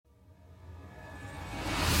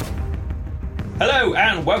Hello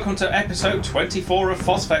and welcome to episode 24 of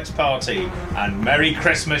Phosphex Party, and Merry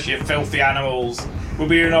Christmas, you filthy animals. We'll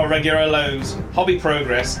be in our regular lows, hobby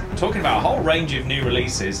progress, talking about a whole range of new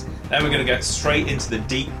releases. Then we're going to get straight into the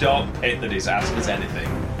deep dark pit that is Ask Us Anything.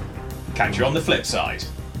 Catch you on the flip side.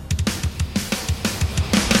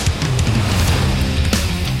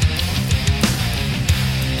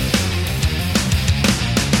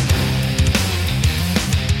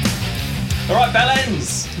 Alright,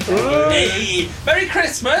 Bellends! Hey! Merry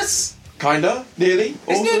Christmas! Kinda, nearly.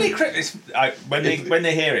 It's nearly Christmas. When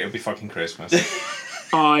they hear it, it'll be fucking Christmas.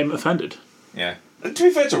 I'm offended. Yeah. To be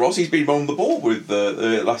fair to Ross, he's been on the ball with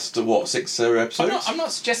the last, 6 episodes? I'm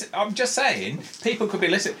not suggesting. I'm just saying, people could be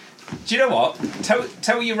listening. Do you know what?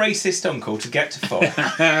 Tell your racist uncle to get to fuck.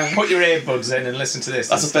 Put your earbuds in and listen to this.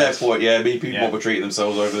 That's a fair point, yeah. People will be treating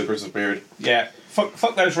themselves over the Christmas period. Yeah.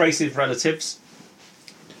 Fuck those racist relatives.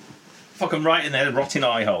 Fuck them right in their rotting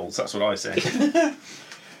eye holes, that's what I say. I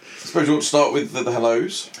suppose you want to start with the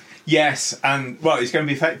hellos? Yes, and, well, it's going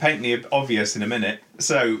to be patently obvious in a minute.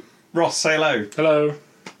 So, Ross, say hello. Hello.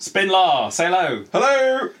 Spinlar, say hello.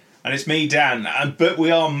 Hello! And it's me, Dan, but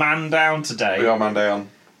we are man down today. We are man down.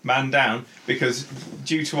 Man down, because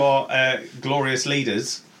due to our glorious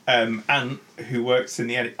leaders, Ant, who works in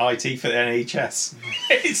the IT for the NHS,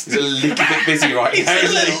 He's a little bit busy right now.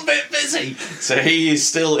 He's a little bit busy. So he is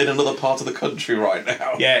still in another part of the country right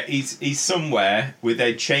now. Yeah, he's somewhere with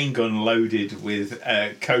a chain gun loaded with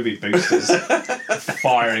COVID boosters,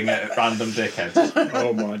 firing at random dickheads.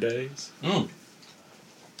 Oh my days.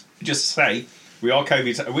 Just say, we are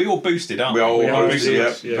COVID. Are we all boosted, aren't we? We are all We are boosted, yeah.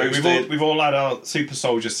 boosted, yeah. Boosted. We've all had our super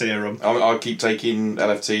soldier serum. I keep taking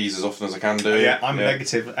LFTs as often as I can do. Yeah, I'm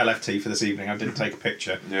negative LFT for this evening. I didn't take a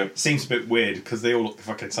picture. Yeah. Seems a bit weird because they all look the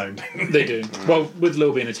fucking same. They do. Well, with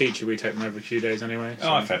Lil being a teacher, we take them every few days anyway.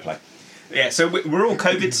 So. Oh, fair play. Yeah, so we're all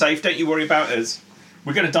COVID safe. Don't you worry about us.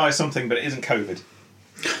 We're going to die of something, but it isn't COVID.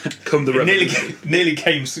 Come the Nearly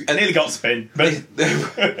got spin. But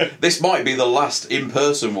This might be the last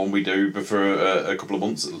in-person one we do for a couple of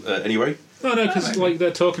months anyway. No, because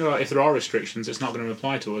they're talking about if there are restrictions, it's not going to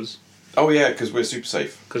apply to us Oh yeah, because we're super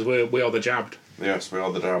safe. because we are the jabbed. Yes, we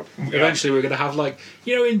are the dab. Eventually, we're going to have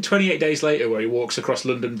in 28 Days Later, where he walks across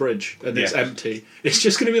London Bridge and it's empty. It's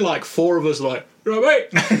just going to be like four of us, right, mate.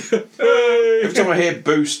 Every time I hear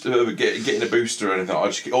getting a booster or anything, I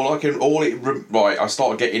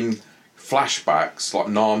start getting flashbacks, like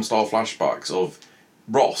Narm style flashbacks of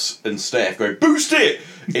Ross and Steph going boost it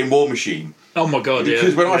in War Machine. Oh my god!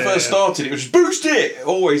 Because when I first started, it was just boost it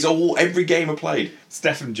always. Every game I played.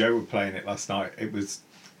 Steph and Joe were playing it last night.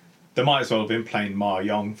 They might as well have been playing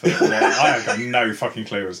Mahjong for the I have got no fucking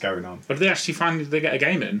clue what's going on. But did they actually find they get a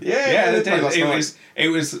game in? Yeah, they did. last night. It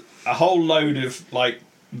was a whole load of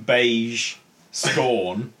beige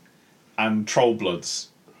Scorn and Troll Bloods,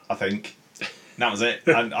 I think. And that was it.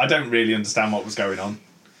 And I don't really understand what was going on,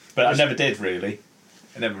 but I never did really.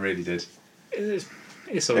 I never really did. It's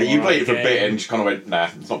You played it for a bit and just kind of went, nah,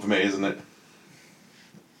 it's not for me, isn't it?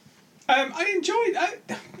 I enjoyed.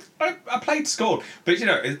 I played Scorn, but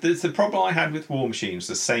the problem I had with War Machine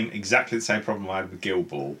was exactly the same problem I had with Guild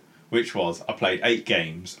Ball, which was I played 8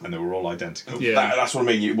 games and they were all identical. Yeah. That's what I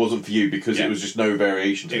mean. It wasn't for you because it was just no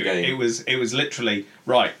variation to the game. It was literally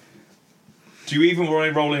right. Do you even want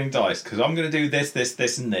to roll any dice? Because I'm going to do this,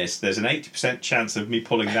 and this. There's an 80% chance of me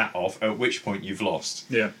pulling that off, at which point you've lost.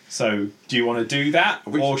 Yeah. So, do you want to do that,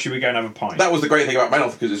 or should we go and have a pint? That was the great thing about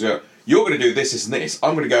Manoff, because you're going to do this, and this.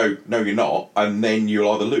 I'm going to go, no, you're not, and then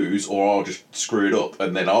you'll either lose, or I'll just screw it up,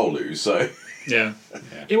 and then I'll lose, so... Yeah.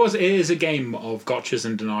 It is a game of gotchas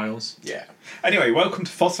and denials. Yeah. Anyway, welcome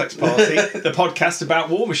to Phosphex Party, the podcast about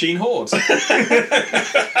War Machine hordes.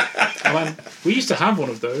 We used to have one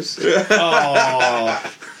of those.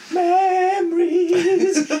 Oh,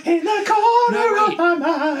 memories in the corner of my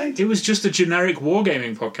mind. It was just a generic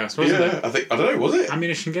wargaming podcast, wasn't it? I don't know, was it?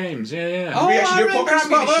 Ammunition Games, yeah. Oh, we actually do a remember podcast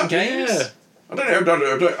about Ammunition that? Games. Yeah. I don't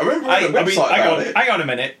know, I remember reading a website about it. Hang on a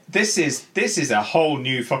minute. This is a whole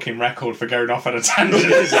new fucking record for going off on a tangent.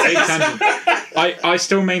 I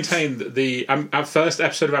still maintain that our first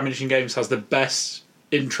episode of Ammunition Games has the best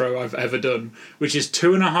intro I've ever done, which is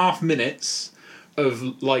 2.5 minutes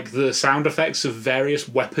of the sound effects of various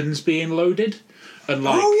weapons being loaded and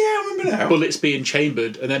I remember now. bullets being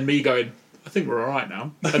chambered, and then me going, I think we're alright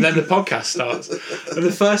now. And then the podcast starts. And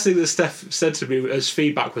the first thing that Steph said to me as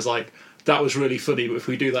feedback was that was really funny, but if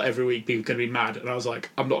we do that every week, people are going to be mad. And I was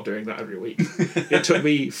like, I'm not doing that every week. It took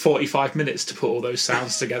me 45 minutes to put all those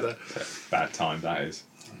sounds together. Bad time, that is.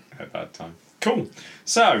 A bad time. Cool.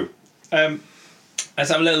 So,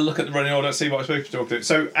 let's have a little look at the running order, see what we're supposed to talk to.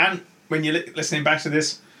 So, Ant, when you're listening back to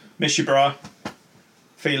this, miss you, brah.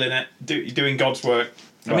 Feeling it? You're doing God's work.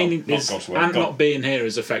 I mean, not God's work. and not being here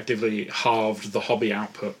has effectively halved the hobby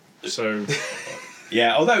output. So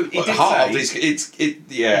Yeah, although he Hard. did say,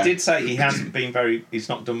 Yeah. he did say he hasn't been he's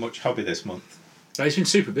not done much hobby this month. he's been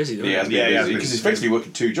super busy, though. Yeah, Yeah, because he's effectively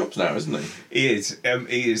working 2 jobs now, isn't he? He is.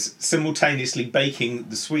 He is simultaneously baking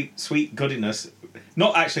the sweet goodiness,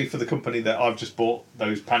 not actually for the company that I've just bought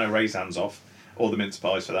those pano raisins off, or the mince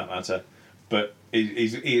pies for that matter, but he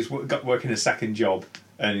is working a second job,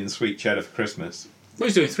 earning sweet cheddar for Christmas. Well,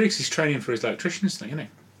 he's doing 3 because he's training for his electrician's thing, isn't he?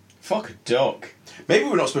 Fuck a duck. Maybe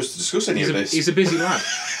we're not supposed to discuss any of this. He's a busy lad.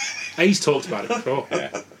 He's talked about it before.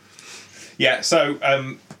 Yeah, so,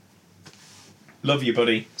 love you,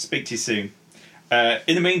 buddy. Speak to you soon.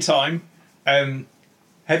 In the meantime,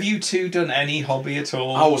 have you two done any hobby at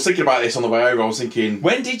all? I was thinking about this on the way over. I was thinking,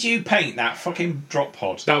 When did you paint that fucking drop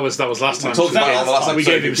pod? That was last time. talked about it on the last we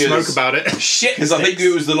episode gave him because- smoke about it. Shit! because I think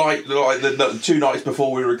it was the 2 nights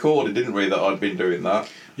before we recorded, didn't we, that I'd been doing that.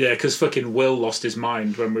 Yeah, because fucking Will lost his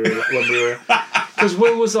mind when we were. Because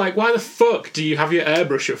Will was like, "Why the fuck do you have your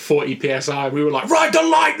airbrush at 40 psi?" We were like, "Ride the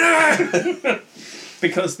lightning!"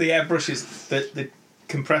 Because the airbrush is the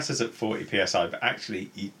compressor's at 40 psi, but actually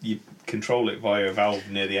you control it via a valve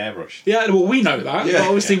near the airbrush. Yeah, well, we know that. Yeah. But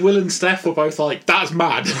obviously, Will and Steph were both like, "That's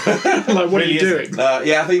mad." Like, what are Really you doing? isn't.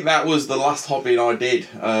 Yeah, I think that was the last hobby I did,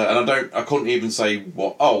 and I couldn't even say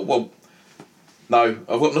what. Oh well, no,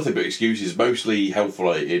 I've got nothing but excuses, mostly health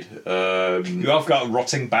related. You have got a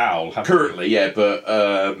rotting bowel. Haven't Currently, yeah, but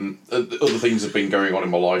other things have been going on in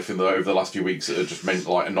my life over the last few weeks that have just meant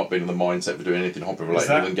like I'm not being in the mindset for doing anything hobby related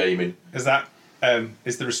that- other than gaming. you?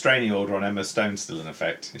 Is the restraining order on Emma Stone still in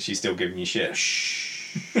effect? Is she still giving you shit?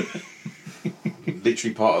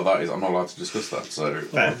 Literally, part of that is I'm not allowed to discuss that. So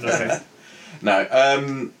Fair, okay.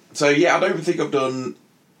 no. So yeah, I don't think I've done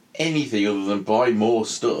anything other than buy more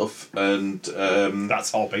stuff and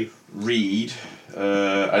That's hobby. read.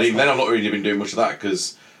 And even then, I've not really been doing much of that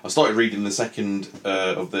because I started reading the second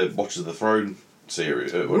of the Watchers of the Throne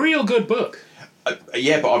series. Real good book.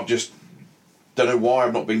 Yeah, but I've just don't know why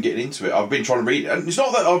I've not been getting into it. I've been trying to read it, and it's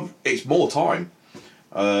not that it's more time.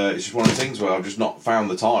 It's just one of the things where I've just not found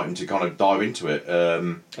the time to kind of dive into it.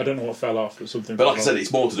 I don't know what fell off, but something. But like I fell said, off.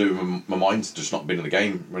 it's more to do with my mind's just not been in the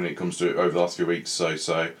game when it comes to it over the last few weeks.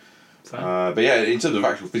 But yeah, in terms of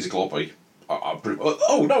actual physical hobby,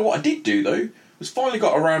 what I did do though was finally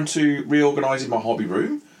got around to reorganising my hobby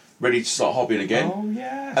room, ready to start hobbying again. Oh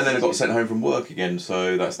yeah. And then I got sent home from work again,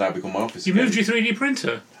 so that's now become my office. You again. moved your 3D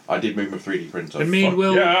printer, I did move my 3D printer. and me and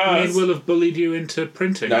Will have bullied you into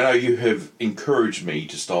printing. No, you have encouraged me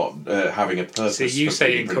to start having a purpose. See, you for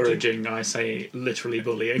say 3D printing. encouraging, I say literally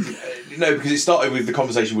bullying. No, because it started with the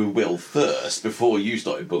conversation with Will first before you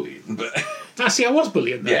started bullying. But See, I was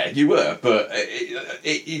bullying them. yeah, you were. But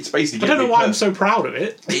it's basically. I don't know why I'm I'm so proud of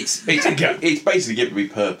it. It's basically giving me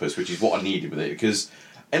purpose, which is what I needed with it. Because,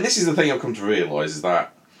 and this is the thing I've come to realise is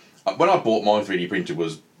that when I bought my 3D printer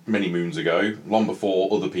was many moons ago, long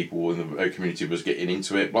before other people in the community was getting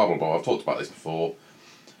into it. Blah blah blah. I've talked about this before.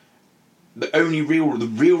 The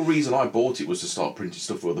real reason I bought it was to start printing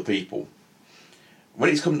stuff for other people. When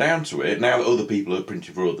it's come down to it, now that other people are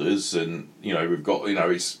printing for others, and we've got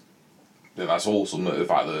that's awesome. The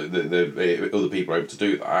fact that the other people are able to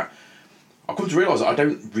do that, I've come to realise that I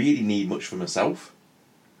don't really need much for myself.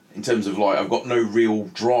 In terms of I've got no real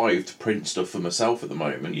drive to print stuff for myself at the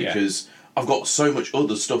moment because I've got so much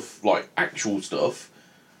other stuff, like actual stuff.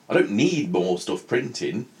 I don't need more stuff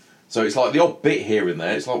printing. So it's like the odd bit here and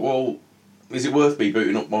there. It's like, well, is it worth me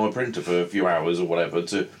booting up my printer for a few hours or whatever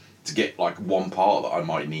to get one part that I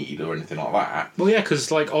might need or anything like that? Well, yeah,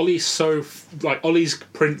 because Ollie's Ollie's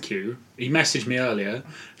print queue. He messaged me earlier.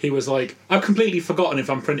 He was like, "I've completely forgotten if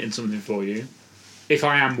I'm printing something for you. If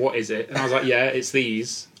I am, what is it?" And I was like, "Yeah, it's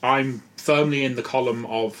these. I'm firmly in the column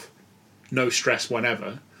of no stress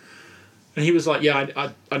whenever." And he was like,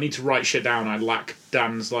 "Yeah, I need to write shit down. I lack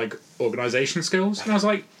Dan's organisation skills." And I was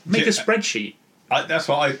like, "Make a spreadsheet." That's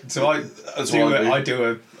what I do. I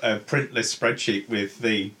do a print list spreadsheet with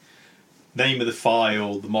the name of the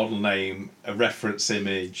file, the model name, a reference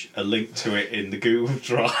image, a link to it in the Google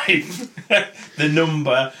Drive, the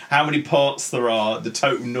number, how many parts there are, the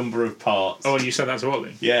total number of parts. Oh, and you said that to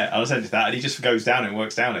Ollie? Yeah, I'll send it that, and he just goes down and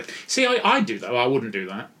works down it. See, I do that. Well, I wouldn't do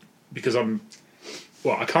that because I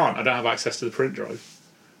can't. I don't have access to the print drive.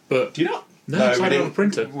 But Do you not? no, because I don't have a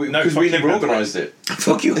printer. Because we never organised it.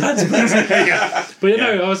 Fuck you, lads. But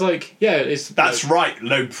I was like, That's right,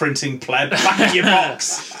 low printing pleb. Back in your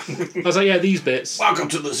box. I was like, yeah, these bits. Welcome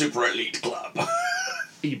to the Super Elite Club.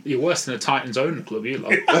 You're worse than a Titans own club, you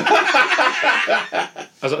lot. I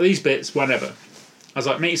was like, these bits, whenever. I was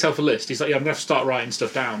like, make yourself a list. He's like, yeah, I'm going to have to start writing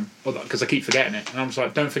stuff down because I keep forgetting it. And I'm just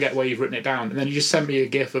like, don't forget where you've written it down. And then he just sent me a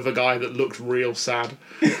gif of a guy that looked real sad.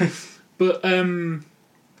 But, yeah,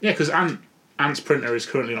 because Ant's printer is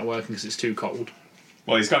currently not working because it's too cold.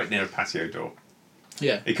 Well, he's got it near a patio door.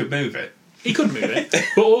 Yeah. He could move it. He could move it.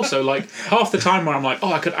 But also, like, half the time where I'm like,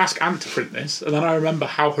 oh, I could ask Ant to print this. And then I remember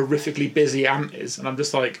how horrifically busy Ant is. And I'm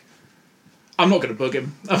just like, I'm not going to bug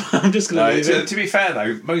him. I'm just going to leave it. To be fair,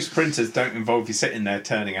 though, most printers don't involve you sitting there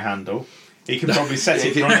turning a handle. He can probably set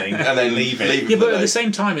it running and then leave it. Yeah, but at the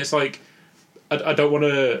same time, it's like, I don't want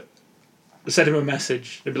to send him a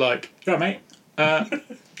message and be like, you all right, mate? Do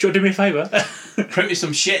you want to do me a favour? Print me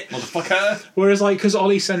some shit, motherfucker. Whereas, like, because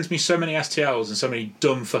Ollie sends me so many STLs and so many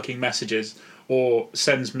dumb fucking messages, or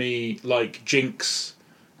sends me, like, Jinx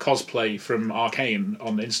cosplay from Arcane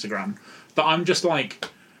on Instagram, that I'm just like,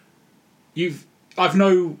 I've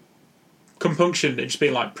no compunction in just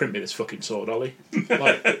being like, print me this fucking sword, Ollie.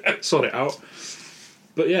 Like, sort it out.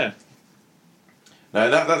 But yeah. No,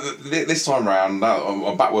 this time round,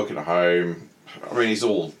 I'm back working at home. I mean, it's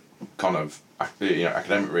all kind of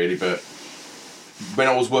academic, really. But when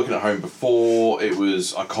I was working at home before, it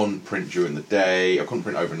was I couldn't print during the day. I couldn't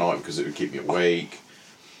print overnight because it would keep me awake.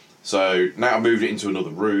 So now I moved it into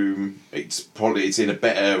another room. It's in a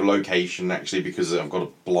better location actually because I've got a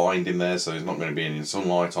blind in there, so there's not going to be any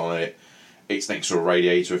sunlight on it. It's next to a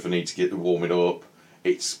radiator if I need to warm it up.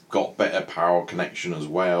 It's got better power connection as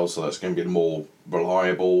well, so that's going to be more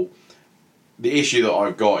reliable. The issue that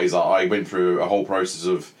I've got is that I went through a whole process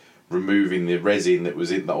of removing the resin that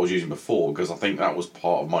I was using before because I think that was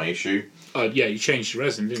part of my issue. Yeah, you changed the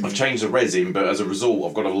resin, didn't you? I've changed the resin, but as a result,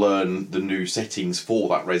 I've got to learn the new settings for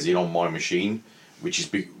that resin on my machine, which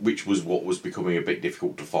was what was becoming a bit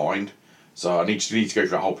difficult to find. So I need to go through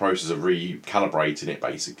that whole process of recalibrating it,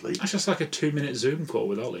 basically. That's just like a 2-minute Zoom call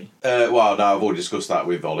with Ollie. Well, no, I've already discussed that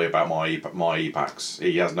with Ollie about my e-packs.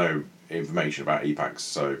 He has no information about e-packs,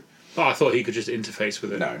 so... Oh, I thought he could just interface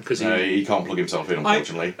with it. No, he can't plug himself in,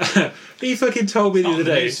 unfortunately. He fucking told me the other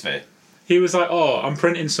day. Newsfeed. He was like, oh, I'm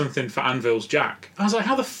printing something for Anvil's Jack. I was like,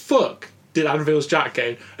 how the fuck did Anvil's Jack get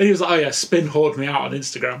in? And he was like, oh yeah, Spin whored me out on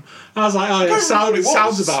Instagram. I was like, oh yeah,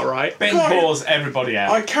 sounds about right. Ben whores everybody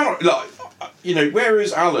out. I cannot,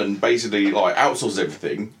 whereas Alan basically, outsources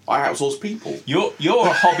everything, I outsource people. You're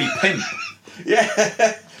a hobby pimp. Yeah,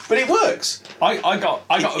 but it works. I got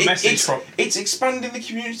a message from... It's expanding the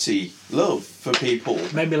community, love for people.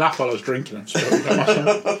 Made me laugh while I was drinking. I'm sorry about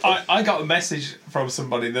myself. I got a message from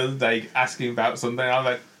somebody the other day asking about something.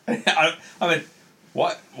 I went,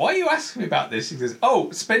 why are you asking me about this? He says,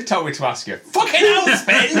 oh, Spin told me to ask you. Fucking hell,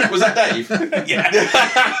 Spin! Was that Dave?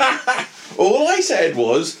 Yeah. All I said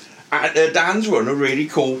was, Dan's run a really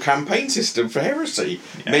cool campaign system for Heresy.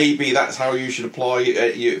 Yeah. Maybe that's how you should apply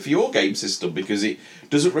it for your game system, because it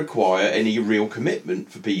doesn't require any real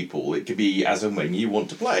commitment for people. It could be as and when you want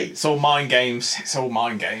to play. It's all mind games.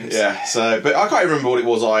 Yeah. So, but I can't remember what it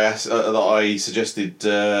was I asked, that I suggested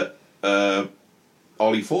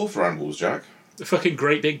Ollie for Anvil's Jack. The fucking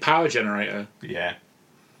great big power generator. Yeah.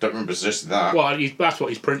 Don't remember suggesting that. Well, that's what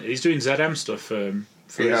he's printed. He's doing ZM stuff for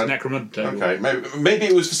his Necromunda table. Okay, maybe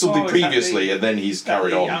it was for something previously, and then he's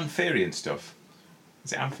carried on. Amphirian stuff.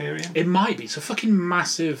 Is it Amphirian? It might be. It's a fucking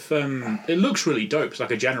massive... it looks really dope. It's like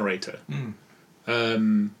a generator. But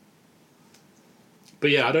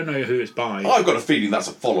yeah, I don't know who it's by. I've got a feeling that's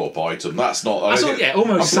a follow-up item. That's not...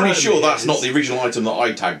 almost I'm pretty sure that's not the original item that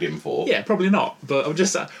I tagged him for. Yeah, probably not. But I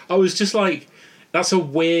was just like... That's a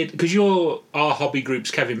weird... Because you're our hobby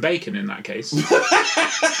group's Kevin Bacon in that case.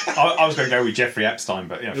 I was going to go with Jeffrey Epstein,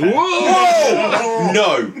 but yeah. Whoa!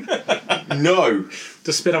 No.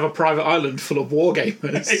 To spin off a private island full of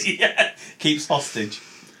wargamers. Yeah. Keeps hostage.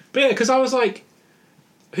 But yeah, because I was like...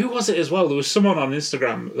 Who was it as well? There was someone on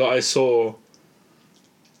Instagram that I saw...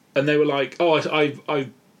 And they were like, oh, I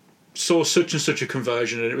saw such and such a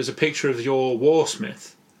conversion, and it was a picture of your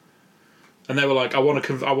Warsmith. And they were like,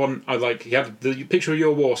 he had the picture of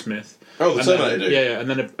your Warsmith. Oh, the Terminator. Yeah,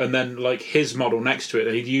 and then like his model next to it,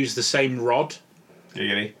 and he'd used the same rod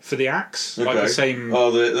for the axe, okay. like the same.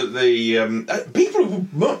 Oh, the people,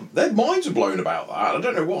 their minds were blown about that. I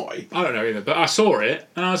don't know why. I don't know either, but I saw it,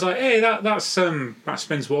 and I was like, hey, that's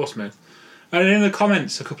Spin's Warsmith. And in the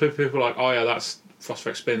comments, a couple of people were like, oh yeah, that's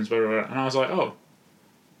Phosphex Spins, blah, blah, blah. And I was like, oh.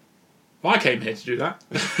 Well, I came here to do that.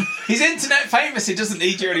 He's internet famous. He doesn't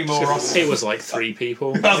need you anymore, Ross. It was like 3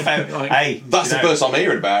 people. Hey, that's the first I'm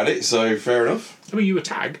hearing about it, so fair enough. I mean, you were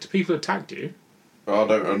tagged. People had tagged you.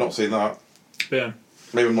 I've not seen that. Yeah.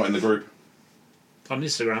 Maybe I'm not in the group. On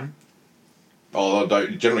Instagram. I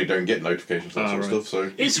generally don't get notifications for that sort of right. stuff. So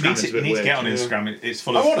Instagram is a You bit need to weird. get on Instagram. It's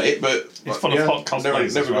full of. I'm on it, but It's full of hot cosplays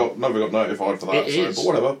Never as well. got notified for that. It So, is. but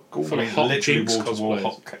whatever, cool. Full I of mean, hot literally Jinx wall-to-wall cosplays.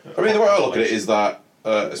 hot. I mean, the way I look at it is that,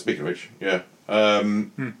 speaking of which,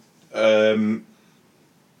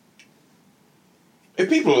 if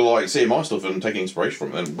people are like seeing my stuff and taking inspiration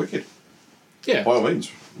from it, then wicked. Yeah. By all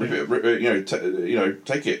means,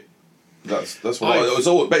 take it. That's what it's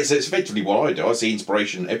all. But it's effectively what I do. I see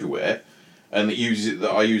inspiration everywhere, and I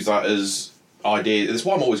use that as ideas. That's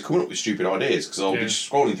why I'm always coming up with stupid ideas, because I'll be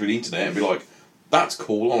scrolling through the internet and be like, "That's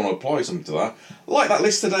cool. I want to apply something to that." Like that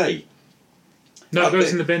list today. No, it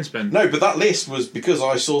goes in the bin bin. No, but that list was because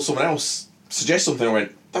I saw someone else suggest something. I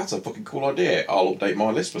went, "That's a fucking cool idea. I'll update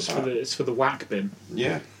my list for that." It's for the whack bin.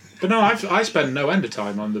 Yeah. But no, I spend no end of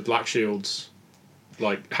time on the Black Shields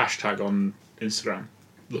like hashtag on Instagram,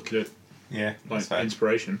 looking at Yeah, like that's fair.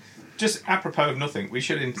 inspiration. Just apropos of nothing, we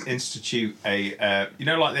should institute a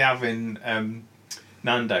like they have in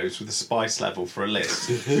Nando's with a spice level for a list.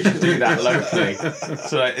 We should do that locally.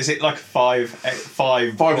 So is it like five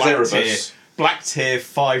Five black Erebus. tier, black tier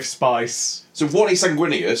 5 spice? So 1 is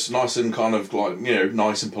sanguineous, nice and kind of like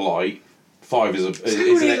nice and polite. 5 is Since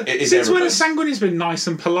when Erebus. has Sanguini's been nice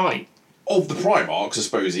and polite? Of the Primarchs, I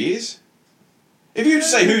suppose he is. If you were to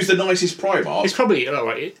say who's the nicest Primarch, It's probably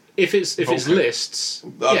like if it's Vulcan. lists.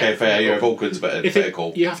 okay, yeah, fair. yeah, Vulcan's better. If Better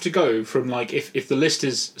call. you have to go from like if the list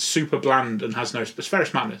is super bland and has no it's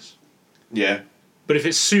Ferrous Madness, Yeah. but if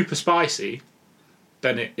it's super spicy,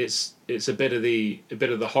 then it's a bit of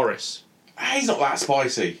the Horus. He's not that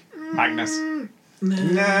spicy. Magnus.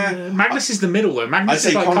 Nah. Magnus is the middle though. Magnus I'd is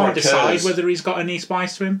say like Conrad can't decide Kurz. whether he's got any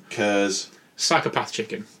spice to him. Cause Psychopath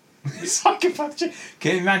chicken. Psychopath chicken.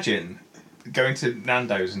 Can you imagine going to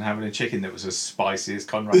Nando's and having a chicken that was as spicy as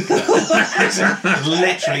Conrad Kurz? It's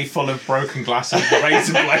literally full of broken glass and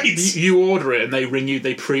razor blades. You order it and they ring you.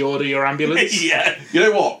 They pre-order your ambulance. Yeah. you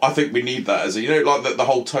know what? I think we need that as like the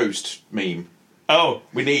whole toast meme. Oh,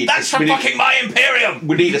 We need that's from fucking My Imperium.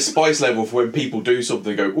 We need a spice level for when people do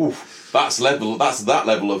something and go, oof, that's that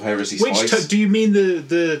level of heresy Which spice. do you mean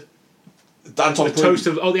the Anton toast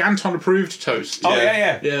of the Anton approved toast? Oh Yeah.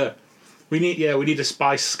 yeah. Yeah. We need a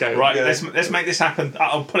spice scale. Right, Yeah. let's make this happen.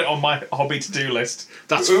 I'll put it on my hobby to-do list.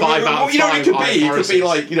 That's 5 out of 5. You know what it could be? It could Horuses. be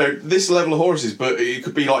like, this level of horses, but it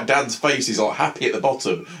could be like Dan's face is like happy at the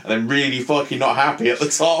bottom and then really fucking not happy at the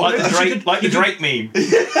top. Like the you Drake, could- like the you Drake meme.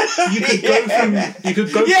 You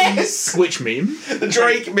could go Yes! from which meme? The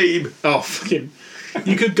Drake meme. Oh fucking!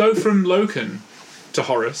 You could go from Loken to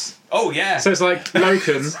Horus. Oh yeah. So it's like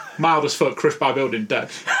Loken, mild as fuck, crushed by a building, dead.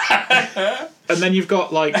 And then you've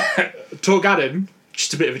got like Torgadin,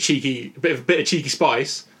 just a bit of cheeky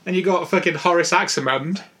spice, and you got fucking Horus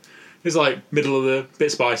Axamand, who's like middle of the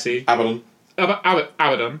bit spicy. Abaddon.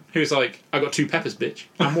 Abaddon, who's like, I got 2 peppers, bitch,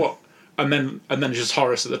 and what? And then just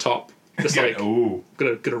Horus at the top, just like ooh,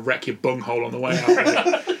 gonna wreck your bunghole on the way out.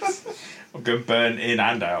 I'm going to burn in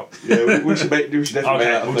and out. Yeah, we should definitely make Okay,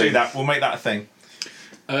 that a we'll thing. do that. We'll make that a thing.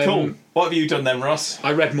 Cool. What have you done then, Ross?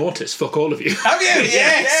 I read Mortis. Fuck all of you. Have you?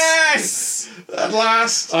 Yes! At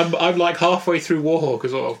last! I'm like halfway through Warhawk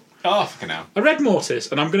as well. Oh, fucking hell. I read Mortis,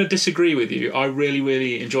 and I'm going to disagree with you. I really,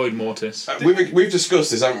 really enjoyed Mortis. We've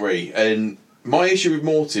discussed this, haven't we? And my issue with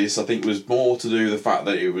Mortis, I think, was more to do with the fact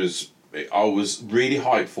that I was really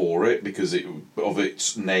hyped for it because of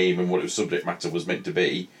its name and what its subject matter was meant to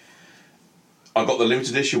be. I got the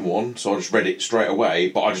limited edition one, so I just read it straight away,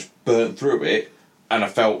 but I just burnt through it, and I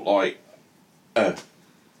felt like... it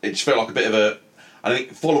just felt like a bit of a... I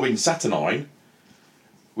think following Saturnine,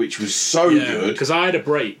 which was so good... Because I had a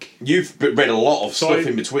break. You've read a lot of So stuff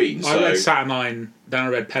in between, so... I read Saturnine, then I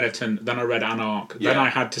read Penitent, then I read Anarch, then Yeah. I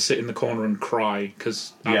had to sit in the corner and cry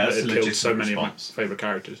because Yeah, Hamlet that's had a killed legitimate so many response. of my favourite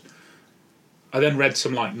characters. I then read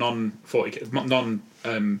some like non-Black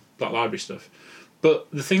Library stuff. But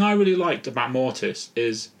the thing I really liked about Mortis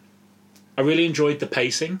is I really enjoyed the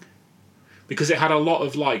pacing because it had a lot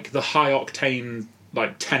of like the high octane,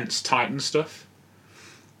 like tense Titan stuff.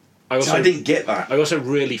 I didn't get that. I also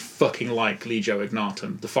really fucking like Legio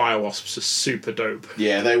Ignatum. The Fire Wasps are super dope.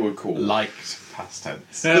 Yeah, they were cool. Liked past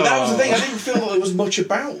tense. But that was the thing, I didn't feel that there was much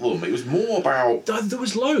about them. It was more about... There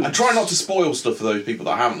was loads. I try not to spoil stuff for those people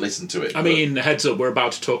that haven't listened to it. I mean, heads up, we're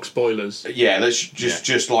about to talk spoilers. Yeah, let's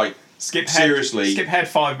just like... Skip head, Seriously. Skip head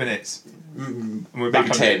 5 minutes. And we're back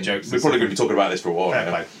Maybe on 10. the jokes. We're probably going to be talking about this for a while Fair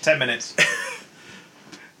now. play. 10 minutes.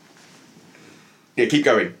 Yeah, keep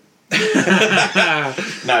going.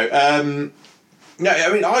 No, I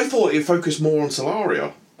mean, I thought it focused more on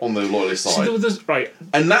Solaria on the Loyalist See, side. right,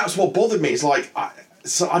 And that's what bothered me. It's like,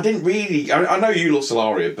 I didn't really... I know you love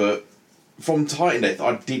Solaria, but from Titan Death,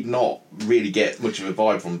 I did not really get much of a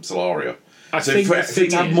vibe from Solaria. I So think for the it thing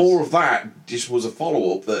to have is- more of that just was a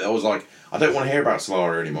follow-up that I was like, I don't want to hear about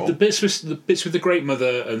Solaria anymore. The bits with the Great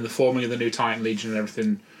Mother and the forming of the new Titan Legion and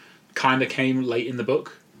everything kind of came late in the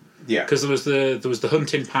book Yeah. because there was the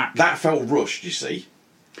hunting pack. That felt rushed, you see.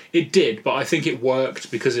 It did, but I think it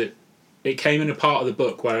worked because it came in a part of the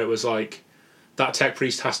book where it was like that tech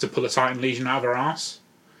priest has to pull a Titan Legion out of her ass.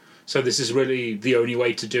 So this is really the only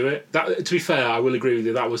way to do it. That, to be fair, I will agree with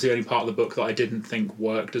you. That was the only part of the book that I didn't think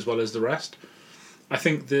worked as well as the rest. I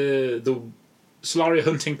think the Solaria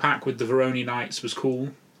hunting pack with the Veroni Knights was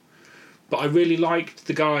cool, but I really liked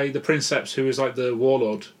the Princeps, who was like the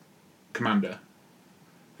warlord commander,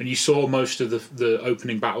 and you saw most of the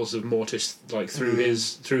opening battles of Mortis like through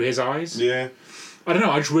his eyes. Yeah. I don't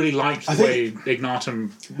know. I just really liked the way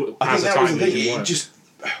Ignatum I as think a that was Titan the thing. Legion It worked. just,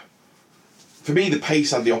 for me, the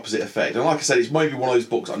pace had the opposite effect. And like I said, it's maybe one of those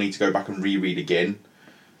books I need to go back and reread again,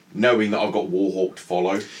 knowing that I've got Warhawk to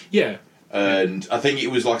follow. Yeah. And I think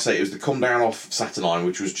it was, like I say, it was the come down off Saturnine,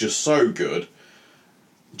 which was just so good.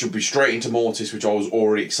 Jumping straight into Mortis, which I was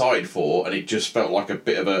already excited for, and it just felt like a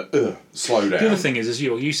bit of a slow down. The other thing is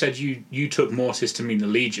you said you took Mortis to mean the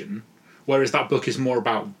Legion, whereas that book is more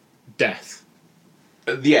about death.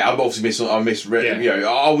 Yeah, I've obviously misread. Yeah. You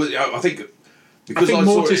know, I think because I think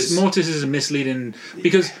saw it Mortis, as- Mortis is a misleading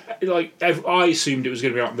because like I assumed it was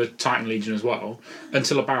going to be about the Titan Legion as well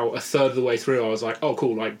until about a third of the way through. I was like, oh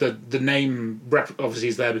cool, like the name obviously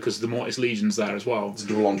is there because the Mortis Legion's there as well. It's a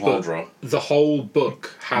double entendre. The whole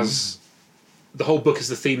book has the whole book is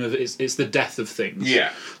the theme of it's the death of things.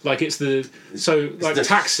 Yeah. Like like the-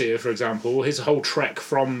 Taxir, for example, his whole trek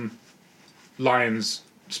from Lion's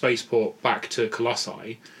spaceport back to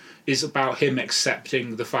Colossi is about him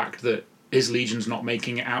accepting the fact that his legion's not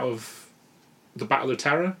making it out of the Battle of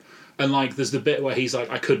Terra. And like there's the bit where he's like,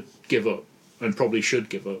 I could give up and probably should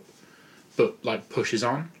give up, but like pushes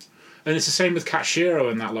on. And it's the same with Katshiro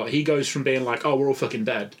and that lot. He goes from being like, oh, we're all fucking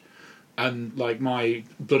dead, and like my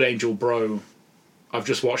Blood Angel bro, I've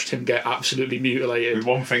just watched him get absolutely mutilated. With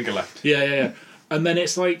one finger left. Yeah. And then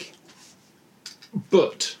it's like,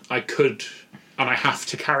 but I could, and I have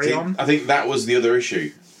to carry on. I think that was the other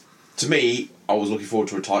issue. To me, I was looking forward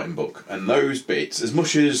to a Titan book, and those bits, as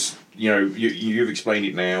much as you've explained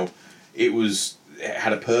it now, it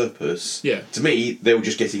had a purpose. Yeah. To me, they were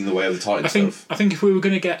just getting in the way of the Titan stuff. I think if we were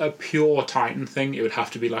going to get a pure Titan thing, it would have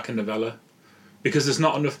to be like a novella, because there's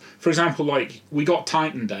not enough. For example, like we got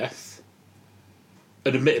Titan Death,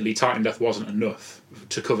 and admittedly, Titan Death wasn't enough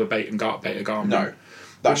to cover Beta Garmin. No,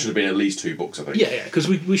 that should have been at least 2 books, I think. Yeah, because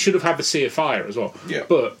we should have had the Sea of Fire as well. Yeah.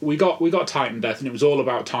 But we got Titan Death, and it was all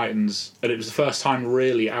about Titans, and it was the first time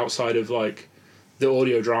really outside of like the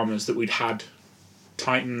audio dramas that we'd had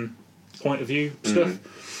Titan point of view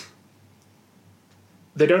stuff.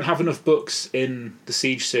 They don't have enough books in the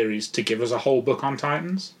Siege series to give us a whole book on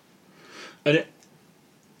Titans, and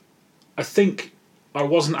I think I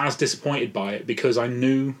wasn't as disappointed by it because I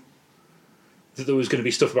knew that there was going to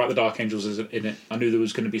be stuff about the Dark Angels in it. I knew there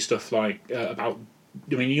was going to be stuff like about.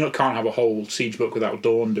 I mean, you can't have a whole Siege book without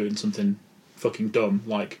Dawn doing something fucking dumb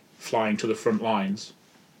like flying to the front lines.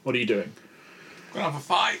 What are you doing? Gonna have a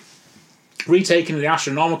fight. Retaking the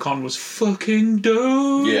Astronomicon was fucking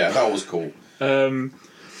dope. Yeah, that was cool.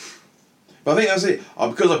 But I think that's it.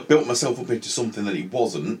 Because I built myself up into something that it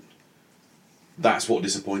wasn't, that's what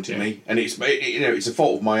disappointed me. And it's a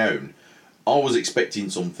fault of my own. I was expecting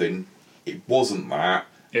something, it wasn't that,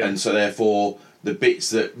 and so therefore the bits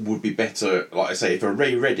that would be better, like I say, if I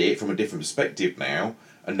reread it from a different perspective now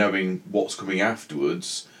and knowing what's coming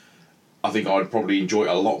afterwards, I think I'd probably enjoy it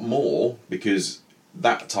a lot more, because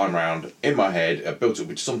that time round in my head I built it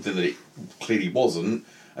with something that it clearly wasn't,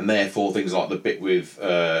 and therefore things like the bit with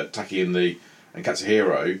Taki and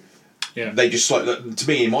Katsuhiro, they just like, to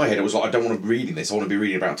me in my head I was like, I don't want to be reading this, I want to be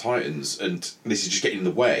reading about Titans, and this is just getting in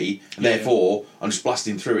the way, and therefore I'm just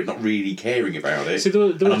blasting through it, not really caring about it. See, there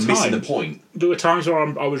were I'm missing the point. There were times where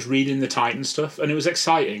I was reading the Titan stuff, and it was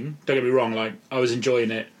exciting. Don't get me wrong, like I was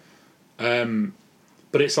enjoying it,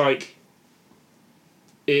 but it's like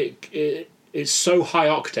it's so high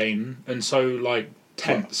octane and so like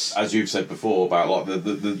tense. As you've said before about like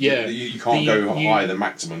you can't go higher than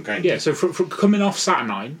maximum, can you? Yeah, so from coming off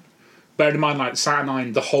Saturnine, bear in mind like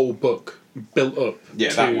Saturnine, the whole book built up.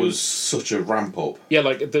 Yeah, that was such a ramp up. Yeah,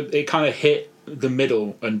 like it kind of hit the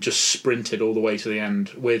middle and just sprinted all the way to the end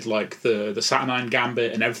with like the Saturnine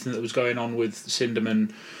Gambit and everything that was going on with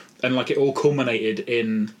Cinderman, and like it all culminated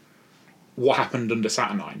in what happened under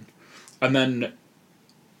Saturnine. And then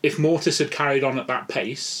if Mortis had carried on at that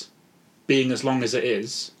pace, being as long as it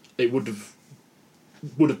is, it would have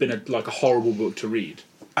would have been a horrible book to read.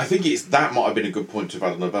 I think that might have been a good point to have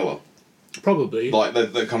had a novella. Probably. Like,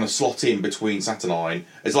 the kind of slot in between Saturnine.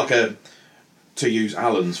 It's like to use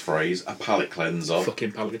Alan's phrase, a palate cleanser.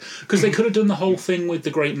 Fucking palate. Because they could have done the whole thing with the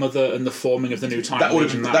Great Mother and the forming of the new Titan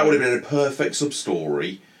Legion. That would have been a perfect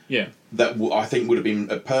sub-story. Yeah. That I think would have been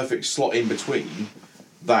a perfect slot in between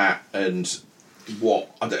that and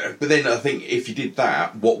what... I don't know, but then I think if you did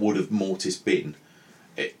that, what would have Mortis been?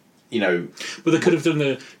 But they could have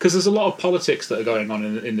done because there's a lot of politics that are going on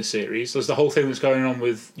in the series. There's the whole thing that's going on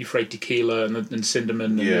with Euphrates Tequila and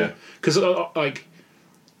Cinderman. Yeah. Because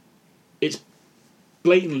it's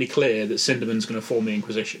blatantly clear that Cinderman's going to form the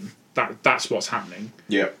Inquisition. That's what's happening.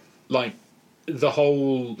 Yeah. Like, the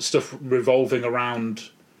whole stuff revolving around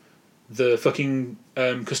the fucking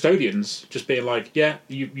custodians just being like, yeah,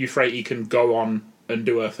 Euphrates can go on and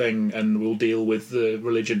do her thing and we'll deal with the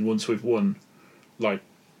religion once we've won. Like,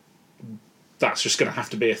 that's just going to have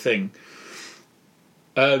to be a thing.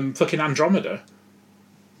 Fucking Andromeda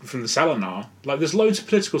from the Selenar. Like, there's loads of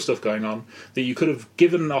political stuff going on that you could have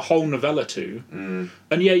given a whole novella to.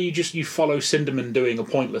 And yeah, you follow Cinderman doing a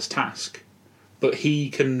pointless task, but he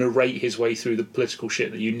can narrate his way through the political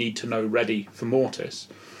shit that you need to know ready for Mortis.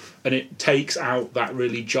 And it takes out that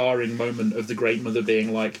really jarring moment of the Great Mother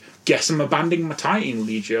being like, guess I'm abandoning my Titan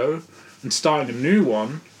Legio and starting a new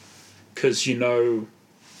one, because,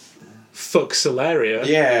 fuck Solaria.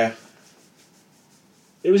 Yeah.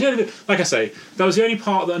 It was the only, like I say, that was the only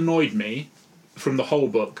part that annoyed me from the whole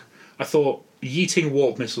book. I thought yeeting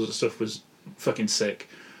warp missiles and stuff was fucking sick.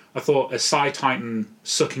 I thought a Psi Titan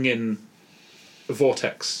sucking in a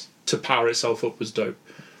vortex to power itself up was dope.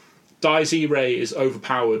 Dai Z-Ray is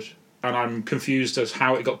overpowered, and I'm confused as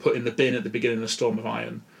how it got put in the bin at the beginning of Storm of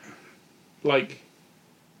Iron. Like,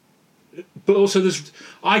 but also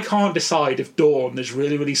I can't decide if Dawn is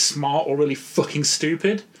really, really smart or really fucking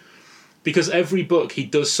stupid. Because every book he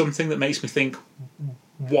does something that makes me think,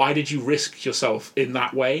 why did you risk yourself in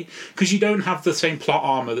that way? Because you don't have the same plot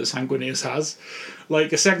armour that Sanguinius has. Like,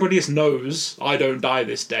 Sanguinius knows, I don't die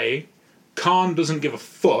this day. Khan doesn't give a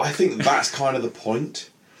fuck. I think that's kind of the point.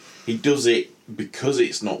 He does it because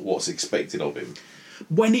it's not what's expected of him.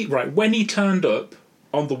 When he turned up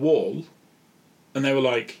on the wall, and they were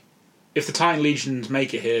like, if the Titan Legions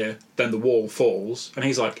make it here, then the wall falls. And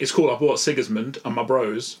he's like, it's cool, I bought Sigismund and my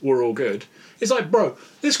bros, we're all good. It's like, bro,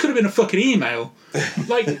 this could have been a fucking email.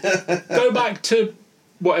 Like, go back to,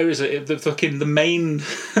 what is it, the main...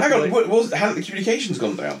 Hang on, hadn't the communications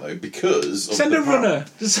gone down, though, because of send a runner.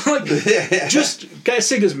 It's like, just get a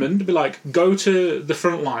Sigismund and be like, go to the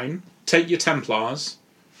front line, take your Templars,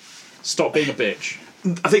 stop being a bitch.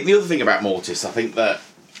 I think the other thing about Mortis, I think that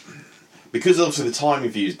because obviously the timing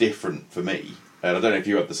view is different for me, and I don't know if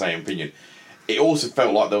you had the same opinion, it also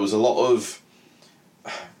felt like there was a lot of,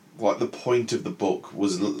 like, the point of the book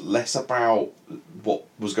was less about what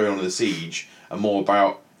was going on in the siege and more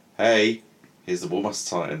about, hey, here's the Warmaster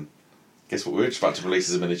Titan. Guess what we're just about to release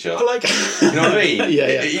as a miniature. I like, you know what I mean?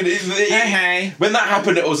 Yeah. Hey. When that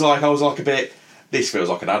happened, I was like a bit, this feels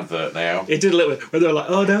like an advert now. It did a little bit, where they were like,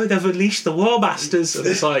 oh no, they've unleashed the War Masters. And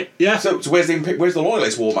it's like, yeah. So where's the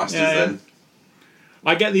Loyalist War Masters then?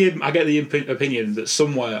 I get the opinion that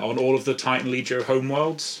somewhere on all of the Titan Legio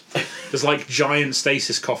homeworlds, there's like giant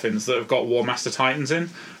stasis coffins that have got War Master Titans in,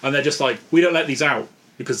 and they're just like, we don't let these out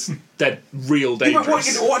because they're real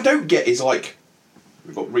dangerous. What I don't get is, like,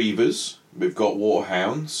 we've got Reavers, we've got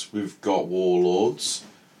Warhounds, we've got Warlords.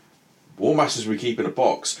 War Masters we keep in a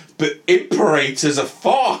box, but Imperators are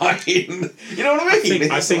fine. You know what I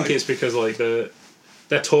mean? I think it's because, like,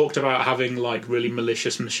 they're talked about having, like, really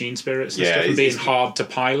malicious machine spirits and stuff and being hard to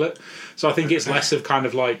pilot. So I think it's less of kind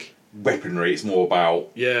of like weaponry. It's more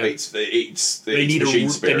about it's machine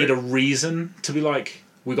spirit. They need a reason to be like,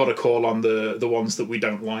 we got to call on the ones that we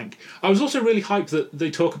don't like. I was also really hyped that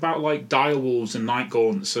they talk about, like, direwolves and night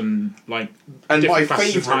gaunts and, like, and my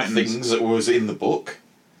favourite things that was in the book.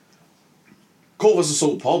 Corvus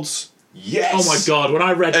assault pods. Yes. Oh my god! When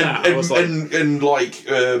I read that, I was like,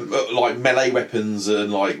 like melee weapons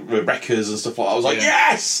and like wreckers and stuff like that. I was like,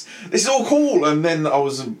 yes, this is all cool. And then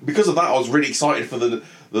because of that, I was really excited for the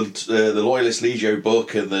Loyalist Legio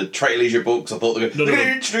book and the Traitor Legio books. I thought they were going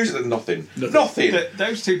to introduce it. Nothing.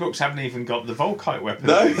 Those two books haven't even got the Volkite weapons.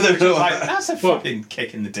 No, that's a fucking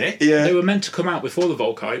kick in the dick. Yeah, they were meant to come out before the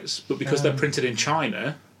Volkites, but because they're printed in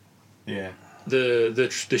China,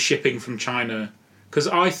 the shipping from China. Because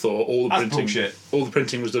I thought all the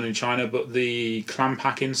printing was done in China, but the clam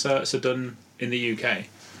pack inserts are done in the UK.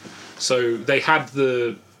 So they had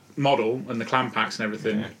the model and the clam packs and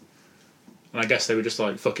everything, And I guess they were just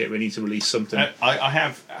like, fuck it, we need to release something. I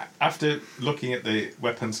have, after looking at the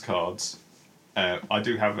weapons cards, I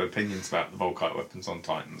do have opinions about the Volkite weapons on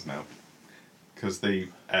Titans now. Because the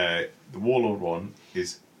Warlord one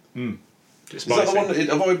is... It's Is that the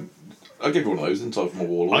spicy. one? I give you one of those inside from a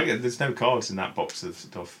Warlord. There's no cards in that box of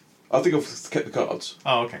stuff. I think I've kept the cards.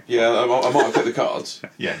 Oh, okay. Yeah, I might have kept the cards.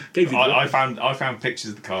 Yeah, Gave you the I found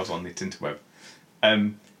pictures of the cards on the Tinterweb,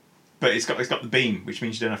 but it's got the beam, which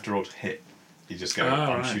means you don't have to roll to hit. You just go,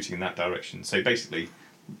 I'm right. shooting in that direction. So basically,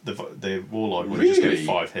 the Warlord will just Really? get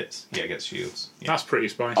 5 hits. Yeah, it gets shields. Yeah, That's pretty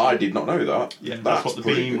spicy. I did not know that. yeah, that's what the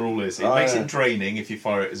pretty beam good. rule is. It Oh, makes yeah. it draining if you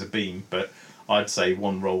fire it as a beam, but I'd say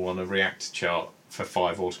one roll on a react chart for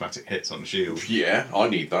 5 automatic hits on the shield. Yeah, I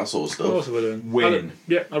need that sort of Of course stuff. we're doing. Win.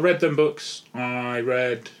 I read them books. I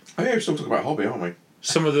read Oh yeah, we're still talking about hobby, aren't we?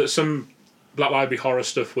 some Black Library horror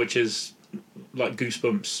stuff, which is like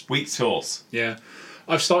Goosebumps. Wheat sauce. Yeah,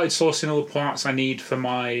 I've started sourcing all the parts I need for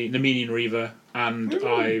my Nemenian Reaver, and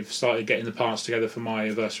I've started getting the parts together for my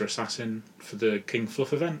Aversa Assassin for the King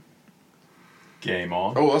Fluff event. Game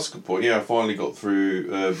on. Oh, that's a good point. Yeah, I finally got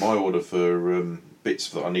through my order for bits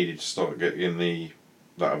that I needed to start getting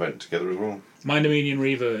that event together as well. My Nemenian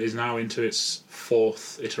Reaver is now into its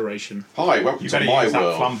 4th iteration. Hi, welcome You to better my use that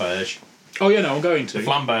world. flamberge. Oh yeah, no, I'm going to. The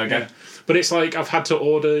flamberger. Yeah. But it's like I've had to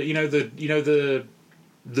order, the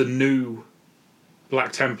new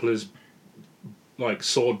Black Templar's like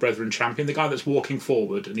sword brethren champion, the guy that's walking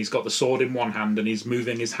forward and he's got the sword in one hand and he's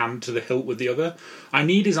moving his hand to the hilt with the other. I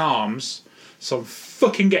need his arms, so I'm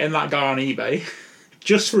fucking getting that guy on eBay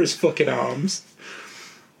just for his fucking arms.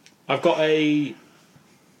 I've got the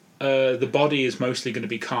body is mostly going to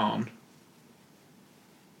be Khan.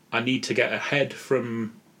 I need to get a head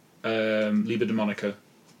from Liber Demonica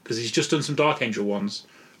because he's just done some Dark Angel ones,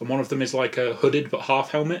 and one of them is like a hooded but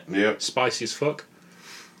half helmet. Yep. Spicy as fuck.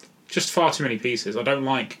 Just far too many pieces. I don't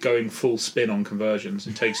like going full spin on conversions.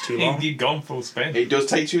 It takes too long. You've gone full spin. It does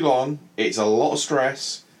take too long. It's a lot of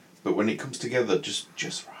stress, but when it comes together, just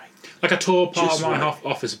right. Like I tore part Just of my right.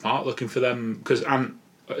 office apart looking for them because Ant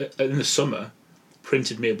in the summer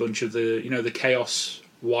printed me a bunch of the Chaos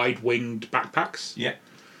wide winged backpacks. Yeah.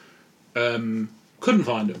 Couldn't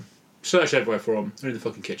find them. Searched everywhere for them. They're in the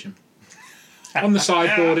fucking kitchen. On the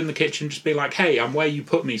sideboard in the kitchen, just be like, "Hey, I'm where you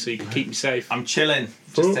put me, so you can keep me safe." I'm chilling.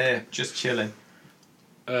 Cool. Just here. Just chilling.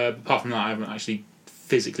 Apart from that, I haven't actually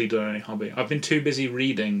physically done any hobby. I've been too busy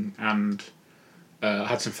reading and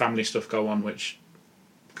had some family stuff go on, which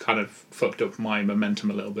kind of fucked up my momentum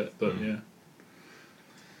a little bit. But yeah,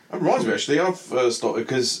 That reminds me, actually, I've started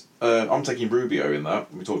because I'm taking Rubio in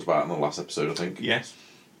that. We talked about it in the last episode, I think. Yes.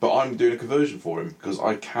 But I'm doing a conversion for him because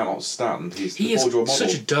I cannot stand his he is Forge model.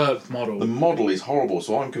 such a derp model. The model is horrible,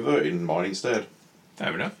 so I'm converting mine instead.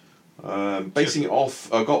 Fair enough. Basing it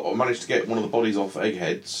off, I managed to get one of the bodies off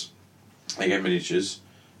Egghead Miniatures,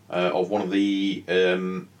 of one of the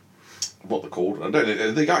what they're called. I don't know.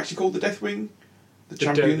 Are they actually called the Deathwing? The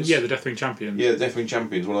Champions? the Deathwing Champions. Yeah, the Deathwing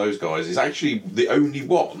Champions, one of those guys. Is actually the only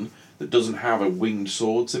one that doesn't have a winged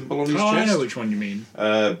sword symbol on his Oh, chest. I know which one you mean.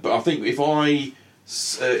 But I think if I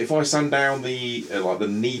sand down the like the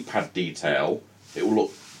knee pad detail, it will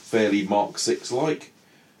look fairly Mark 6 like,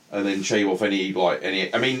 and then shave off any.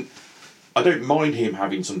 I mean, I don't mind him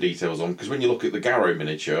having some details on because when you look at the Garrow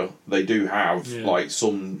miniature, they do have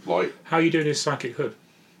some How are you doing his psychic hood?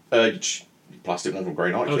 plastic one from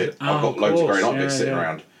Grey Knight Oh, kit. oh, I've got of loads of course. Grey Knight Yeah, bits sitting yeah.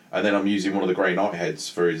 around, and then I'm using one of the Grey Knight heads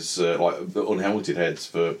for his like the unhelmeted heads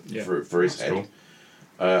for his That's head. cool.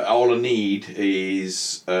 All I need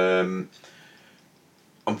is I'm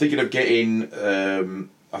thinking of getting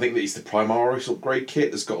I think that it's the Primaris upgrade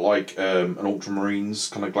kit that's got like an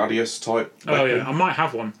Ultramarines kind of Gladius type Oh weapon. yeah, I might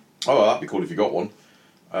have one. Oh, that'd be cool if you got one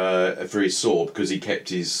for his sword because he kept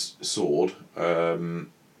his sword, and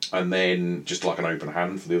then just like an open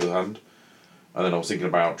hand for the other hand. And then I was thinking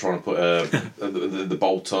about trying to put the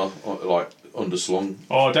bolter like underslung.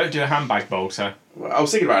 Oh, don't do a handbag bolter. I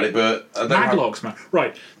was thinking about it, but I don't have, Maglocks, man.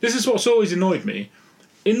 Right, this is what's always annoyed me.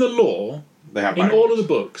 In the lore, they have in maglocks. all of the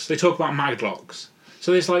books, they talk about maglocks.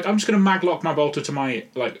 So it's like I'm just going to maglock my bolter to my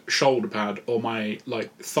like shoulder pad or my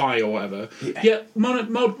like thigh or whatever. Yeah.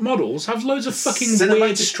 Models have loads of fucking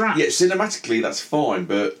weird straps. Yeah, cinematically that's fine,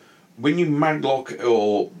 but when you maglock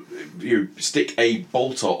or you stick a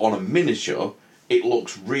bolter on a miniature, it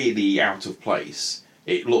looks really out of place.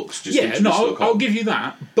 It looks just Yeah, no, stuck I'll on. give you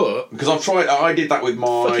that, but Because I've tried. I did that with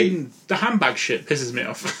my. fucking the handbag shit pisses me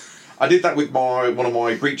off. I did that with one of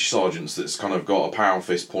my breach sergeants that's kind of got a power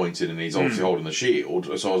fist pointed and he's obviously holding the shield.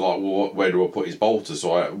 So I was like, well, where do I put his bolter?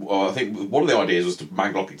 So I think one of the ideas was to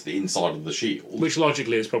maglock it to the inside of the shield. Which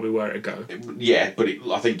logically is probably where it'd go. Yeah, but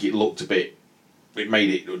I think it looked a bit it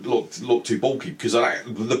made it look too bulky because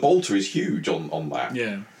the bolter is huge on that.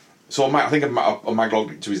 Yeah. So I think I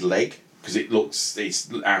maglogged it to his leg because it's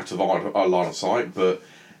out of our line of sight. But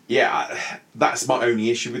yeah, that's my only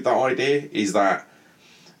issue with that idea is that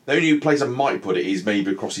the only place I might put it is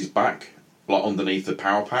maybe across his back, like underneath the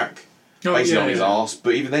power pack, basically on his arse.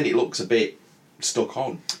 But even then, it looks a bit stuck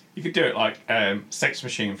on. You could do it like Sex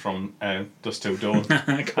Machine from Dusk Till Dawn. Have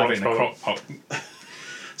it in a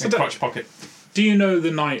crotch pocket. Do you know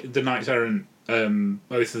the Knights Errant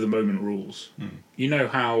Oath of the Moment rules? You know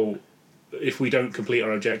how if we don't complete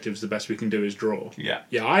our objectives, the best we can do is draw. Yeah.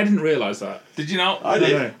 Yeah, I didn't realise that. Did you not? I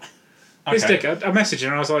did. No. This dick, I messaged him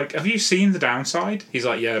and I was like, "Have you seen the downside?" He's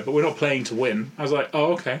like, "Yeah, but we're not playing to win." I was like,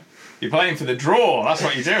 "Oh, okay." You're playing for the draw. That's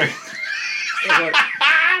what you're doing. I was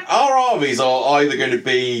like, Our armies are either going to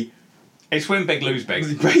be It's win big, lose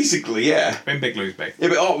big. basically, yeah. Win big, lose big. Yeah,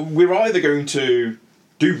 but we're either going to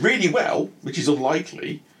do really well, which is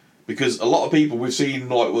unlikely, because a lot of people we've seen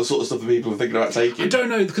like what sort of stuff that people are thinking about taking. I don't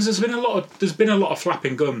know because there's been a lot of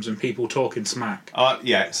flapping gums and people talking smack.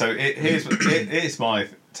 Yeah. So here's my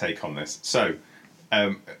take on this. So,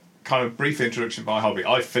 kind of brief introduction by hobby.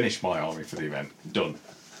 I finished my army for the event. Done.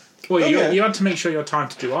 Well, yeah. you had to make sure you had time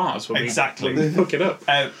to do ours when Exactly. we hook it up.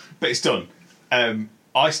 But it's done.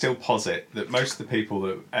 I still posit that most of the people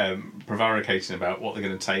that prevaricating about what they're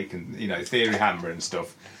going to take and Theory Hammer and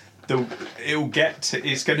stuff,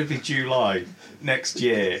 it's going to be July next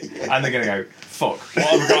year, and they're going to go, fuck, what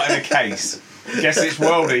have we got in a case? Guess it's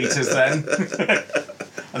World Eaters then.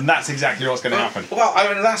 And that's exactly what's going to happen. Well,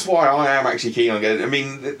 I mean, that's why I am actually keen on getting. I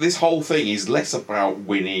mean, this whole thing is less about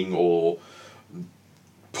winning or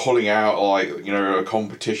pulling out a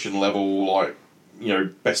competition level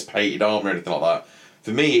best painted army or anything like that.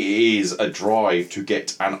 For me, it is a drive to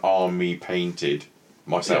get an army painted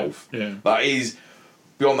myself. Yeah. That is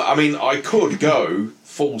beyond that. I mean, I could go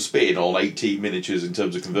full spin on 18 miniatures in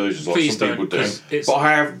terms of conversions, like Please some don't, people do, 'cause but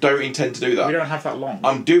I don't intend to do that. We don't have that long.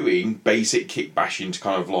 I'm doing basic kick bashing to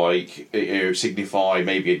kind of signify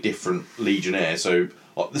maybe a different legionnaire. So,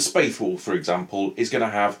 like the Space Wolf, for example, is going to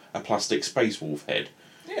have a plastic Space Wolf head.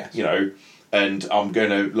 Yeah. And I'm going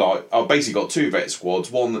to, I've basically got two vet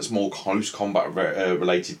squads. One that's more close combat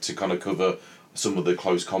related to kind of cover some of the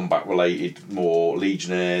close combat related more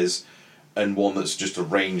legionnaires, and one that's just a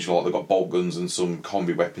range, they've got bolt guns and some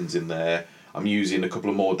combi weapons in there. I'm using a couple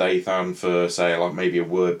of more Dathan for, say, like maybe a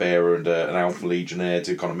word bearer and an alpha legionnaire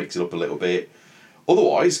to kind of mix it up a little bit.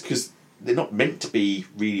 Otherwise, because they're not meant to be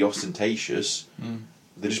really ostentatious,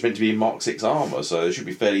 they're just meant to be in Mark 6 armour, so it should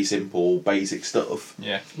be fairly simple, basic stuff.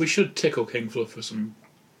 Yeah. We should tickle King Fluff for some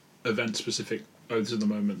event-specific oaths at the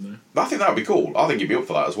moment, though. I think that would be cool. I think he'd be up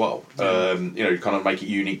for that as well. Yeah. Kind of make it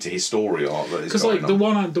unique to his story art. Because the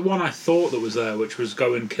one I thought that was there, which was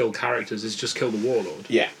go and kill characters, is just kill the Warlord.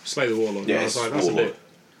 Yeah. Slay the Warlord. Yeah, I was like, it's that's Warlord.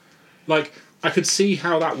 a bit... I could see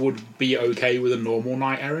how that would be okay with a normal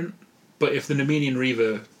Knight Errant, but if the Nemenian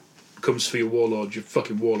Reaver comes for your Warlord, your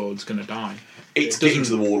fucking Warlord's going to die. It's getting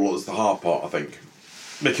to the Warlord that's the hard part, I think.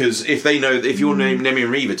 Because if they know, if your Nemenian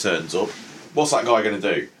Reaver turns up, what's that guy going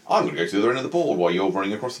to do? I'm going to go to the other end of the board while you're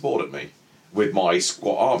running across the board at me with my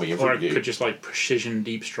squat army in Or front I of you. could just precision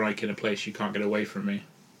deep strike in a place you can't get away from me.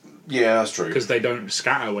 Yeah, that's true. Because they don't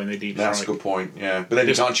scatter when they deep strike. That's a good point, yeah. But then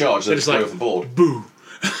Just- you can't charge, they they're just just go like, off the board. Boo!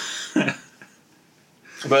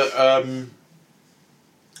 But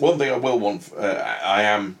one thing I will want, I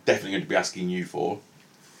am definitely going to be asking you for,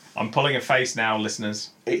 I'm pulling a face now, listeners.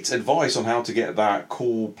 it's advice on how to get that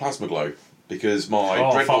cool plasma glow. Because my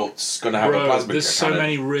Oh, Dreadnought's going to have a Bro, plasma there's so cannon.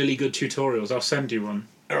 many really good tutorials. I'll send you one.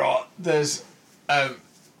 There's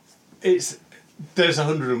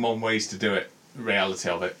 101 ways to do it. The reality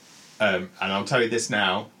of it, and I'll tell you this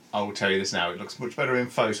now. It looks much better in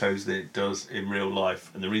photos than it does in real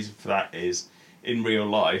life, and the reason for that is, in real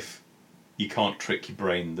life, you can't trick your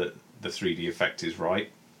brain that the 3D effect is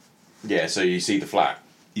right. Yeah, so you see the flat.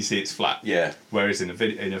 You see it's flat. Yeah. Whereas in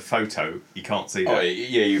a photo, you can't see that. Oh,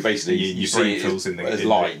 yeah, you basically you your see brain it fills in the as in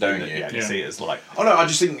light, the, don't in the- you? Yeah, you see it as light. Oh no, I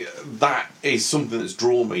just think that is something that's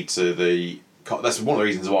drawn me to the. That's one of the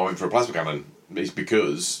reasons why I went for a plasma cannon. Is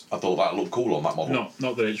because I thought that looked cool on that model.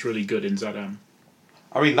 Not that it's really good in Zadam.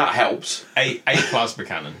 I mean that helps. A plasma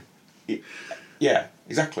cannon. Yeah,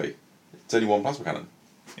 exactly. It's only one plasma cannon.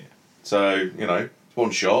 Yeah. So it's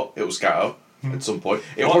one shot. It will scatter at some point.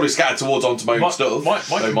 It'll probably scatter towards onto my own stuff. My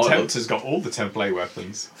So it might look. Contemptor's got all the template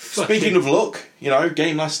weapons. Speaking of luck,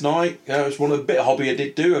 game last night. It was one of the bit of hobby I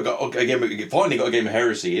did do. I got a game. Finally got a game of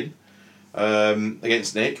Heresy in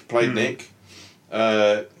against Nick. Played Nick.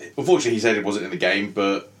 Unfortunately, he said it wasn't in the game,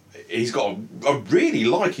 but he's got. I really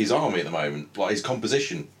like his army at the moment, like his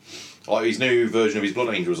composition, like his new version of his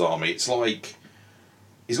Blood Angels army. It's like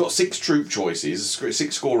he's got 6 troop choices,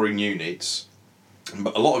 6 scoring units,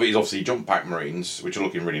 but a lot of it is obviously jump pack Marines, which are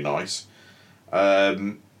looking really nice.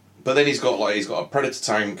 But then he's got a Predator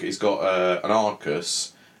tank, he's got an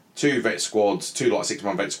Arcus, 2 vet squads, 2 like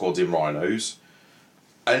 6-man vet squads in Rhinos,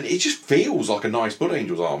 and it just feels like a nice Blood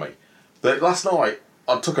Angels army. But last night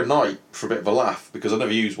I took a knight for a bit of a laugh because I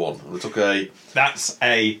never used one. I took That's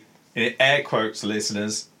in air quotes,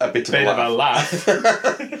 listeners, a bit of a laugh.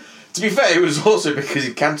 To be fair, it was also because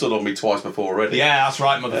he cancelled on me twice before already. Yeah, that's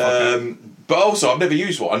right, motherfucker. But also, I've never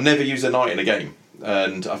used one. I never used a knight in a game,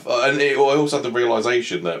 and I also had the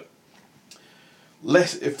realisation that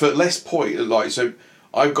less point, like, so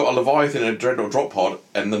I've got a Leviathan and a Dreadnought drop pod,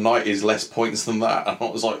 and the knight is less points than that, and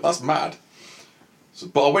I was like, that's mad. So,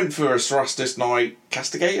 but I went for a Cerastus Knight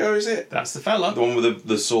Castigator, is it? That's the fella. The one with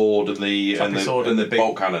the sword and the big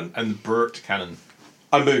bolt cannon. And the Burt cannon.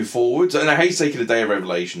 I moved forwards, and I hate taking the Day of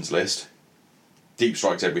Revelations list. Deep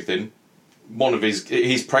strikes everything. One of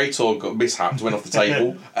his Praetor got mishapped, went off the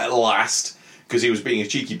table at last, because he was being a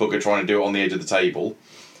cheeky bugger trying to do it on the edge of the table.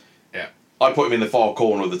 Yeah. I put him in the far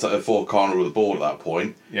corner of the board at that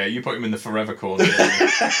point. Yeah, you put him in the forever corner.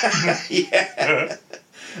 Yeah.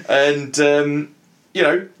 And,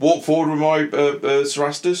 walked forward with my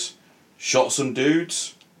Cerastus, shot some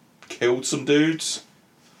dudes, killed some dudes.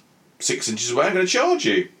 6 inches away, I'm going to charge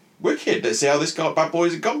you. Wicked. Let's see how this bad boy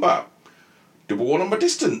is in combat. Double 1 on my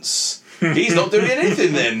distance. He's not doing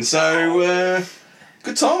anything then, so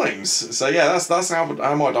good times. So yeah, that's how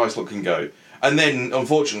my dice luck can go. And then,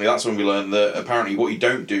 unfortunately, that's when we learned that apparently what you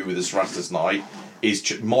don't do with the Cerastus Knight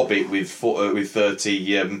is mob it with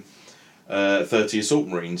 30 Assault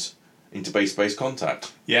Marines into base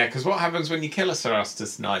contact. Yeah, because what happens when you kill a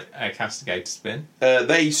Cerastus Knight Castigator spin?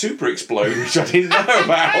 They super explode, which I didn't know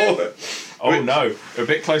about. Oh no, we're a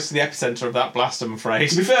bit close to the epicentre of that blast, I'm afraid.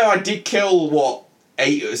 To be fair, I did kill,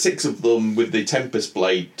 6 of them with the Tempest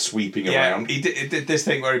Blade sweeping around. He did this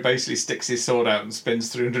thing where he basically sticks his sword out and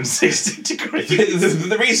spins 360 degrees.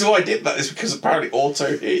 the reason why I did that is because apparently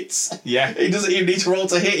auto hits. Yeah. He doesn't even need to roll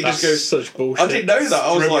to hit, he That's just goes... such bullshit. I didn't know that.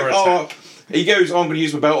 I was Thriller like, attack. He goes, I'm going to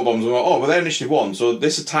use my Belter Bombs. I'm like, well, they're initiative 1, so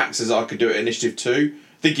this attack says I could do it at initiative 2,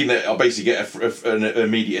 thinking that I'll basically get an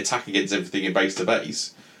immediate attack against everything in base to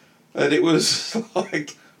base. And it was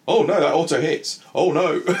like, oh no, that auto hits. Oh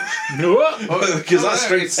no. Because that's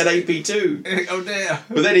strength 10 AP too. Oh dear.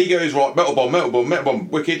 But then he goes, right, Metal Bomb,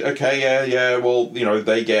 wicked, okay, yeah, well,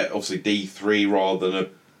 they get obviously D3 rather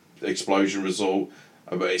than a explosion result,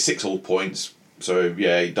 but it's 6 hull points, so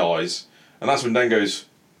yeah, he dies. And that's when Dan goes,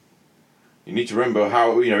 you need to remember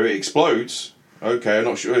how, it explodes. Okay, I'm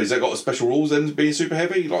not sure. Has that got special rules then being super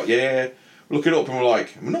heavy? Like, yeah. Look it up and we're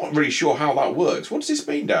like, I'm not really sure how that works. What does this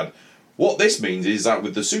mean, Dad? What this means is that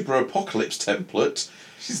with the Super Apocalypse template,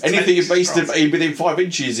 anything based within 5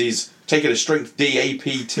 inches is taking a strength D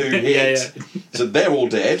AP2 hit. Yeah. So they're all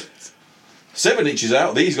dead. 7 inches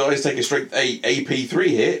out, these guys take a strength 8 AP3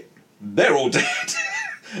 hit. They're all dead.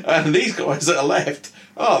 And these guys that are left,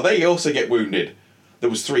 they also get wounded. There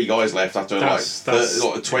was 3 guys left after like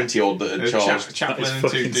 20 odd that had charged. Chaplain and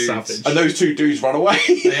 2 dudes. Savage. And those 2 dudes ran away.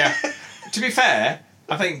 Yeah. To be fair,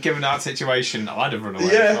 I think given that situation, I'd have run away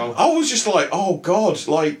as well. I was just like, oh god,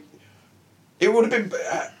 like it would have been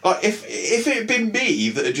like if it had been me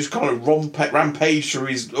that had just kind of rampaged through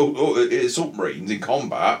his assault marines in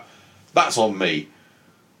combat, that's on me.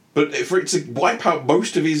 But for it to wipe out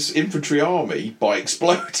most of his infantry army by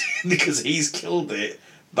exploding because he's killed it,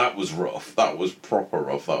 that was rough. That was proper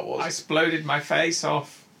rough. That was. I exploded my face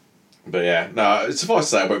off. But yeah, no. Suffice to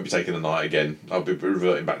say, I won't be taking the knight again. I'll be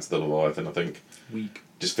reverting back to the Leviathan. I think. Weak.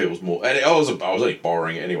 Just feels more. And I was only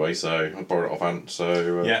borrowing it anyway, so I borrowed it off Ant.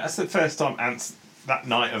 So yeah, that's the first time that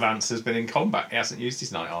knight of Ants has been in combat. He hasn't used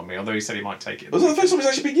his knight army, although he said he might take it. Was that the first time it's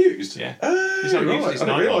actually been used? Yeah. He's not used his I didn't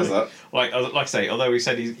knight realise army. that. Like I say, although he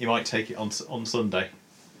said he might take it on Sunday.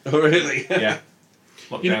 Oh really? Yeah.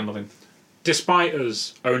 Lockdown loving. Despite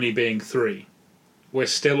us only being 3, we're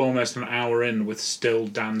still almost an hour in with still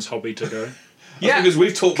Dan's hobby to go. Yeah, because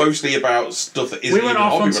we've talked mostly about stuff that isn't We went even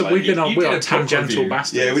off hobby on some. related. We're on did a tangential book review.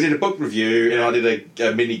 bastards. Yeah, we did a book review and I did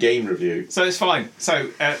a mini game review. So it's fine. So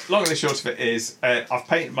long and the short of it is, I've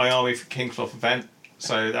painted my army for Kingcloth event.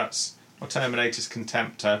 So that's my Terminator's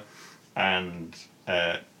Contemptor and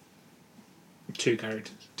 2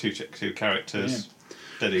 characters. two characters.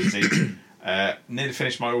 Dead easy. Nearly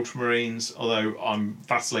finished my Ultramarines, although I'm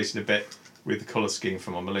vacillating a bit with the colour scheme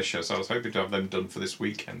for my militia, so I was hoping to have them done for this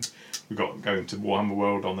weekend. We've got going to Warhammer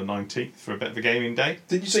World on the 19th for a bit of a gaming day.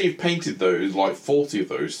 Did you say you've painted those, like 40 of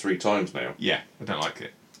those, 3 times now? Yeah, I don't like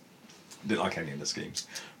it. Didn't like any of the schemes.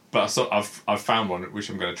 But I've found one which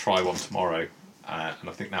I'm going to try one tomorrow, and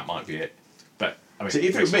I think that might be it. But I mean, See,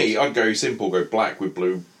 if it was me, I'd go simple, go black with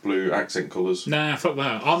blue accent colours. Nah, fuck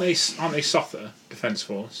that. Aren't they Sotha Defence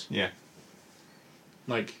Force? Yeah.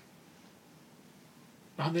 Like,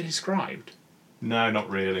 aren't they described? No, not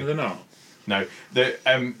really. Are they not? No. The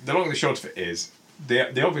long and the short of it is,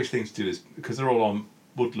 the obvious thing to do is, because they're all on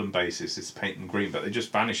woodland basis, is paint them green, but they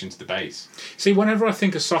just vanish into the base. See, whenever I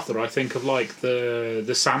think of Sotha, I think of like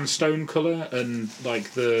the sandstone colour and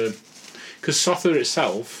like the... Because Sotha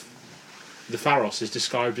itself, the Pharos, is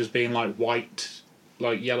described as being like white,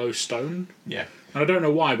 like yellow stone. Yeah. And I don't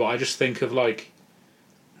know why, but I just think of like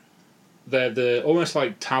the almost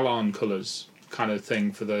like Talon colours kind of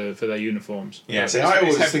thing for their uniforms. Yeah. See, I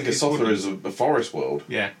always heavy- think of it's Sotha wooden. as a forest world.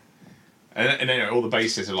 Yeah. And then all the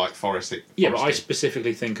bases are like foresty. Yeah, but I foresty.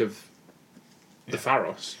 specifically think of the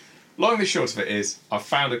Pharos. Long and the short of it is, I've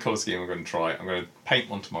found a colour scheme I'm going to try. I'm going to paint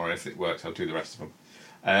one tomorrow. If it works, I'll do the rest of them.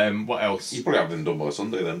 What else? You probably have them done by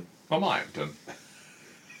Sunday then. I might have done.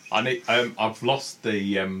 I need. I've lost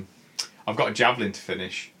the. I've got a javelin to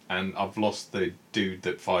finish, and I've lost the dude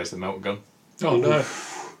that fires the melt gun. Oh no!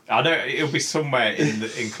 I know it'll be somewhere in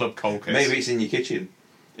Club Colchis. Maybe it's in your kitchen.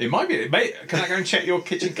 It might be. Can I go and check your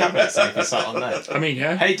kitchen cabinet see if it's sat on there? I mean,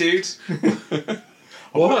 yeah. Hey, dude. I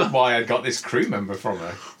wondered why I got this crew member from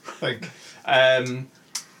her. I think.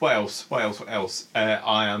 What else?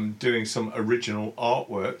 I am doing some original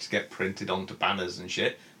artwork to get printed onto banners and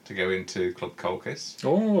shit to go into Club Colchis.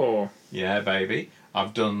 Oh, Yeah, baby.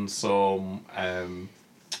 I've done some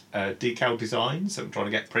decal designs that I'm trying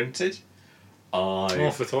to get printed. for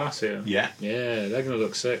Thalassia. Yeah. Yeah, they're gonna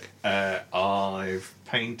look sick. I've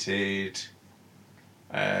painted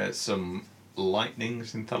some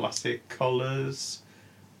lightnings in Thalassia colours.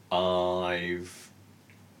 I've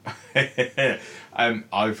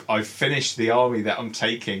finished the army that I'm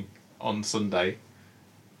taking on Sunday.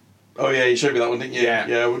 Oh yeah, you showed me that one, didn't you? Yeah.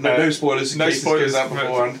 Yeah. Well, no spoilers. In no case spoilers this goes out for-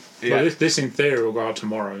 beforehand. Well, this in theory will go out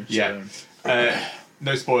tomorrow. Yeah. So.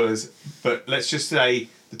 No spoilers, but let's just say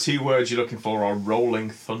the 2 words you're looking for are rolling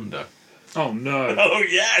thunder. Oh no! Oh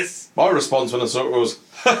yes. My response when I saw it was,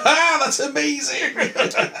 "Ha ha! That's amazing!"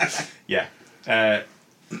 Yeah. So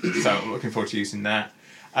I'm looking forward to using that.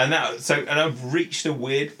 And I've reached a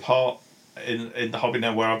weird part in the hobby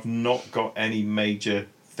now where I've not got any major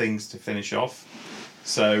things to finish off.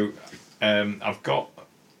 So I've got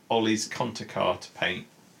Ollie's Contacar to paint,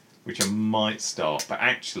 which I might start, but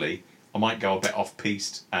actually I might go a bit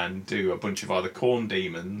off-piste and do a bunch of either Corn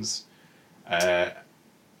Demons,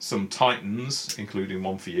 some Titans, including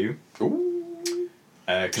one for you. Ooh.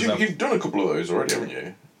 Because You've done a couple of those already, haven't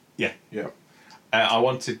you? Yeah. Yeah. I've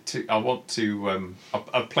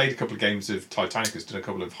played a couple of games of Titanicus, done a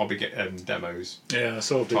couple of hobby demos. Yeah, I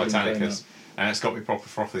saw Titanicus, and it's got me proper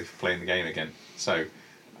frothy for playing the game again. So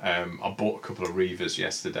I bought a couple of Reavers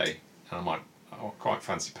yesterday, and I quite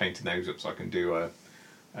fancy painting those up so I can do a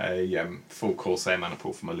full Corsair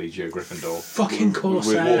maniple for my Legio Gryffindor. Fucking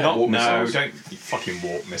Corsair. Warp No, missiles. don't you fucking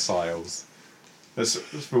warp missiles. That's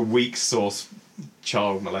for weak source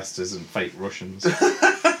child molesters and fake Russians.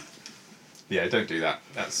 Yeah, don't do that.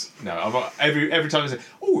 That's no. Every time I say,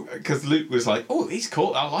 because Luke was like, he's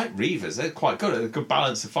cool. I like Reavers. They're quite good. A good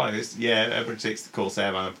balance of fire. Everybody takes the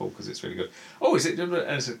Corsair maniple because it's really good. Is it? And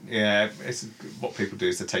I said, yeah. It's what people do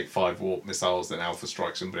is they take 5 warp missiles, then Alpha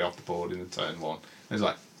strike somebody off the board in the turn 1. And it's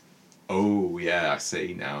like, oh yeah, I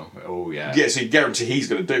see now. Oh yeah. Yeah, so you guarantee he's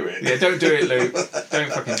going to do it. Yeah, don't do it, Luke.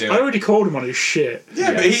 Don't fucking do I it. already called him on his shit.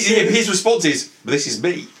 Yeah, but his response is, "This is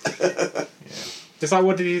me." It's like,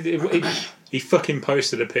 what did he fucking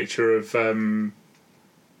posted a picture of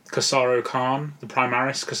Kasaro Khan, the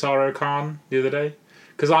Primaris Kasaro Khan, the other day.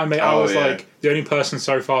 Because I was like the only person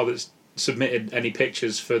so far that's submitted any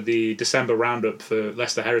pictures for the December roundup for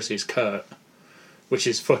Leicester Heresy is Kurt, which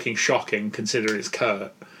is fucking shocking considering it's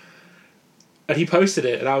Kurt. And he posted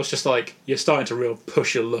it, and I was just like, "You're starting to real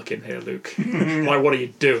push your luck in here, Luke. Like, what are you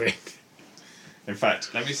doing?" In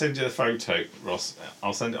fact, let me send you the photo, Ross.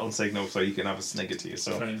 I'll send it on Signal so you can have a snigger to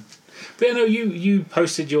yourself. But you know, you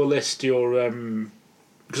posted your list, because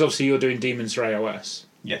obviously you're doing Demons for AOS,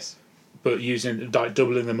 Yes. but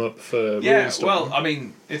doubling them up for Yeah. Runestorm. Well, I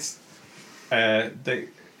mean, it's because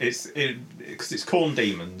it's Corn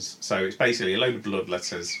Demons, so it's basically a load of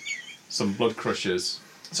bloodletters, some blood crushers.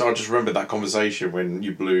 So I just remembered that conversation when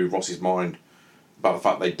you blew Ross's mind about the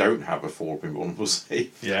fact they don't have a 4-up invulnerable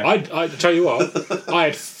save. Yeah. I tell you what, I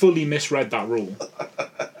had fully misread that rule.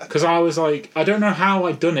 Because I was like, I don't know how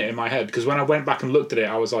I'd done it in my head, because when I went back and looked at it,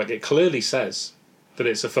 I was like, it clearly says that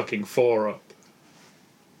it's a fucking 4-up.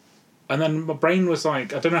 And then my brain was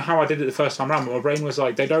like, I don't know how I did it the first time around, but my brain was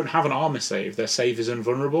like, they don't have an armor save, their save is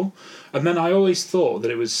invulnerable. And then I always thought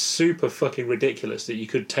that it was super fucking ridiculous that you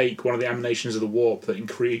could take one of the emanations of the warp that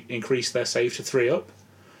increase their save to 3-up.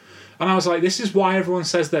 And I was like, this is why everyone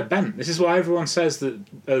says they're bent. This is why everyone says that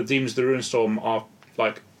Demons of the Ruinstorm are,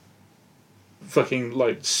 like, fucking,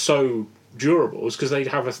 like, so durable. It's because they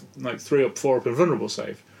have a, like, 3-up, 4-up invulnerable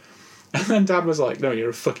save. And then Dad was like, no, you're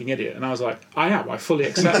a fucking idiot. And I was like, I am. I fully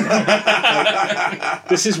accept that. Like,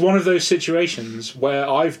 this is one of those situations where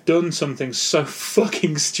I've done something so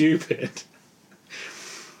fucking stupid.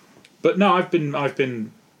 But no, I've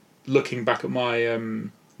been looking back at my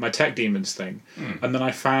my Tech Demons thing, and then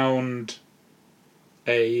I found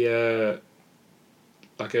a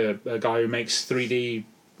guy who makes 3D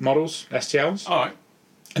models, STLs. All right.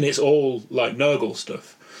 And it's all like Nurgle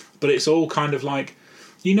stuff, but it's all kind of like,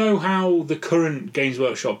 you know how the current Games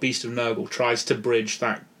Workshop Beast of Nurgle tries to bridge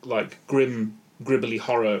that like gribbly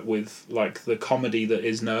horror with like the comedy that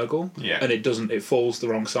is Nurgle, Yeah. and it doesn't, it falls the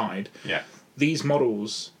wrong side. Yeah. These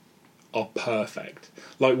models are perfect.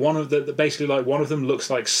 Like one of basically like one of them looks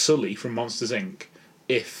like Sully from Monsters Inc.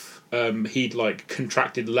 if he'd like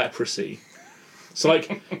contracted leprosy. So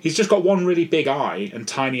like he's just got one really big eye and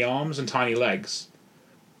tiny arms and tiny legs,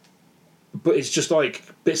 but it's just like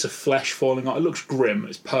bits of flesh falling off. It looks grim.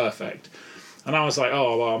 It's perfect. And I was like,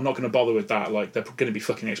 oh well, I'm not going to bother with that. Like they're going to be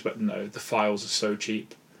fucking expecting. No, the files are so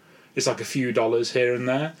cheap. It's like a few dollars here and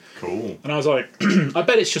there. Cool. And I was like, I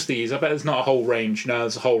bet it's just these. I bet there's not a whole range. No,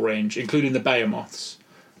 there's a whole range, including the Behemoths.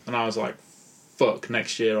 And I was like, fuck,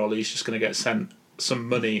 next year Ollie's just going to get sent some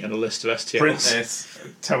money and a list of STLs. Print this.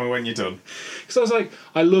 Tell me when you're done. Because I was like,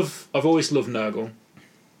 I've always loved Nurgle.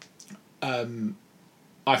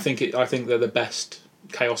 I think they're the best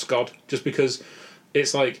Chaos God, just because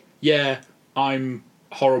it's like, yeah, I'm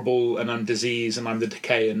horrible and I'm disease and I'm the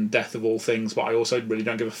decay and death of all things, but I also really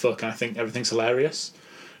don't give a fuck and I think everything's hilarious.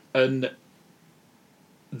 And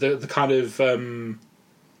the kind of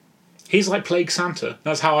he's like Plague Santa.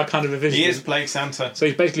 That's how I kind of envision He him. is Plague Santa. So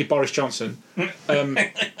he's basically Boris Johnson.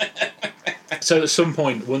 So at some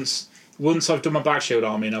point, once I've done my Black Shield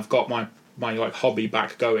army and I've got my like hobby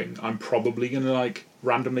back going, I'm probably gonna like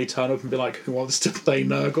randomly turn up and be like, who wants to play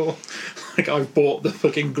Nurgle? Like I've bought the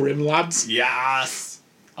fucking Grim Lads. Yes.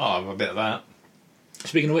 Oh, I have a bit of that.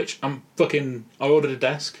 Speaking of which, I ordered a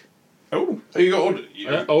desk. Oh. You got ordered.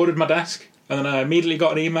 I ordered my desk, and then I immediately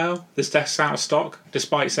got an email. This desk's out of stock,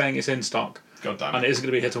 despite saying it's in stock. God damn And it. it isn't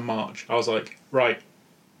going to be here till March. I was like, right,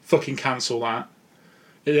 fucking cancel that.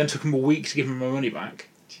 It then took them a week to give me my money back.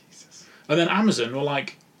 Jesus. And then Amazon were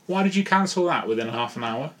like, why did you cancel that within half an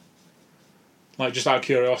hour? Like, just out of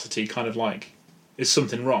curiosity, kind of like, is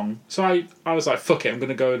something wrong? So I was like, fuck it, I'm going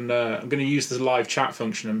to go and I'm going to use the live chat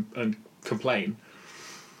function and complain.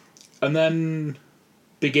 And then,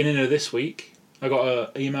 beginning of this week, I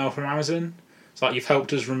got an email from Amazon. It's like, you've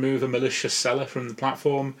helped us remove a malicious seller from the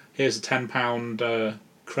platform. Here's a £10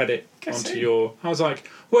 credit onto your... I was like,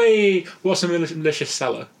 wait, what's a malicious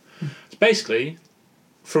seller? It's basically,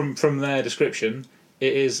 from their description,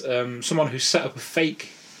 it is someone who set up a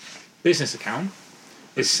fake business account,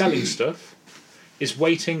 is selling stuff, is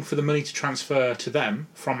waiting for the money to transfer to them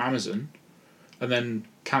from Amazon, and then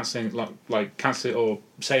cancelling it or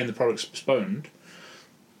saying the product's postponed.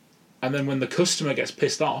 And then when the customer gets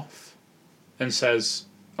pissed off and says,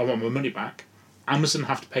 I want my money back, Amazon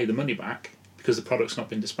have to pay the money back because the product's not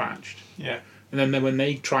been dispatched. Yeah. And then when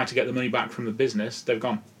they try to get the money back from the business, they've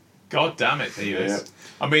gone. God damn it, Beavis. Yeah.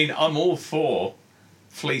 I mean, I'm all for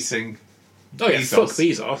fleecing. Oh yeah, Bezos. fuck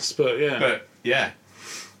Bezos, but yeah. But, yeah.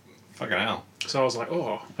 Fucking hell. So I was like,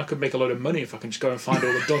 oh, I could make a load of money if I can just go and find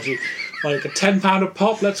all the dodgy, like a £10 a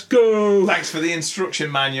pop, let's go! Thanks for the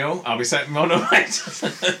instruction manual. I'll be setting one up later.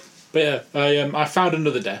 But yeah, I found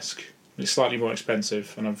another desk. It's slightly more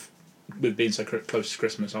expensive, and with being so close to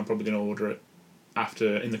Christmas, I'm probably going to order it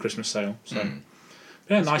in the Christmas sale. So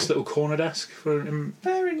yeah, nice little corner desk for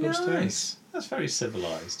Very upstairs. nice. That's very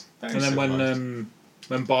civilised. Very And then civilised.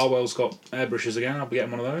 when Barwell's got airbrushes again, I'll be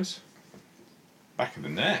getting one of those. Back of the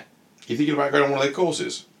net. You thinking about going on one of their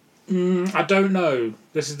courses? I don't know.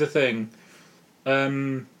 This is the thing.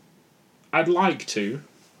 I'd like to,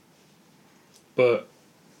 but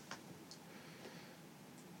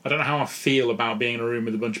I don't know how I feel about being in a room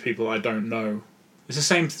with a bunch of people I don't know. It's the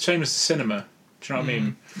same as the cinema. Do you know what I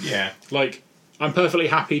mean? Yeah. Like, I'm perfectly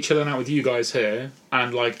happy chilling out with you guys here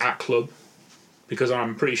and like at club because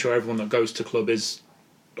I'm pretty sure everyone that goes to club is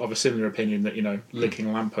of a similar opinion that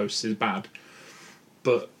licking lampposts is bad.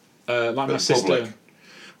 But my sister,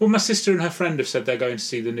 my sister and her friend have said they're going to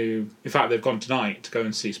see the new. In fact, they've gone tonight to go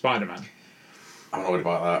and see Spider-Man. I'm not worried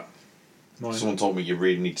about that. Why? Someone told me you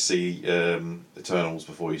really need to see Eternals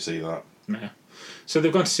before you see that. Yeah. So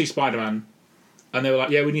they've gone to see Spider-Man, and they were like,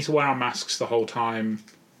 "Yeah, we need to wear our masks the whole time."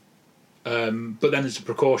 But then, as a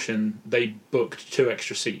precaution, they booked 2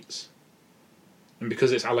 extra seats, and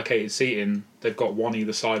because it's allocated seating, they've got one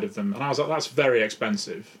either side of them. And I was like, "That's very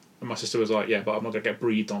expensive." And my sister was like, "Yeah, but I'm not gonna get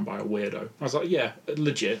breathed on by a weirdo." I was like, "Yeah,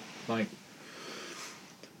 legit." Like,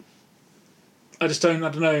 I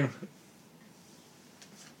don't know.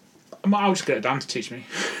 I'll just get Dan to teach me.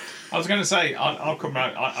 I was going to say, I'll come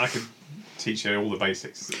round. I could teach you all the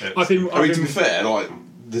basics. To be fair, like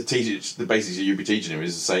the basics that you'd be teaching him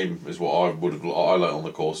is the same as what I learned on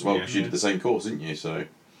the course as well, because you did the same course, didn't you? So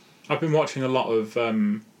I've been watching a lot of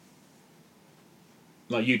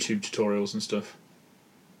like YouTube tutorials and stuff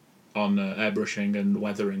on airbrushing and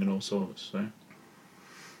weathering and all sorts. So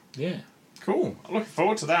yeah. Cool. I'm looking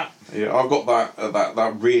forward to that. Yeah, I've got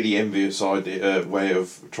that really envious idea way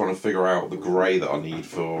of trying to figure out the grey that I need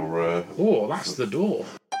for. Oh, that's the door.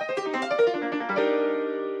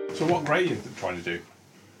 So what grey are you trying to do?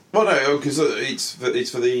 Well, no, because it's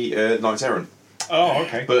for the Knights Errant. Oh,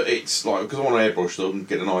 okay. But it's like because I want to airbrush them,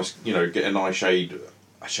 get a nice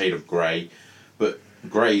shade of grey. But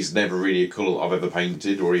grey's never really a colour I've ever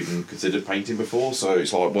painted or even considered painting before. So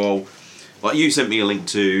it's like, well, like you sent me a link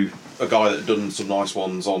to a guy that done some nice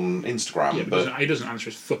ones on Instagram, Yeah, but he doesn't answer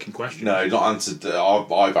his fucking question. No, he's not answered.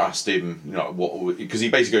 I've asked him, what, because he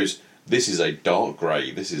basically goes, "This is a dark grey.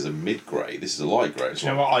 This is a mid grey. This is a light grey." Do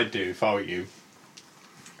you know what I'd do if I were you?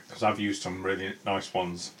 Because I've used some really nice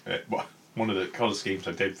ones. One of the colour schemes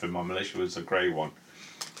I did for my militia was a grey one.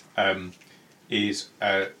 Is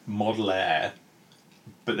Model Air,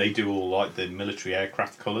 but they do all like the military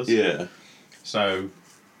aircraft colours. Yeah. So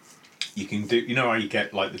you can do, how you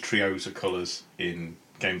get like the trios of colours in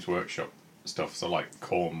Games Workshop stuff. So like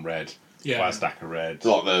Corn red, Fire Stacker red,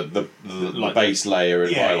 like the base layer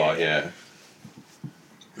and highlight. Yeah.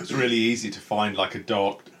 It's really easy to find like a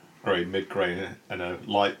dark grey, mid grey, and a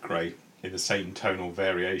light grey in the same tonal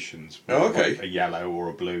variations. Oh, okay. Like a yellow or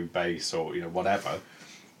a blue base or whatever.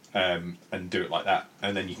 And do it like that,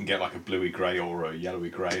 and then you can get like a bluey grey or a yellowy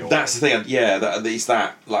grey. That's the thing. Yeah, it's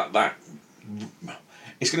that like that.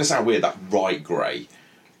 It's going to sound weird. That bright grey,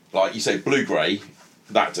 like you say, blue grey.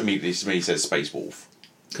 That immediately to me says Space Wolf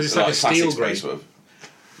because it's like a steel grey.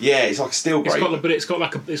 Yeah, it's like a steel grey. It's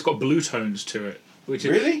got blue tones to it. Which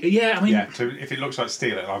really? Yeah, I mean. Yeah. So if it looks like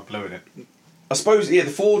steel, it'll have blue in it. I suppose, the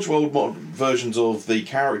Forge World versions of the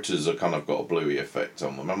characters have kind of got a bluey effect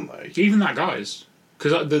on them, haven't they? Even that guy's.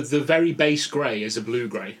 Because the very base grey is a blue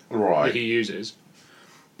grey that he uses.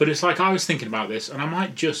 But it's like, I was thinking about this, and I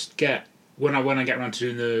might just get, when I get around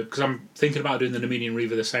to doing because I'm thinking about doing the Dominion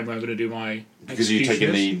Reaver the same way I'm going to do my because you're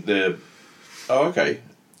taking the... Oh, okay.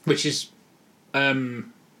 Which is,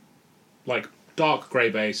 like, dark grey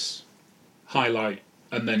base, highlight,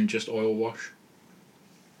 and then just oil wash.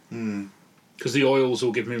 Because the oils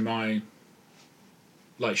will give me my,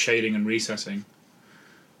 like, shading and recessing.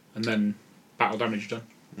 And then battle damage done.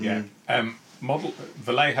 Yeah.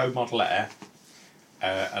 Vallejo Model Air,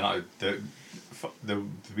 and the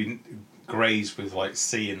greys with like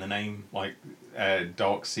C in the name, like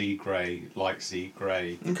dark sea grey, light sea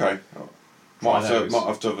grey. Okay. Might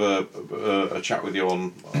have to have a chat with you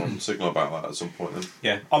on Signal about that at some point then.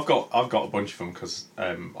 Yeah, I've got a bunch of them because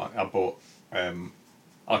I bought.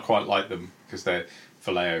 I quite like them because they're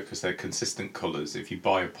Vallejo, because they're consistent colours. If you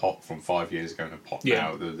buy a pot from 5 years ago and a pot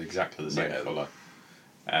now, they're exactly the same colour.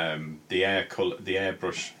 The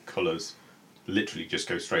airbrush colours literally just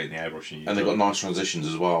go straight in the airbrush. And they've got nice transitions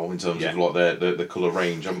as well in terms of like the colour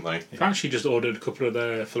range, haven't they? I've actually just ordered a couple of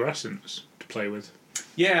their fluorescents to play with.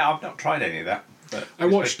 Yeah, I've not tried any of that. But I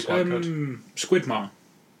watched Squidmar.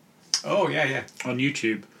 Oh yeah. On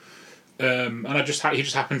YouTube. And he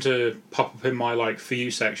just happened to pop up in my like For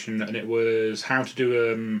You section, and it was how to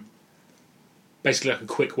do basically like a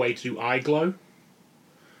quick way to do eye glow,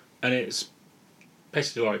 and it's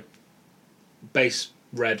basically like base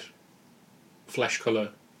red flesh colour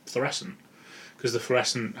fluorescent, because the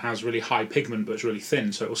fluorescent has really high pigment but it's really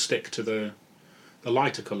thin, so it will stick to the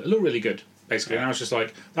lighter colour. It looked really good basically, and I was just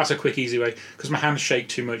like, that's a quick easy way, because my hands shake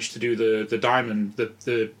too much to do the diamond,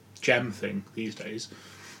 the gem thing these days.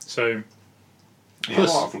 So,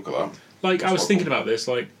 plus, I'll have a look at that. Like, I was thinking about this,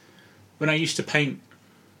 like, when I used to paint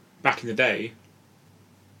back in the day,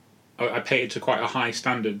 I painted to quite a high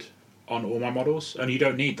standard on all my models, and you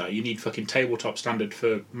don't need that. You need fucking tabletop standard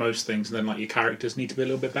for most things, and then like your characters need to be a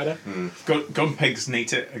little bit better. Gun pigs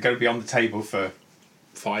are going to be on the table for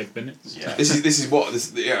 5 minutes. Yeah. This is what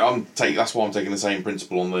that's why I'm taking the same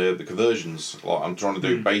principle on the conversions. Like I'm trying to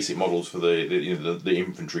do basic models for the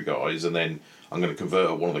infantry guys, and then I'm going to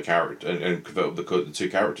convert one of the character and convert the 2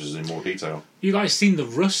 characters in more detail. You guys seen the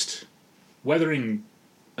rust weathering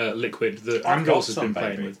liquid that I've Angles has got been some,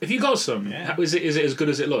 playing baby. with? Have you got some? Yeah. Is it as good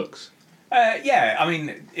as it looks? Yeah, I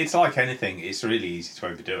mean, it's like anything. It's really easy to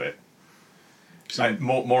overdo it. So,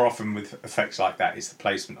 More often with effects like that, it's the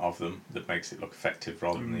placement of them that makes it look effective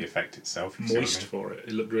rather than the effect itself. You see what I moist mean? for it.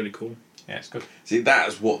 It looked really cool. Yeah, it's good. See,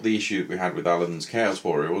 that's what the issue we had with Alan's Chaos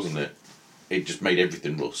Warrior, wasn't it? It just made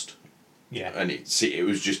everything rust, Yeah. and it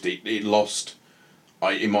was just it lost.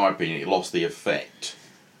 In my opinion, it lost the effect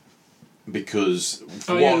because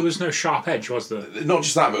There was no sharp edge, was there? not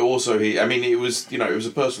just that, but also it was it was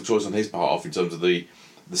a personal choice on his part in terms of the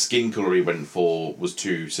skin colour he went for was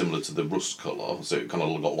too similar to the rust colour, so it kind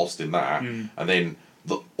of got lost in that, and then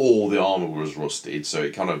all the armour was rusted, so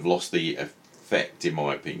it kind of lost the effect, in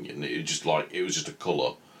my opinion. It was just a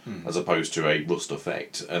colour as opposed to a rust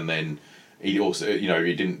effect, and then he also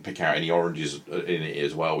he didn't pick out any oranges in it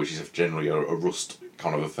as well, which is generally a rust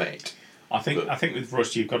kind of effect. I think with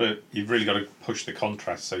rust you've really got to push the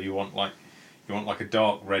contrast. So you want like a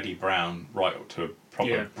dark reddy brown right up to a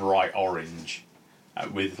proper bright orange,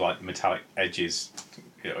 with like metallic edges,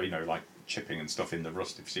 like chipping and stuff in the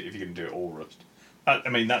rust. If you can do it all rust, I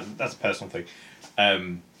mean that's a personal thing.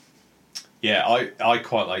 I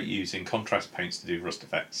quite like using contrast paints to do rust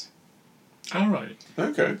effects. All right.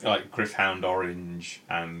 Okay. Like Gryph-hound orange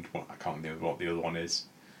and I can't remember what the other one is,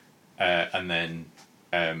 and then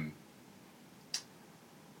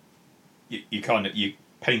you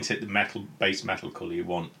paint it the base metal colour you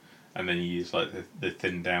want, and then you use like the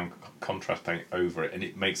thin down contrast paint over it, and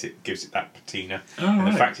gives it that patina. And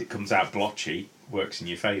the fact it comes out blotchy works in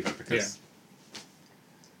your favour because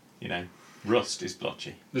rust is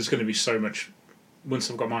blotchy. There's going to be so much once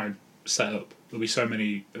I've got mine set up. There'll be so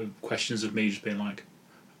many questions of me just being like,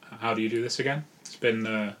 "How do you do this again?" It's been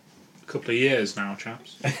a couple of years now,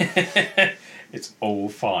 chaps. It's all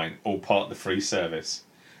fine, all part of the free service.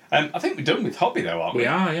 I think we're done with hobby though, aren't we? We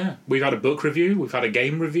are, yeah. We've had a book review. We've had a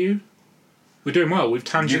game review. We're doing well. We've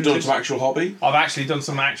tangented. You've done some actual hobby? I've actually done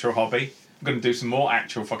some actual hobby. I'm going to do some more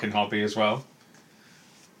actual fucking hobby as well.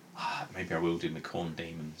 Maybe I will do my Corn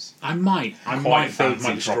Demons. I might build fancy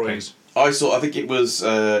my destroyers. I think it was,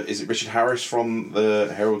 is it Richard Harris from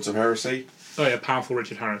the Heralds of Heresy? Oh yeah, powerful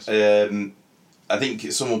Richard Harris. I think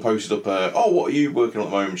someone posted up, what are you working on at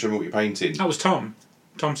the moment? Show me what you're painting. That was Tom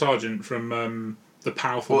Sargent from the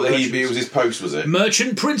powerful. Well, it was his post, was it?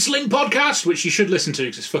 Merchant Princeling podcast, which you should listen to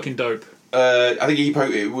because it's fucking dope. I think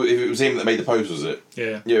it was him that made the post, was it?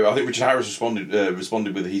 Yeah. Yeah, I think Richard Harris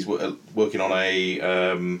responded with he's working on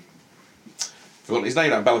a forgotten his name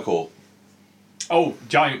now, Be'lakor. Oh,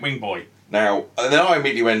 Giant Wing Boy. Now, and then I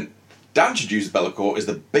immediately went, Dan should use Be'lakor as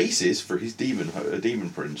the basis for his demon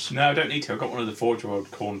prince. No, I don't need to. I've got one of the Forge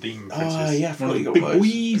World Corn Demon Princes. Oh, yeah, I One forgot of you the got big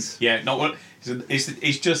those. boys. Yeah, not one.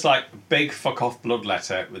 It's just like big fuck off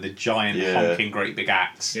bloodletter with a giant honking great big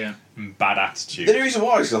axe. Yeah. And bad attitude. The reason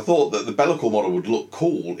why is because I thought that the Be'lakor model would look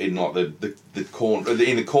cool in like the corn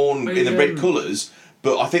in the red colours,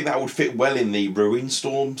 but I think that would fit well in the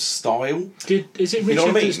Ruinstorm style. Is it Richard You know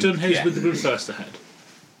what I mean? that's done his Yeah. with the Bloodthirster head?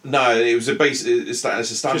 No, it was it's a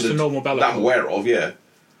standard. Just a normal Be'lakor. That I'm aware of, yeah.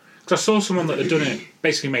 Because I saw someone that had done it,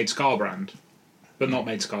 basically made Scarbrand, but not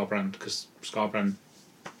made Scarbrand because Scarbrand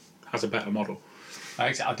has a better model.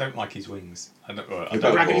 I don't like his wings. I don't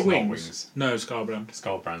Be'lakor. Raggedy it's not wings? No, Scarbrand.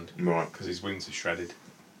 Scarbrand. Right. Because his wings are shredded.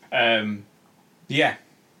 Yeah,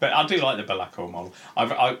 but I do like the Be'lakor model.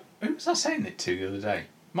 Who was I saying it to the other day?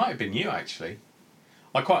 Might have been you actually.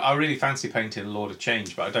 I really fancy painting Lord of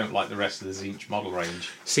Change, but I don't like the rest of the Tzeentch model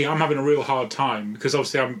range. See, I'm having a real hard time because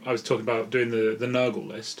obviously I was talking about doing the Nurgle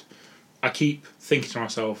list. I keep thinking to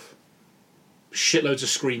myself, shitloads of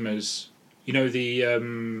screamers. You know the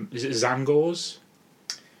is it Zangors?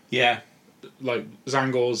 Yeah. Like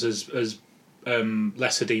Zangors as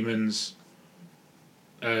lesser demons,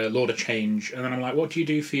 Lord of Change, and then I'm like, what do you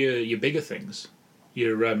do for your bigger things?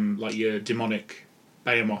 Your like your demonic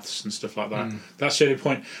behemoths and stuff like that. That's the only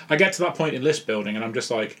point. I get to that point in list building, and I'm just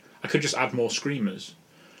like, I could just add more screamers.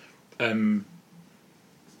 So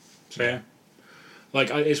yeah, like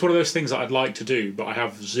it's one of those things that I'd like to do, but I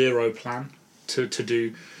have zero plan to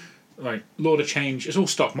do. Like Lord of Change, it's all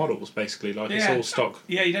stock models basically. Like it's all stock.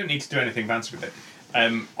 Yeah, you don't need to do anything fancy with it.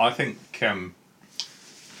 I think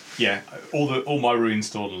all my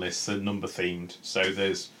Ruinstorm lists are number themed. So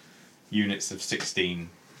there's units of 16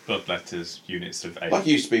 bloodletters, units of 8. Like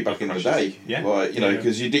it used to be back in the day. Yeah. Like, Yeah.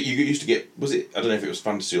 because you used to get, was it, I don't know if it was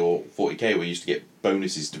Fantasy or 40k, where you used to get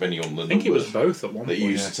bonuses depending on the I think it number was both at one that point. you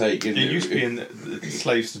used to take. It used to be in the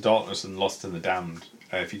Slaves to Darkness and Lost and the Damned.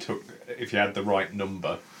 If you had the right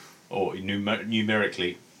number, or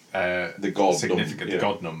numerically the god significant number, yeah.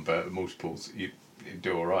 god number multiples, you'd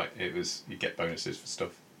do all right. You get bonuses for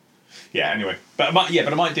stuff. Yeah. Anyway, but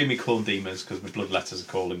I might do me Corn Demons because my bloodletters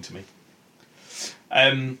are calling to me.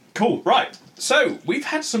 Cool. Right. So we've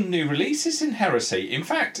had some new releases in Heresy. In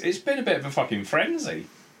fact, it's been a bit of a fucking frenzy.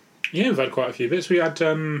 Yeah, we've had quite a few bits. We had.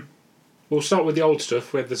 We'll start with the old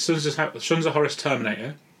stuff. We had the Sons of Horus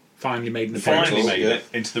Terminator. Finally made an appearance. Finally made yeah. it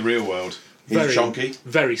into the real world. He's chunky.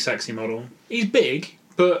 Very sexy model. He's big,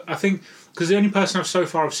 but I think because the only person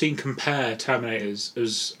I've seen compare Terminators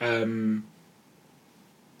is I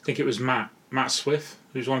think it was Matt Swift,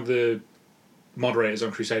 who's one of the moderators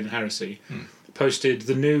on Crusade and Heresy, posted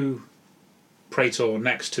the new Praetor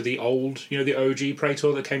next to the old, the OG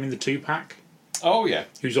Praetor that came in the 2-pack, Oh yeah.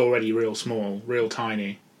 who's already real small, real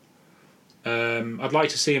tiny. I'd like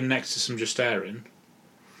to see him next to some Justarin.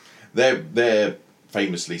 They're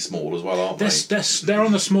famously small as well, aren't they? They're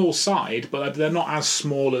on the small side, but they're not as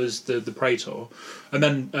small as the Praetor. And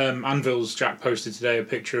then Anvil's Jack posted today a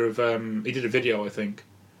picture of he did a video, I think,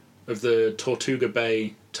 of the Tortuga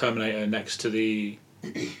Bay Terminator next to the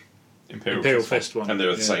Imperial Fist one. And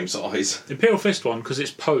they're the same size. The Imperial Fist one, because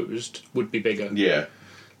it's posed, would be bigger. Yeah.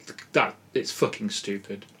 It's fucking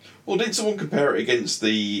stupid. Well, did someone compare it against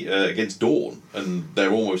against Dawn, and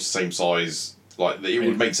they're almost the same size? Like it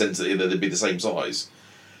would make sense that they'd be the same size.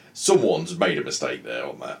 Someone's made a mistake there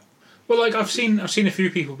on that. Well, like I've seen a few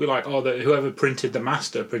people be like, "Oh, whoever printed the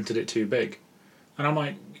Master printed it too big," and I'm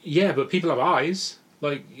like, "Yeah, but people have eyes.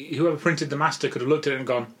 Like whoever printed the Master could have looked at it and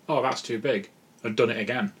gone, "Oh, that's too big," and done it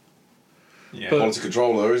again." Yeah. But- Quality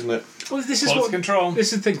control, though, isn't it? Well, this is Quality what control.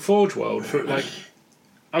 this is the thing. Forge World, for like,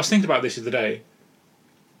 I was thinking about this the other day.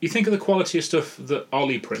 You think of the quality of stuff that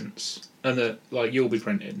Ollie prints and that like you'll be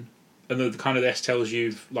printing, and the kind of STLs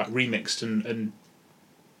you've like remixed and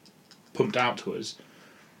pumped out to us.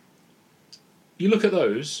 You look at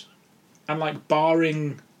those, and like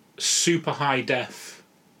barring super high def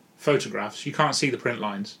photographs, you can't see the print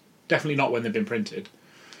lines. Definitely not when they've been printed.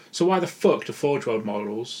 So why the fuck do Forge World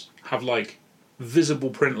models have like visible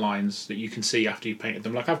print lines that you can see after you've painted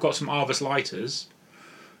them? Like I've got some Arvis lighters,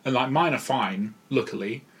 and like mine are fine,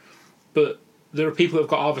 luckily, but there are people who've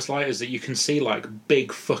got Arvis lighters that you can see like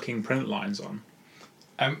big fucking print lines on.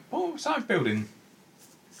 What was I building?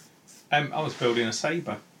 I was building a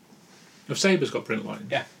Sabre. If Saber's got print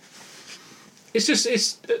lines, Yeah.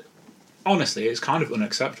 it's honestly, it's kind of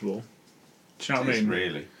unacceptable. Do you know what I It's mean?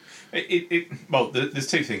 really. Well, there's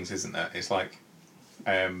two things, isn't there? It's like,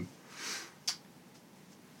 I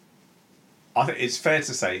think it's fair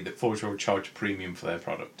to say that Forge World charge a premium for their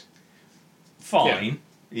product. Fine,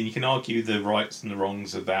 and you can argue the rights and the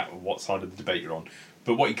wrongs of that, or what side of the debate you're on.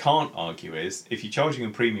 But what you can't argue is, if you're charging a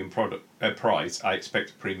premium product price, I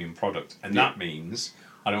expect a premium product, and that means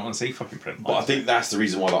I don't want to see fucking print lines. But I think that's the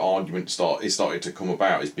reason why that argument started to come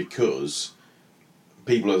about, is because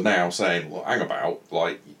people are now saying, well, hang about,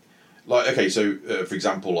 like okay, so for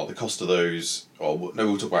example, like the cost of those. Oh no,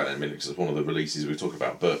 we'll talk about that in a minute because it's one of the releases we're talking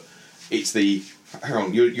about. But it's hang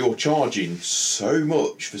on, you're charging so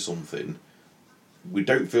much for something. We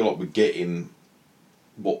don't feel like we're getting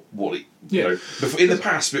what it. Yeah. You know, in the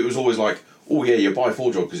past, it was always like, oh yeah, you buy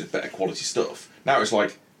Forge World because it's better quality stuff. Now it's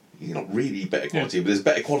like, you're not really better quality, but there's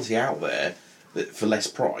better quality out there for less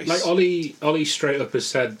price. Like Ollie straight up has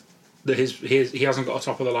said that he hasn't got a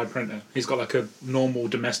top of the line printer. He's got like a normal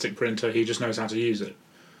domestic printer. He just knows how to use it.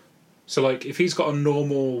 So like, if he's got a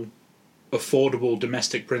normal, affordable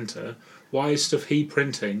domestic printer, why is stuff he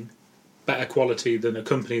printing better quality than a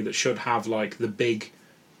company that should have like the big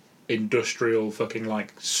industrial fucking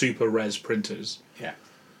like super res printers? Yeah.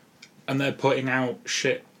 And they're putting out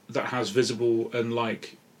shit that has visible and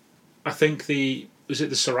like, I think was it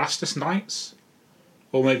the Cerastus Knights,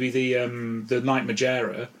 or maybe the Knight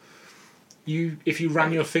Majera. If you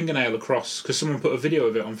ran your fingernail across, because someone put a video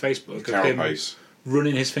of it on Facebook of him Carapace.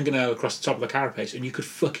 running his fingernail across the top of the carapace, and you could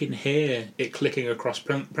fucking hear it clicking across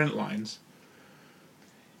print lines.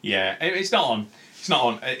 Yeah, it's not on. It's not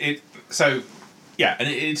on. So, yeah, and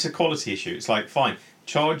it's a quality issue. It's like, fine,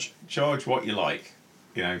 charge what you like.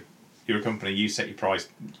 You know, you're a company, you set your price,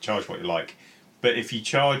 charge what you like. But if you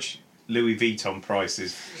charge Louis Vuitton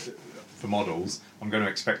prices for models, I'm going to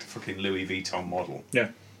expect a fucking Louis Vuitton model. Yeah.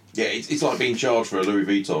 Yeah, it's like being charged for a Louis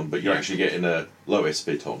Vuitton, but you're actually getting a Lois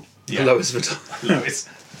Vuitton. Yeah. Lowest Vuitton. Louis.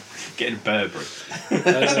 Getting Burberry.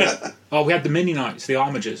 We had the mini knights, the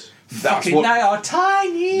armigers. That's Fucking, they are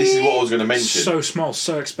tiny. This is what I was going to mention. So small,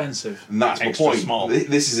 so expensive. And that's my Extra point. small.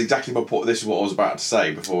 This is exactly my point. This is what I was about to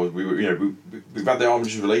say before we were. We've had the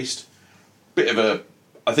armigers released. Bit of a.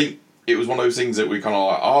 I think it was one of those things that we kind of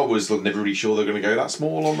like. I was never really sure they're going to go that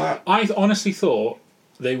small on that. I honestly thought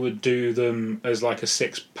they would do them as like a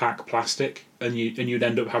 6-pack plastic, and you'd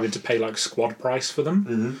end up having to pay like squad price for them.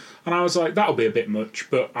 Mm-hmm. And I was like, that'll be a bit much,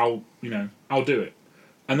 but I'll do it.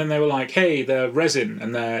 And then they were like, hey, they're resin,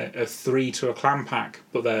 and they're a 3 to a clan pack,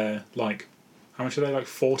 but they're like, how much are they, like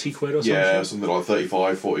 40 quid or something? Yeah, something like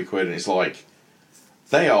 35, 40 quid, and it's like,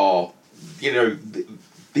 they are,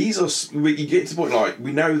 these are, you get to the point, like,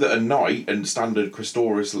 we know that a knight and standard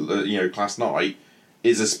Christoris, class knight,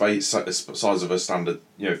 is a size of a standard,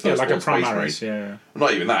 firstborn like a Space Primaris, Marine. yeah.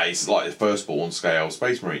 Not even that, it's like a firstborn scale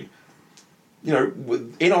Space Marine.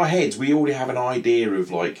 In our heads, we already have an idea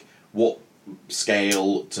of, like, what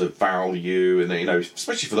scale to value, and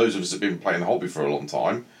especially for those of us that have been playing the hobby for a long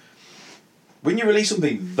time, when you release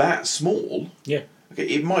something that small, Yeah. okay,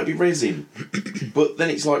 it might be resin, but then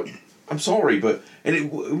it's like, I'm sorry, but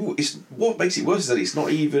it's what makes it worse is that it's not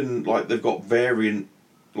even like they've got variant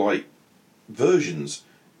like versions.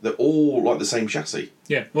 They're all like the same chassis.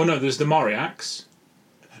 Yeah. Well, no, there's the Moriax.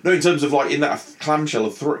 No, in terms of like in that clamshell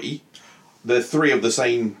of 3. They're 3 of the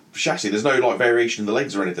same chassis. There's no like variation in the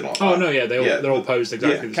legs or anything like that. Oh no, yeah, they're all posed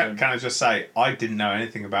exactly the same. Can I just say, I didn't know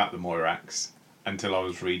anything about the Moirax until I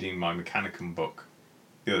was reading my Mechanicum book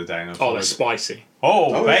the other day. And I Oh, they're spicy.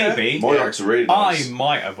 Oh, baby! Yeah. Moirax are really nice. I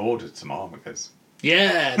might have ordered some armigers.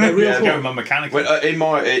 Yeah, they're real Yeah, cool. Go with my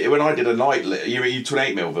Mechanicum. When I did a night list, you to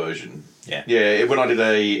an 8mm version. Yeah. Yeah, when I did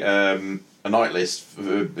a night list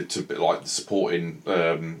to like supporting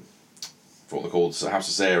what they're called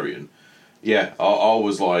House of Sarian. Yeah, I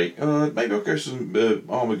was like, maybe I'll go some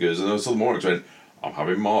armigers, and I saw the Moirax went, I'm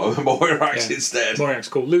having Moirax instead. Moriax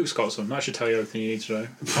cool. Luke's got some. That should tell you everything you need to know.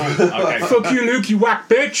 Okay. Fuck you, Luke, you whack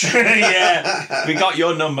bitch! Yeah, we got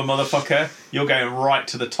your number, motherfucker. You're going right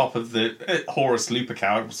to the top of the Horus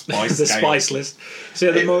Lupercal spice The scale. spice list. So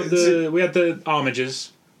yeah, we had the armigers,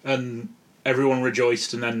 and everyone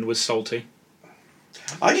rejoiced and then was salty.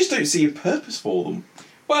 I just don't see a purpose for them.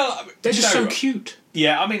 Well, They're just so cute.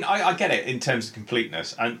 Yeah, I mean, I get it in terms of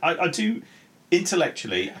completeness, and I do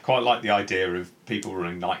intellectually I quite like the idea of people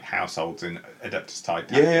running knight households in Adeptus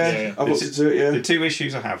Titanic. Yeah. I've looked into it. Yeah. The 2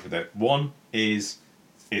 issues I have with it, one is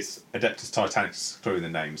it's Adeptus Titanic through the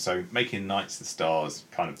name, so making knights the stars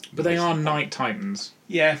kind of. But they are knight titans.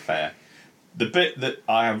 Yeah, fair. The bit that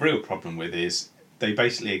I have a real problem with is they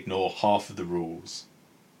basically ignore half of the rules.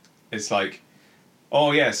 It's like,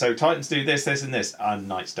 oh yeah, so Titans do this, this, and this, and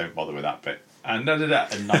Knights don't bother with that bit. And da-da-da,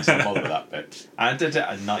 and Knights don't bother with that bit. And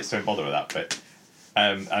da-da, and Knights don't bother with that bit.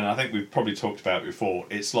 And I think we've probably talked about it before.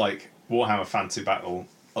 It's like Warhammer Fantasy Battle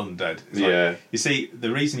Undead. It's like, you see,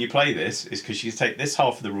 the reason you play this is because you take this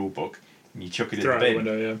half of the rule book and you chuck it in the bin.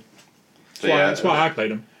 Window, yeah. That's why I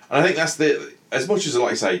played them. And I think that's as much as,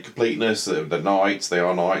 like I say, completeness, the knights, they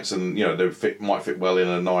are knights, and they might fit well in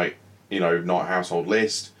a knight household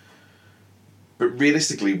list. But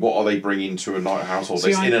realistically, what are they bringing to a knight household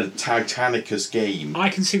list in a Titanicus game? I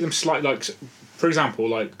can see them slightly, like, for example,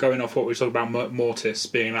 like going off what we were talking about, Mortis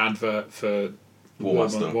being an advert for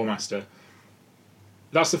Warmaster.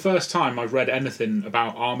 That's the first time I've read anything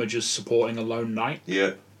about armigers supporting a lone knight.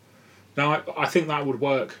 Yeah. Now, I think that would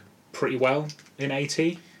work pretty well in AT.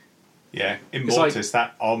 Yeah, in Mortis,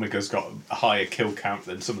 that Armiger's got a higher kill count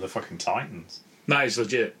than some of the fucking Titans. That is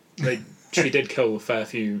legit. She did kill a fair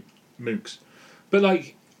few mooks. But,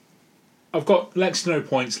 like, I've got next to no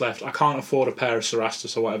points left. I can't afford a pair of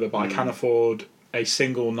Cerastus or whatever, but I can afford a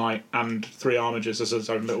single knight and 3 armigers as its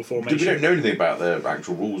own little formation. We don't know anything about the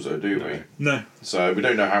actual rules, though, do we? No. So we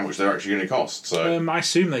don't know how much they're actually going to cost. So I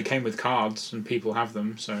assume they came with cards and people have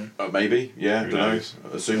them, so... maybe, yeah, Who don't know. knows?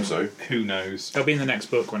 I assume so. Who knows? They'll be in the next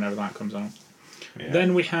book whenever that comes out. Yeah.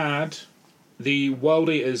 Then we had the World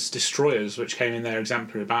Eaters Destroyers, which came in their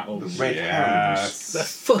exemplary battles. Red Hounds. They're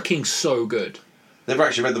fucking so good. Never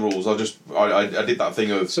actually read the rules. I did that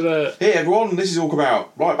thing of, So hey everyone, this is all come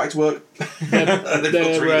out. Right, back to work.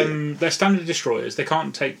 they're standard destroyers. They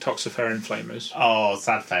can't take Toxoferin flamers. Oh,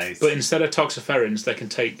 sad face. But instead of Toxoferins, they can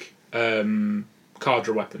take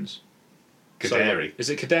Kadra weapons. Kaderi. So,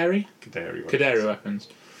 is it Kaderi? Kaderi weapons.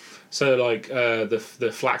 So, like,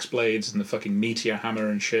 the Flax Blades and the fucking Meteor Hammer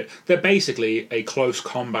and shit. They're basically a close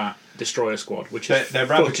combat destroyer squad, which is They're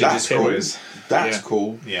Ravager That's cool. destroyers. That's Yeah.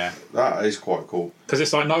 cool. Yeah. That is quite cool. because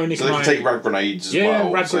it's like not only So can they I can take rad grenades as Yeah,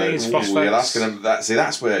 well. rad grenades, ooh, phosphex. yeah,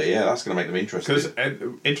 that's where that's gonna make them interesting. Because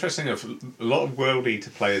interesting enough, a lot of World Eater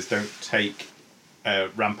players don't take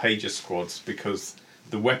Rampager squads because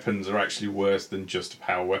the weapons are actually worse than just a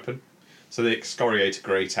power weapon. So the Excoriator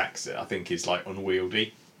Great Axe, I think, is like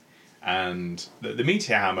unwieldy, and the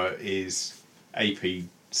Meteor Hammer is AP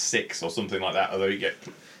 6 or something like that. Although you get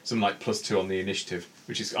something like +2 on the initiative,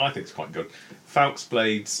 which is I think is quite good. Falx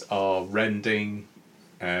blades are rending,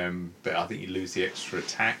 but I think you lose the extra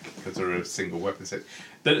attack because they're a single weapon set.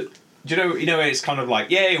 Do you know it's kind of like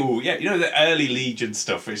you know the early Legion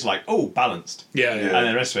stuff. It's like balanced, yeah. and then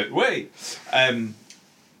the rest of it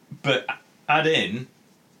but add in,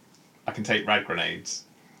 I can take rad grenades,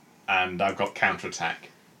 and I've got counter attack,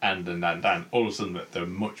 and all of a sudden they're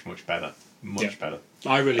much better, better.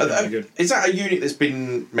 I really think they're good. Is that a unit that's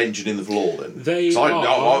been mentioned in the Floor then? They 'Cause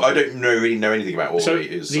are. I don't really know anything about what So it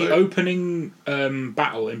is. the opening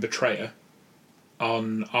battle in Betrayer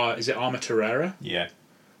on is it Arma Terrera? Yeah.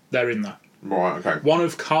 They're in that. Right, okay. One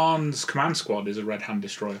of Khan's command squad is a Red Hand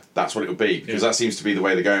destroyer. That's what it would be, because that seems to be the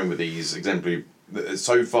way they're going with these exemplary.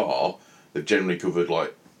 So far, they've generally covered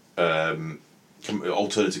like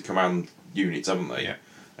alternative command units, haven't they? Yeah.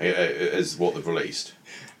 As what they've released.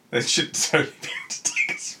 They should totally be able to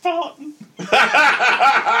take a Spartan.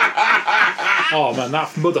 Oh man, that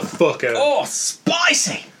motherfucker! Oh,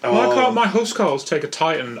 spicy! Why can't my Huskarls take a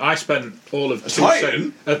Titan? I spent all of 2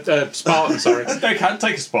 Titan? Spartan, sorry. They can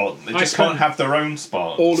take a Spartan. They just spent can't have their own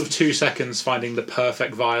Spartan. All of 2 seconds finding the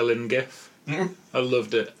perfect violin gif. I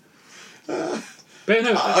loved it. But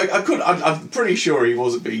no, I'm pretty sure he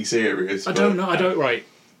wasn't being serious. I don't know. Right.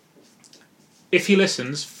 If he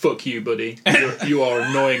listens, fuck you, buddy. You are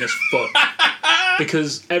annoying as fuck.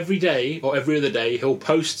 Because every day or every other day he'll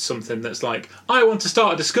post something that's like, I want to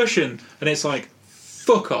start a discussion, and it's like,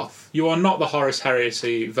 fuck off. You are not the Horus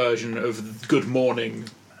Heresy version of Good Morning.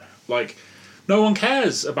 Like, no one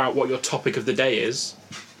cares about what your topic of the day is.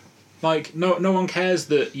 Like, no one cares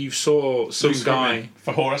that you saw some guy.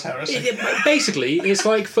 For Horus Heresy. Basically, it's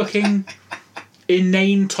like fucking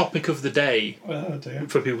inane topic of the day Oh dear.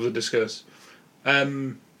 for people to discuss. But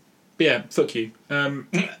yeah, fuck you.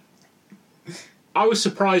 I was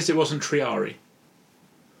surprised it wasn't Triari,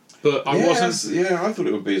 but I wasn't. Yeah, I thought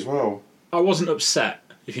it would be as well. I wasn't upset,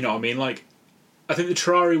 if you know what I mean. Like, I think the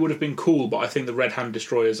Triari would have been cool, but I think the Red Hand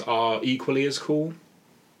destroyers are equally as cool.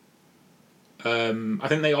 I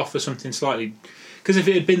think they offer something slightly, because if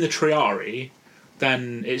it had been the Triari,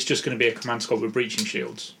 then it's just going to be a command squad with breaching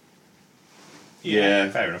shields. Yeah.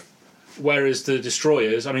 Fair enough. Whereas the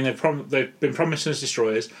destroyers, I mean, they've been promising us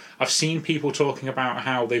destroyers. I've seen people talking about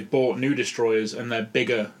how they've bought new destroyers and they're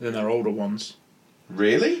bigger than their older ones.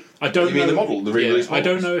 Really? I don't You mean know. the model, the re-released I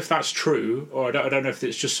don't models? know if that's true, or I don't know if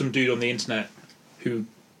it's just some dude on the internet who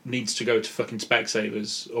needs to go to fucking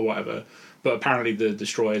Specsavers or whatever. But apparently the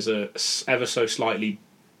destroyers are ever so slightly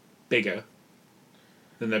bigger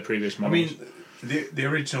than their previous I models. mean, the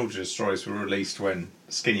original destroyers were released when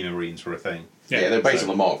skinny marines were a thing. Yeah, they're based so-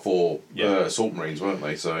 on the Mark IV Yeah. assault marines, weren't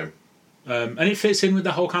they? So And it fits in with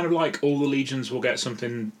the whole kind of like all the legions will get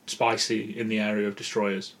something spicy in the area of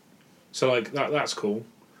destroyers. So like that's cool.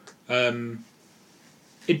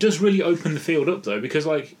 It does really open the field up though, because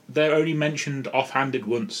like they're only mentioned offhanded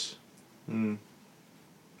once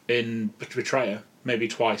in Betrayer, maybe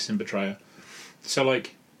twice in Betrayer. So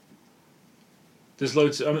like there's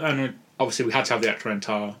loads. And obviously we had to have the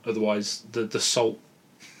Actorentar, otherwise the salt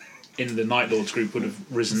in the Night Lords group would have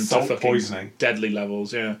risen Salt to fucking poisoning. deadly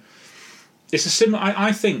levels. Yeah, it's a similar.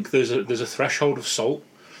 I think there's a threshold of salt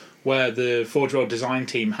where the Forge World design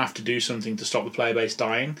team have to do something to stop the player base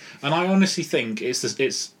dying, and I honestly think it's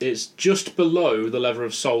just below the level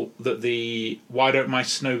of salt that the Why Don't My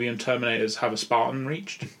Cenobian Terminators Have a Spartan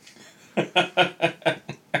reached.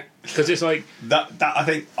 Because it's like That I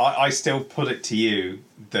think I still put it to you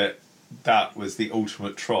that was the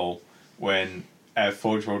ultimate troll when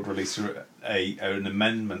Forge World released an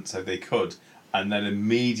amendment so they could, and then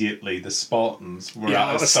immediately the Spartans were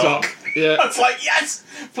out of stock. Yeah. That's like, yes!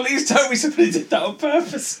 Please tell me somebody did that on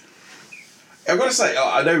purpose. I've got to say,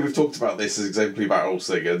 I know we've talked about this as exemplary battles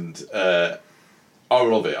thing, and I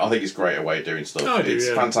love it. I think it's a great way of doing stuff. I do, It's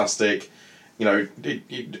yeah. fantastic. You know,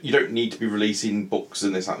 you don't need to be releasing books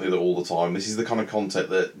and this, that, and the other all the time. This is the kind of content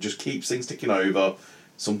that just keeps things ticking over.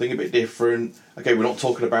 Something a bit different. Okay, we're not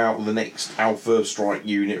talking about the next Alpha Strike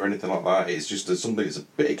unit or anything like that. It's just something that's a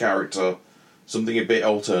bit of character, something a bit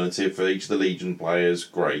alternative for each of the Legion players.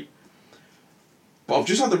 Great. But I've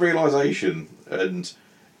just had the realisation, and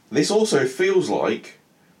this also feels like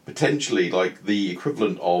potentially like the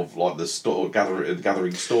equivalent of like the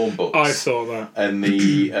Gathering Storm books. I thought that. And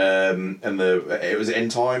it was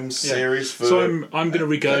End Times series. For, so I'm going to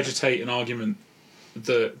regurgitate an argument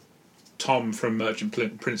that Tom from Merchant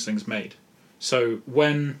Princelings made. So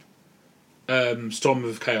when Storm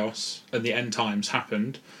of Chaos and the End Times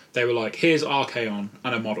happened, they were like, here's Archaon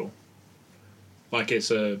and a model. Like,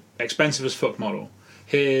 it's a expensive as fuck model.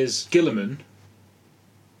 Here's Gilliman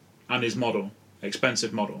and his model,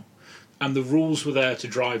 expensive model. And the rules were there to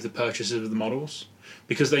drive the purchases of the models,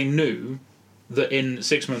 because they knew that in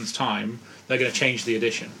 6 months' time they're going to change the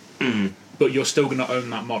edition. But you're still going to own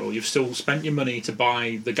that model. You've still spent your money to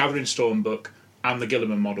buy the Gathering Storm book and the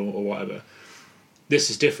Gilliman model or whatever. This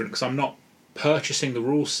is different because I'm not purchasing the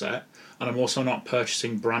rule set, and I'm also not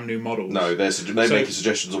purchasing brand new models. No, they're making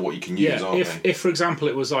suggestions of what you can use, aren't they? If, for example,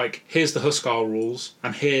 it was like, here's the Huskarl rules,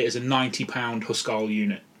 and here is a £90 Huskarl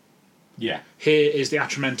unit. Yeah. Here is the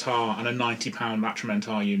Atramentar and a £90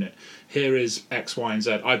 Atramentar unit. Here is X, Y, and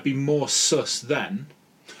Z. I'd be more sus then.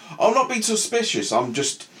 I'm not being suspicious. I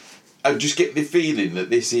just get the feeling that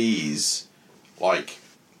this is like,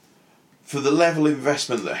 for the level of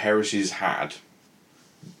investment that Heresy's had,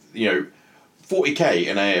 40k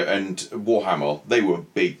and Warhammer, they were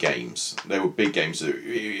big games. They were big games.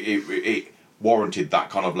 It warranted that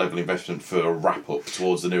kind of level of investment for a wrap up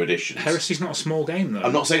towards the new editions. Heresy's not a small game, though.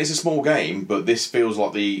 I'm not saying it's a small game, but this feels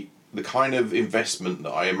like the kind of investment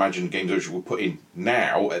that I imagine Games Workshop will put in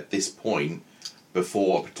now at this point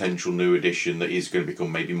before a potential new edition that is going to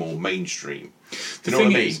become maybe more mainstream. You know what I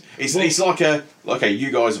mean? It's like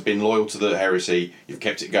you guys have been loyal to the Heresy, you've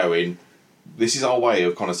kept it going. This is our way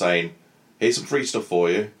of kind of saying, here's some free stuff for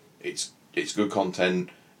you. It's good content.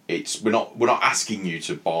 We're not asking you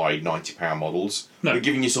to buy £90 models. No. We're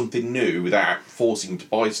giving you something new without forcing you to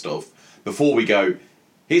buy stuff before we go,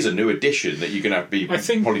 here's a new edition that you're going to be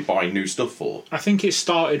probably buying new stuff for. I think it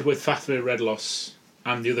started with Fathomir Redloss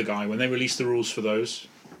and the other guy when they released the rules for those.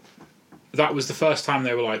 That was the first time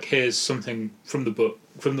they were like, here's something from the book,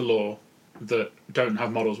 from the lore, that don't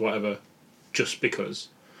have models, whatever, just because.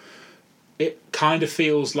 It kind of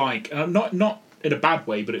feels like, not in a bad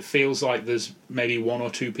way, but it feels like there's maybe one or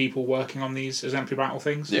two people working on these exemplary battle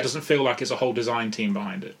things. Yeah. It doesn't feel like it's a whole design team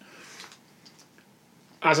behind it.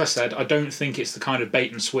 As I said, I don't think it's the kind of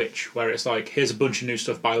bait and switch where it's like, here's a bunch of new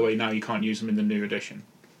stuff, by the way, now you can't use them in the new edition.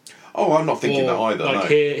 Oh, I'm not thinking that either. Like, no.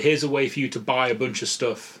 here's a way for you to buy a bunch of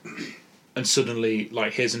stuff, and suddenly,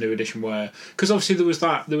 like, here's a new edition where... Because obviously there was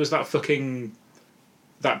that fucking...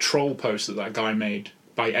 That troll post that guy made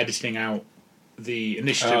by editing out the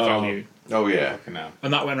initiative value. Oh, yeah.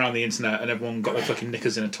 And that went around the internet, and everyone got their fucking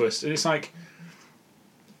knickers in a twist. And it's like...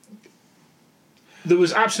 There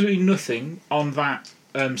was absolutely nothing on that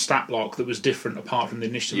stat block that was different apart from the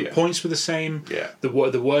initiative. Yeah. The points were the same. Yeah. The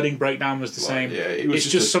wording breakdown was the same. Yeah, it's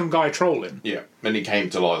just some guy trolling. Yeah, and he came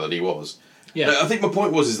to light that he was. Yeah. I think my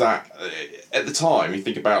point is that at the time, you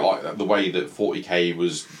think about like the way that 40k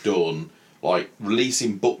was done, like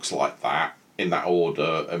releasing books like that in that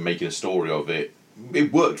order and making a story of it,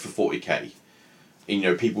 it worked for 40k.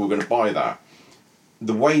 People were going to buy that.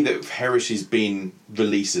 The way that Heresy's been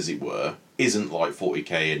released, as it were, isn't like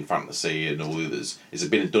 40k and Fantasy and all the others. It's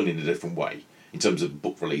been done in a different way in terms of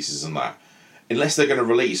book releases and that. Unless they're going to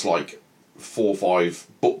release like 4 or 5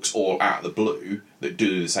 books all out of the blue that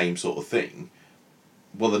do the same sort of thing,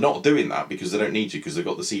 well, they're not doing that because they don't need to, because they've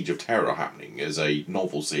got the Siege of Terror happening as a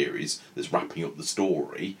novel series that's wrapping up the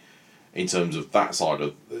story in terms of that side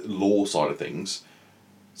of lore side of things.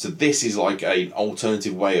 So this is like an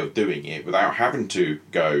alternative way of doing it without having to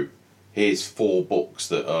go, here's 4 books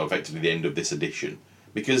that are effectively the end of this edition.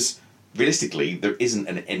 Because realistically, there isn't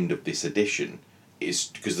an end of this edition. It's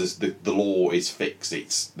because the lore is fixed.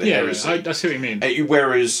 It's the heresy. I see what you mean.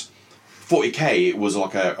 Whereas 40k, it was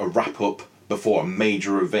like a wrap up before a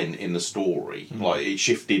major event in the story. Like it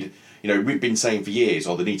shifted. We've been saying for years,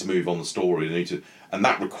 they need to move on the story. And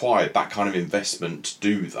that required that kind of investment to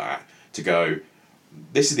do that. To go,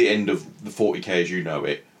 this is the end of the 40k as you know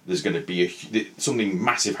it. There's going to be something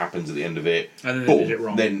massive happens at the end of it. And then they did it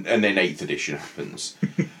wrong. Then 8th edition happens.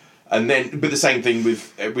 But the same thing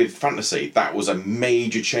with Fantasy. That was a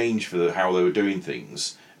major change for how they were doing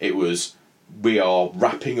things. It was, we are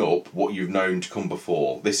wrapping up what you've known to come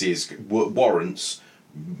before. This warrants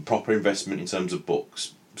proper investment in terms of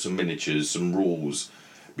books, some miniatures, some rules,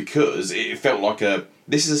 because it felt like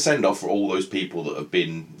this is a send off for all those people that have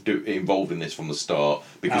been involved in this from the start.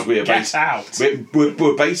 Because we're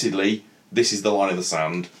basically, this is the line of the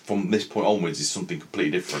sand. From this point onwards, is something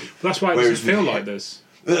completely different. That's why it doesn't feel like this.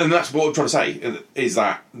 And that's what I'm trying to say, is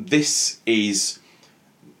that this is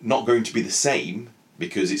not going to be the same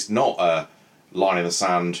because it's not a line in the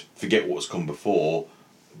sand, forget what's come before,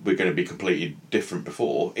 we're going to be completely different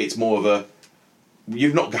before. It's more of a,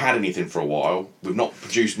 you've not had anything for a while, we've not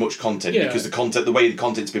produced much content, because the way the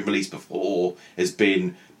content's been released before has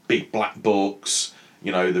been big black books,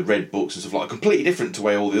 you know, the red books and stuff like that, completely different to the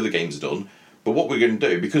way all the other games are done. But what we're going to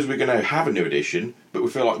do, because we're going to have a new edition, but we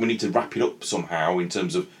feel like we need to wrap it up somehow in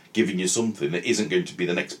terms of giving you something that isn't going to be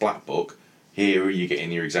the next black book, here are you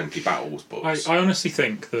getting your Exemplary Battles books. I honestly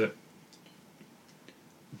think that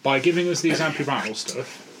by giving us the Exemplary Battle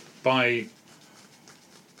stuff,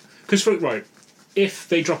 because if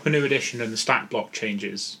they drop a new edition and the stat block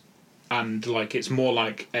changes, and like it's more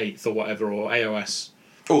like 8th or whatever, or AOS,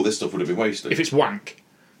 all this stuff would have been wasted. If it's wank,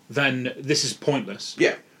 then this is pointless.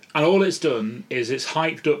 Yeah. And all it's done is it's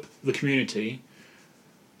hyped up the community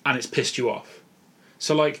and it's pissed you off.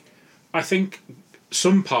 So, like, I think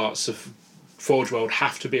some parts of Forge World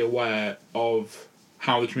have to be aware of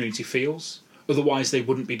how the community feels. Otherwise, they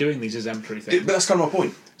wouldn't be doing these exemplary things. But that's kind of my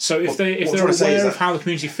point. So if they're aware of how the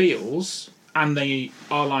community feels and they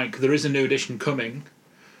are like, there is a new edition coming,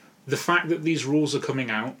 the fact that these rules are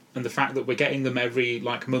coming out and the fact that we're getting them every,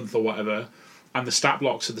 like, month or whatever, and the stat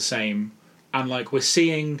blocks are the same, and like we're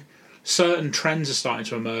seeing certain trends are starting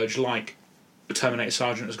to emerge, like the Terminator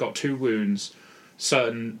Sergeant has got 2 wounds,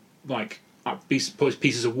 certain like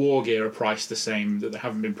pieces of war gear are priced the same that they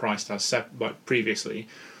haven't been priced as like previously.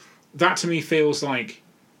 That to me feels like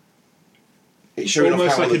it's showing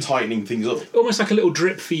off how they're tightening things up. Almost like a little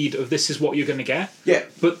drip feed of this is what you're going to get. Yeah.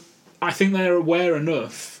 But I think they're aware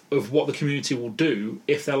enough of what the community will do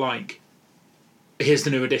if they're like, here's the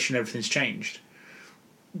new edition, everything's changed.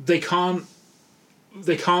 They can't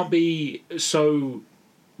be so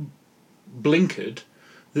blinkered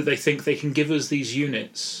that they think they can give us these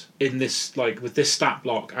units in this, like, with this stat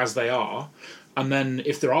block as they are, and then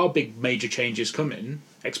if there are big major changes coming,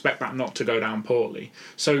 expect that not to go down poorly.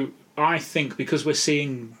 So I think because we're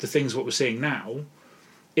seeing the things what we're seeing now,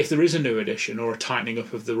 if there is a new edition or a tightening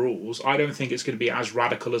up of the rules, I don't think it's going to be as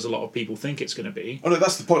radical as a lot of people think it's going to be. Oh no,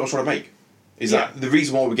 that's the point I was trying to make. That the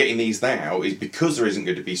reason why we're getting these now is because there isn't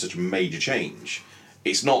going to be such a major change.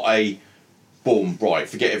 It's not a boom, right,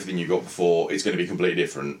 forget everything you got before, it's going to be completely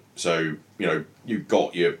different. So, you know, you've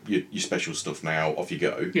got your special stuff now, off you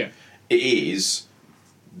go. Yeah.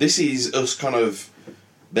 This is us kind of,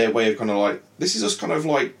 their way of kind of like, this is us kind of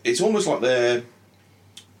like, it's almost like they're,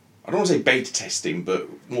 I don't want to say beta testing, but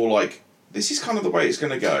more like, this is kind of the way it's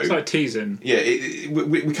going to go. It's like teasing. Yeah,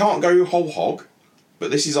 we can't go whole hog. But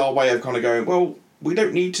this is our way of kind of going, well, we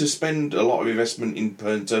don't need to spend a lot of investment in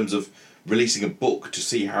terms of releasing a book to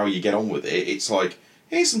see how you get on with it. It's like,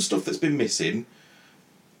 here's some stuff that's been missing.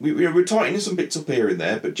 We're tightening some bits up here and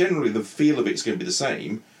there, but generally the feel of it's going to be the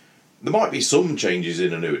same. There might be some changes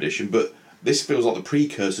in a new edition, but this feels like the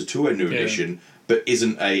precursor to a new edition, but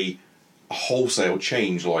isn't a wholesale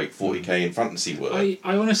change like 40k and Fantasy were. I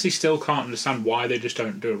honestly still can't understand why they just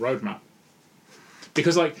don't do a roadmap.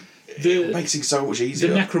 Because, like, it makes it so much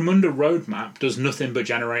easier. The Necromunda roadmap does nothing but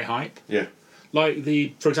generate hype. Yeah. Like,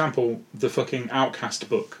 for example, the fucking Outcast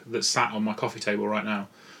book that's sat on my coffee table right now.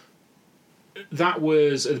 That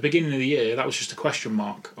was, at the beginning of the year, that was just a question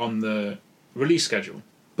mark on the release schedule.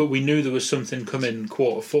 But we knew there was something coming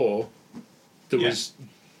Q4 that was...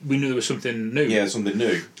 We knew there was something new. Yeah, something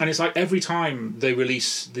new. And it's like every time they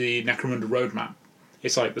release the Necromunda roadmap,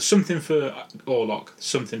 it's like there's something for Orlok,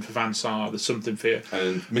 something for Van Saar, there's something for...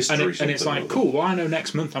 And mystery. And it's like, cool, well, I know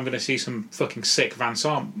next month I'm going to see some fucking sick Van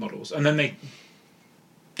Saar models. And then they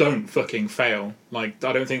don't fucking fail. Like,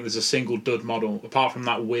 I don't think there's a single dud model, apart from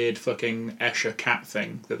that weird fucking Escher cat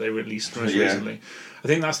thing that they released most recently. I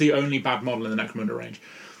think that's the only bad model in the Necromunda range.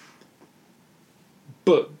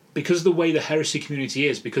 But because of the way the Heresy community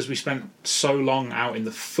is, because we spent so long out in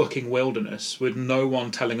the fucking wilderness with no one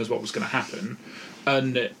telling us what was going to happen...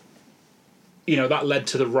 And, you know, that led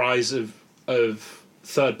to the rise of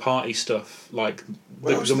third-party stuff, like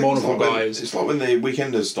the Mournful guys. It's like when the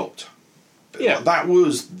Weekenders stopped. Yeah. That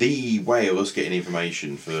was the way of us getting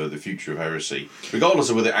information for the future of Heresy.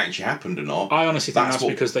 Regardless of whether it actually happened or not. I honestly think that's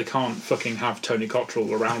because they can't fucking have Tony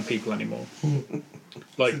Cottrell around people anymore.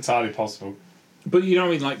 Like, it's entirely possible. But, you know what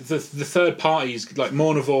I mean? Like, the third parties, like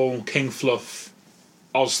Mournival, King Fluff...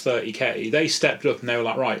 Oz 30k, they stepped up and they were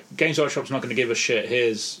like, right, Games Workshop's not going to give us shit,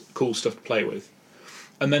 here's cool stuff to play with.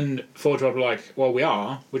 And then Forge World were like, well,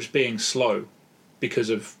 we're just being slow because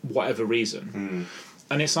of whatever reason.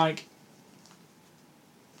 And it's like,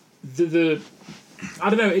 I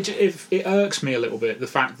don't know, it irks me a little bit, the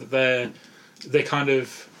fact that they kind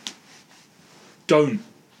of don't,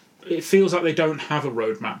 it feels like they don't have a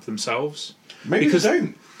roadmap themselves. Maybe they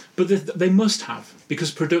don't. But they must have,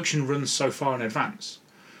 because production runs so far in advance.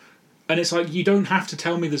 And it's like, you don't have to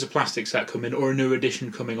tell me there's a plastic set coming or a new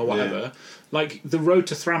edition coming or whatever. Yeah. Like, the Road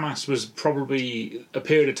to Thramas was probably a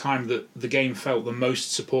period of time that the game felt the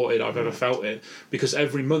most supported I've ever felt it, because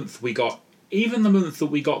every month we got, even the month that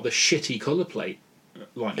we got the shitty colour plate,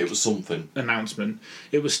 like, It was something. announcement,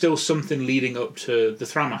 it was still something leading up to the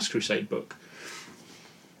Thramas Crusade book.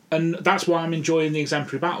 And that's why I'm enjoying the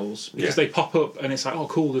exemplary battles, because they pop up and it's like, oh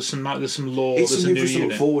cool, there's some lore, It's there's a something new for us to look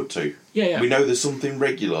unit. forward to. Yeah. We know there's something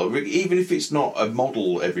regular, even if it's not a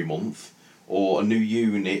model every month or a new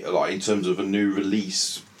unit, like in terms of a new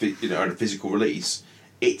release, a physical release.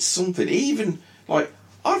 It's something. Even like,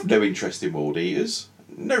 I've no interest in World Eaters,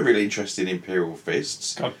 no real interest in Imperial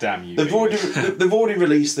Fists. God damn you. They've already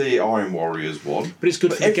released the Iron Warriors one, But it's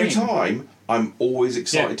good for the every game. time I'm always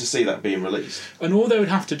excited to see that being released. And all they would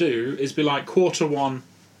have to do is be like, quarter one,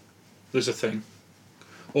 there's a thing.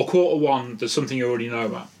 Or quarter one, there's something you already know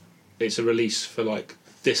about. It's a release for, like,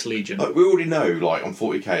 this Legion. Like, we already know, like, on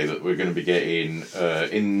 40k that we're going to be getting,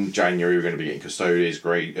 in January, we're going to be getting Custodes,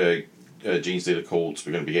 Genestealer Cults,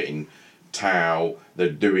 we're going to be getting Tau, they're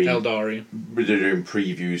doing Eldari.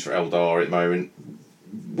 Previews for Eldar at the moment.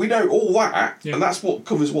 We know all that, and that's what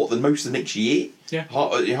covers, the most of the next year? Yeah.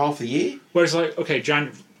 Half the year? Whereas, like, okay,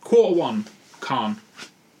 quarter one, Khan.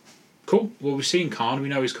 Cool. Well, we've seen Khan. We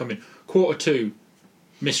know he's coming. Quarter two,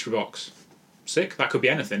 Mystery Box. Sick. That could be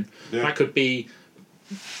anything. Yeah. That could be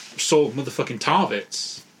Sorg motherfucking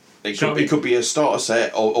Tarvitz. It Do you know what I mean? could be a starter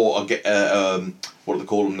set, or what do they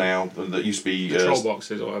call them now? That used to be Troll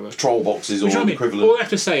boxes or whatever. patrol boxes, Which, or you know what I mean? equivalent. All they have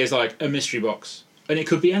to say is, like, a mystery box. And it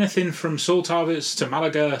could be anything from Soul Tarvitz to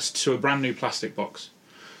Malagast to a brand new plastic box.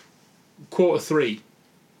 Quarter three,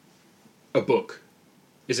 a book.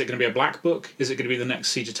 Is it going to be a black book? Is it going to be the next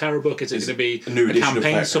Siege of Terror book? Is it going to be a new edition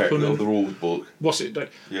campaign of supplement? the rules book? What's it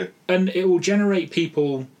like? Yeah. And it will generate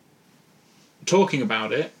people talking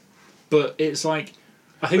about it, but it's like,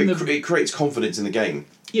 I think It creates confidence in the game.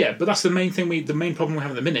 yeah, but that's the main thing. The main problem we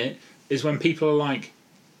have at the minute is when people are like,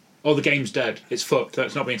 "Oh, the game's dead. It's fucked.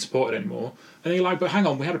 That's not being supported anymore." And you're like, "But hang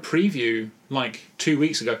on, we had a preview like 2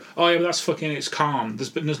 weeks ago. Oh yeah, but that's fucking. It's calm.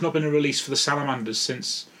 There's not been a release for the Salamanders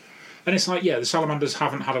since." And it's like, yeah, the Salamanders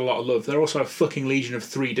haven't had a lot of love. They're also a fucking legion of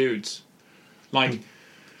 3 dudes. Like,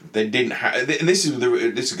 They didn't have, and this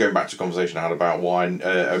is going back to a conversation I had about why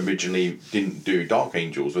I originally didn't do Dark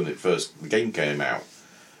Angels when the game came out.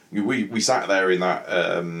 We sat there in that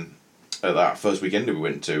at that first weekend we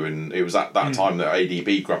went to, and it was at that time that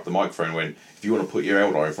ADB grabbed the microphone and went, "If you want to put your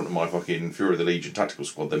Eldar in front of my fucking Fury of the Legion tactical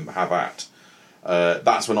squad, then have at."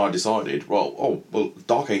 That's when I decided, well,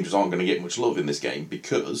 Dark Angels aren't going to get much love in this game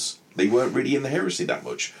because they weren't really in the Heresy that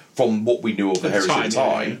much from what we knew of the Heresy at the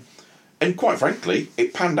time. Yeah. And quite frankly,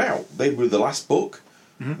 it panned out. They were the last book.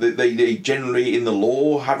 They generally, in the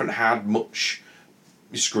lore, haven't had much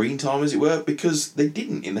screen time, as it were, because they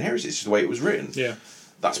didn't in the Heresy. It's just the way it was written. yeah.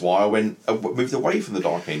 That's why I moved away from the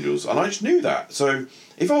Dark Angels, and I just knew that. So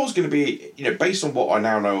if I was going to be, based on what I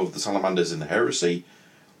now know of the Salamanders in the Heresy,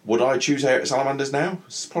 would I choose Salamanders now?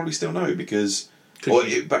 Probably still no, because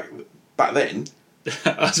back then,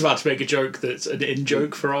 I was about to make a joke that's an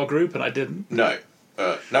in-joke for our group, and I didn't. no.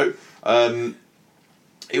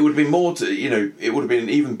 It would have been more to, it would have been,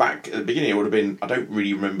 even back at the beginning, it would have been, I don't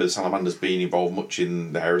really remember the Salamanders being involved much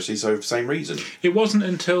in the Heresy, so for the same reason. It wasn't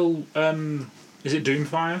until, is it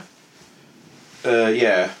Doomfire?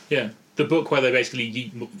 Yeah. Yeah. The book where they basically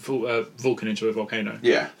yeet Vulcan into a volcano.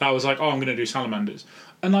 Yeah. That was like, oh, I'm going to do Salamanders.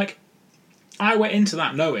 And, like, I went into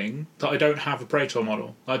that knowing that I don't have a Praetor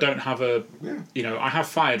model. I don't have I have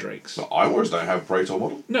Fire Drakes. But I always don't have a Praetor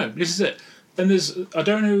model. No, this is it. And I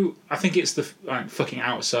don't know, I think it's the fucking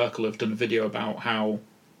Outer Circle have done a video about how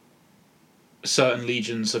certain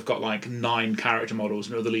legions have got like 9 character models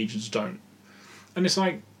and other legions don't. And it's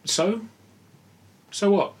like, so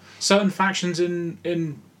what? Certain factions in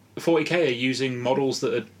 40k are using models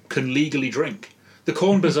that can legally drink. The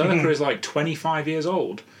Khorne Berserker is like 25 years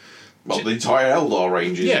old. Well, the entire Eldar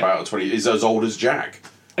range is about 20, is as old as Jack.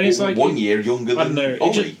 And it's like 1 year younger I than don't know.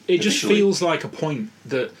 Ollie. It just feels like a point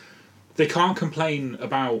that they can't complain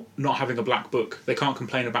about not having a black book. They can't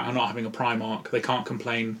complain about not having a Primarch. They can't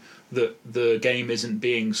complain that the game isn't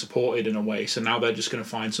being supported in a way. So now they're just going to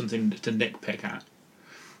find something to nitpick at.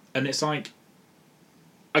 And it's like,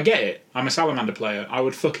 I get it. I'm a Salamander player. I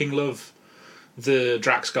would fucking love the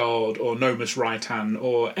Draxguard or Nomus Raitan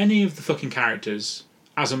or any of the fucking characters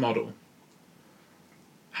as a model.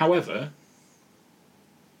 However,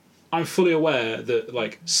 I'm fully aware that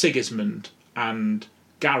like Sigismund and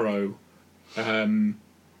Garrow,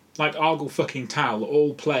 like Argyle fucking Tal,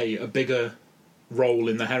 all play a bigger role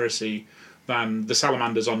in the heresy than the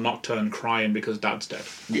salamanders on Nocturne crying because Dad's dead.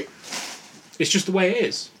 Yeah. It's just the way it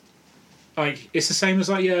is. Like, it's the same as,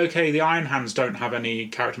 like, yeah, okay, the Iron Hands don't have any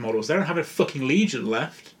character models. They don't have a fucking Legion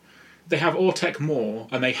left. They have Ortec Moore,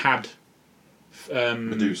 and they had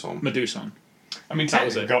Meduson. I mean, That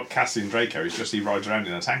was technically it. got Cassian Draco. It's just he rides around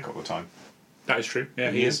in a tank all the time. That is true.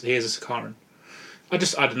 Yeah, he is a Sakaran. I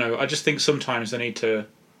don't know. I just think sometimes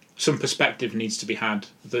some perspective needs to be had.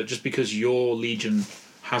 That just because your Legion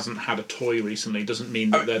hasn't had a toy recently doesn't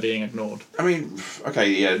mean that they're being ignored. I mean, okay,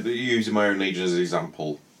 yeah, using my own Legion as an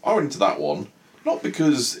example, I went into that one not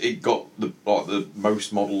because it got the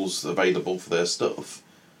most models available for their stuff.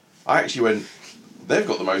 I actually went, they've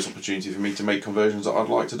got the most opportunity for me to make conversions that I'd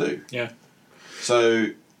like to do. Yeah. So,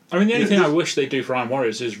 I mean, the only thing I wish they do for Iron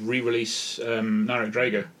Warriors is re-release Narek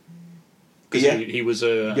Drago. Because he was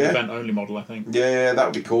an event-only model, I think. Yeah, that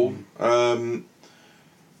would be cool.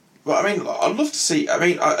 But I mean, I'd love to see. I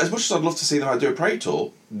mean, as much as I'd love to see them do a Praetor,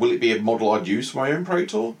 will it be a model I'd use for my own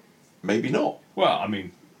Praetor? Maybe not. Well, I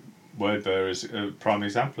mean, Wordbearer is a prime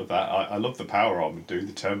example of that. I love the Power Arm and do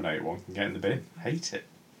the Terminator one. Can get in the bin. Hate it.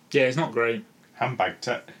 Yeah, it's not great. Handbag,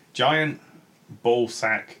 giant ball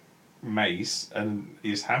sack mace and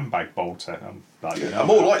his handbag bolter. I'm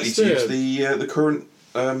more likely to use the current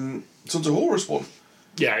Sons of Horus one.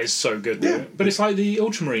 Yeah, it's so good. Yeah. But it's like the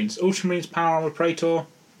Ultramarines. Ultramarines Power Armor Praetor,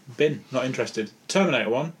 bin, not interested. Terminator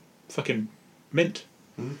one, fucking mint.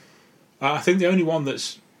 I think the only one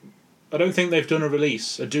that's... I don't think they've done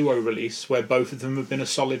a duo release, where both of them have been a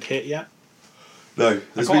solid hit yet. No.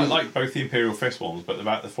 I quite like both the Imperial Fist ones, but they're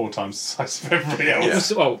about the 4 times the size of everybody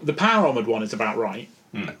else. Yeah. Well, the Power Armored one is about right.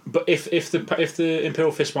 But if the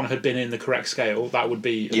Imperial Fist one had been in the correct scale, that would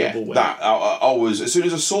be a double win. That I was, as soon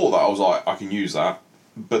as I saw that, I was like, I can use that.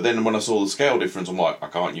 But then when I saw the scale difference, I'm like, I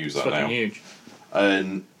can't use that It's now. fucking huge.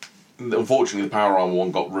 And unfortunately, the Power Armor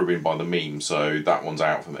one got ruined by the meme, so that one's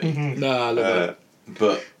out for me. No, I love it.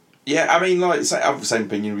 But yeah, I mean, like, I have the same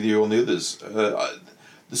opinion with you on the others.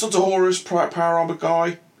 The Sons of Horus Power Armor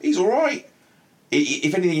guy, he's all right.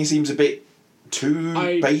 If anything, he seems a bit too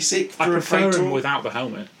basic for I a prefer Praetor. him without the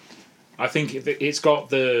helmet. I think it's got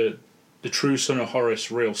the true Son of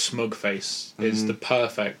Horus real smug face. Is the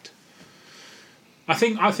perfect. I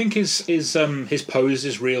think his pose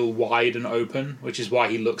is real wide and open, which is why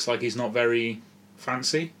he looks like he's not very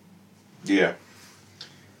fancy. Yeah.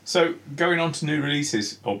 So, going on to new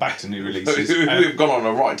releases, or back to new releases. We've gone on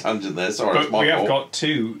a right tangent there, sorry. But it's my we have fault. got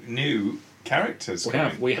 2 new characters.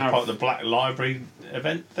 We have part of the Black Library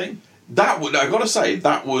event thing. I've got to say,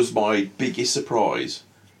 that was my biggest surprise.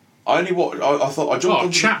 I thought I jumped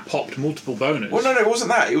onto chat popped multiple boners. Well, no, it wasn't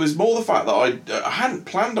that. It was more the fact that I hadn't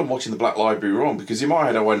planned on watching the Black Library Run, because in my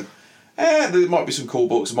head I went, there might be some cool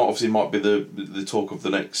books. Obviously, it might be the talk of the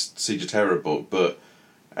next Siege of Terror book, but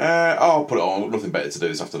I'll put it on. I've got nothing better to do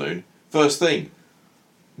this afternoon. First thing,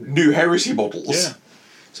 new Heresy models. Yeah.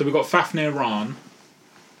 So we've got Fafnir Ran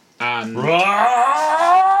and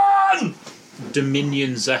Run!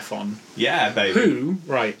 Dominion Zephon. Yeah, baby. Who,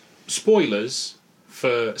 right, spoilers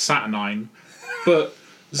for Saturnine, but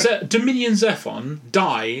Dominion Zephon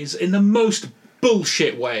dies in the most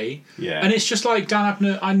bullshit way. Yeah. And it's just like, Dan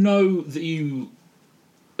Abner, I know that you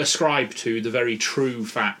ascribe to the very true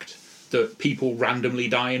fact that people randomly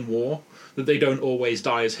die in war, that they don't always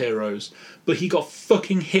die as heroes, but he got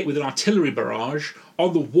fucking hit with an artillery barrage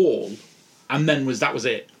on the wall, and then that was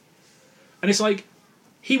it. And it's like,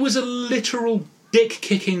 he was a literal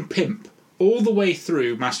dick-kicking pimp all the way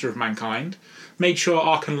through Master of Mankind, made sure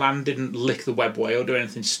Arkan Lan didn't lick the webway or do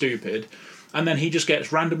anything stupid, and then he just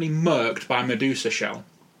gets randomly murked by a Medusa shell.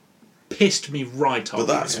 Pissed me right off. But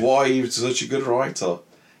that's why he was such a good writer,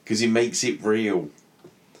 because he makes it real.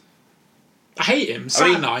 I hate him.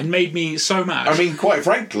 Saturnine made me so mad. I mean, quite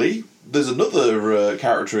frankly, there's another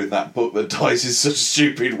character in that book that dies in such a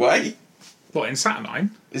stupid way. What, in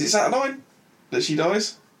Saturnine? Is it Saturnine that she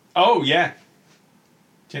dies? Oh, yeah.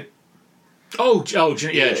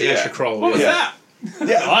 Janesha Kroll. What was Yeah. that?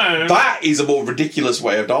 Yeah, that is a more ridiculous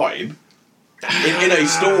way of dying in a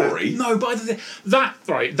story. No, but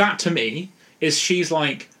that to me is, she's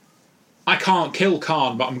like, I can't kill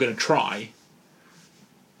Khan, but I'm going to try.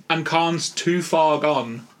 And Khan's too far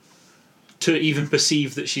gone to even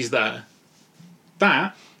perceive that she's there.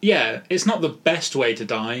 That, yeah, it's not the best way to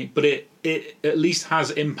die, but it at least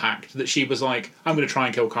has impact, that she was like, I'm going to try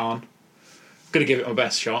and kill Khan. I'm going to give it my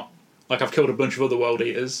best shot. Like, I've killed a bunch of other World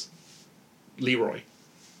Eaters. Leroy.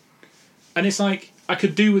 And it's like, I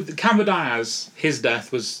could do with Canva Diaz, his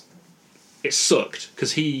death was... It sucked,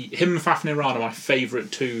 because him and Fafnir Ran are my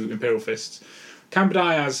favourite 2 Imperial Fists. Canva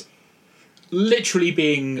Diaz, literally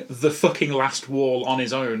being the fucking last wall on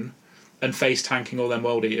his own and face tanking all them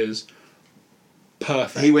world eaters.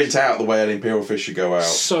 Perfect. He went out the way an Imperial Fist should go out.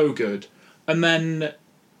 So good. And then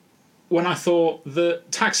when I thought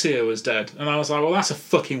that Taxia was dead, and I was like, well, that's a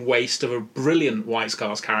fucking waste of a brilliant White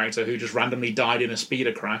Scars character who just randomly died in a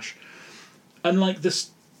speeder crash. And like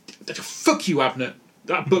this, fuck you, Abnett.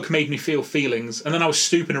 That book made me feel feelings, and then I was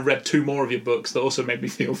stupid and read 2 more of your books that also made me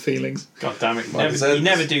feel feelings. God damn it! You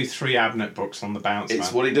never do 3 Abnett books on the bounce. It's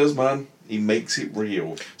man. what he does, man. He makes it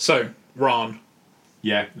real. So, Ron.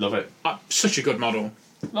 Yeah, love it. Such a good model.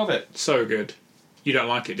 Love it. So good. You don't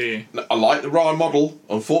like it, do you? I like the Ryan model.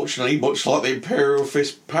 Unfortunately, much like the Imperial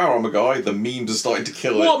Fist Power Armor guy, the memes are starting to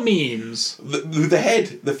kill it. What memes? The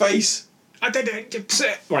head, the face.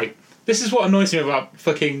 Right. This is what annoys me about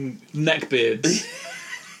fucking neckbeards.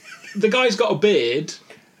 The guy's got a beard. So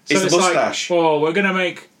It's the moustache. Like, oh, we're gonna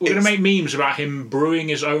make memes about him brewing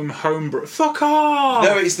his own homebrew. Fuck off!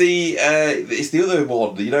 No, it's the other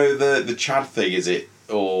one. You know the Chad thing, is it?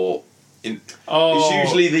 Or it's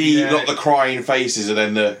usually not the crying faces and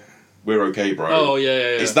then the we're okay, bro. Oh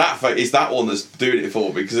yeah. It's that one that's doing it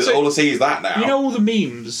for me because all I see is that now. You know all the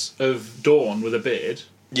memes of Dawn with a beard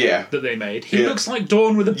Yeah. that they made. He looks like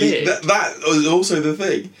Dawn with a beard. That is also the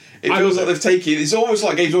thing. It feels like they've taken. It's almost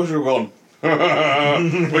like Games Workshop have gone.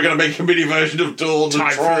 We're going to make a mini version of Dawn the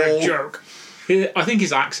Time for a Troll. joke. I think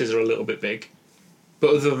his axes are a little bit big,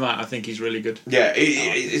 but other than that, I think he's really good. Yeah,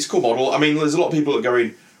 it's a cool model. I mean, there's a lot of people that are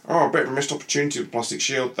going, "Oh, a bit of a missed opportunity with Plastic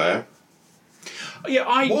Shield there." Yeah,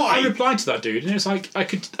 Why? I replied to that dude, and it's like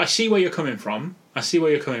I see where you're coming from.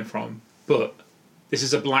 But this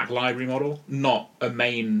is a Black Library model, not a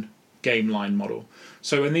main game line model.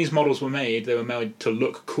 So when these models were made, they were made to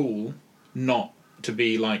look cool, not to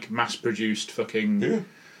be like mass-produced fucking. Yeah.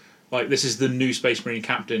 Like this is the new Space Marine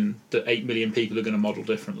captain that 8 million people are going to model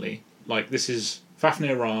differently. Like this is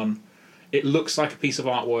Fafnir Ran. It looks like a piece of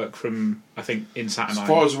artwork from, I think, in Saturn As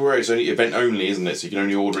Island. far as we're aware, it's only event only, isn't it? So you can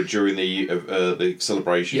only order it during the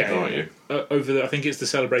celebration, can't you? I think it's the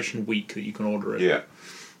celebration week that you can order it. Yeah.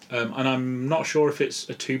 And I'm not sure if it's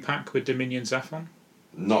a 2-pack with Dominion Zephon.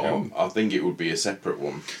 I think it would be a separate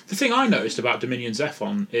one. The thing I noticed about Dominion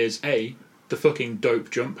Zephon is the fucking dope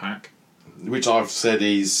jump pack. Which I've said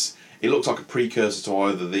is... It looks like a precursor to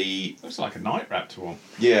either the... Looks like a Night Raptor one.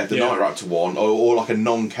 Yeah, the Night Raptor one, or like a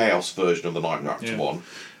non-chaos version of the Night Raptor one.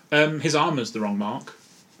 His armour's the wrong mark.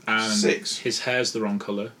 And 6. His hair's the wrong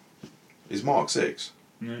colour. Is Mark 6?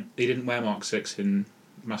 No, he didn't wear Mark 6 in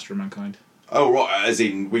Master of Mankind. Oh, right, as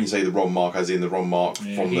in, when you say the wrong mark, as in the wrong mark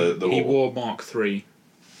from the He wore Mark 3.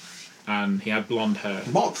 And he had blonde hair.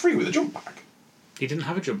 Mark 3 with a jump pack? He didn't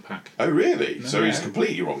have a jump pack. Oh, really? No. So he's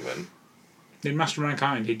completely wrong then? In Master of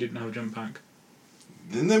Mankind, he didn't have a jump pack.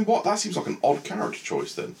 Then what? That seems like an odd character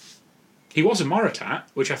choice then. He was a Moritat,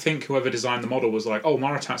 which I think whoever designed the model was like, oh,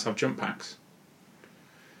 Moritats have jump packs.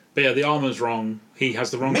 But yeah, the armour's wrong. He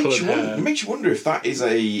has the wrong coloured hair. It makes you wonder if that is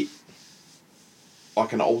an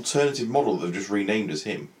alternative model that they've just renamed as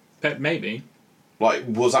him. Maybe. Like,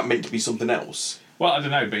 was that meant to be something else? Well, I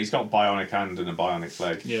don't know, but he's got bionic hand and a bionic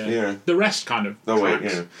leg. Yeah. The rest kind of wait,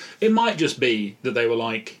 tracks. yeah. It might just be that they were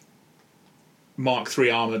like, Mark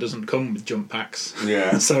III armour doesn't come with jump packs.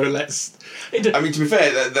 Yeah. So let's... I mean, to be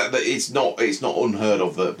fair, that it's not unheard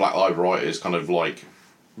of that Black Library writers kind of like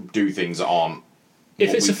do things that aren't...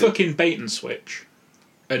 If it's a fucking bait and switch,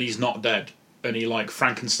 and he's not dead, and he like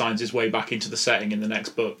Frankenstein's his way back into the setting in the next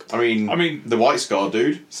book. I mean, the White Scar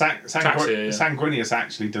dude. Sanguinius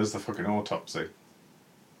actually does the fucking autopsy.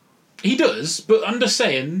 He does, but I'm just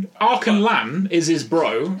saying, Arkan Lan is his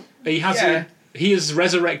bro. He has he has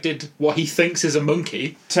resurrected what he thinks is a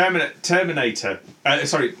monkey. Terminator.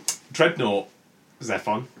 Dreadnought.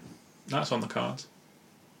 Zephon. That's on the cards.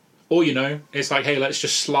 Or, it's like, hey, let's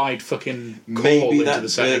just slide fucking Call Maybe into that the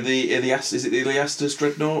setting. is it the Iliastus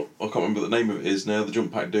Dreadnought? I can't remember what the name of it is now. The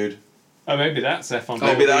jump pack dude. Oh, maybe that's Zephon.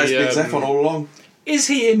 Maybe that has been Zephon all along. Is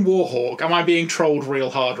he in Warhawk? Am I being trolled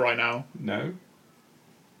real hard right now? No.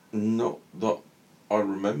 Not that I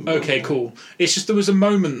remember. Okay, cool. It's just there was a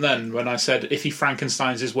moment then when I said if he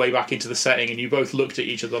Frankenstein's his way back into the setting, and you both looked at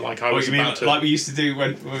each other like I was about to. Like we used to do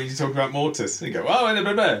when you talk about Mortis. You go,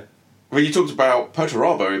 oh, When you talked about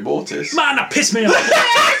Potarabo in Mortis. Man, that pissed me off.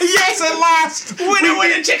 Yes, at last!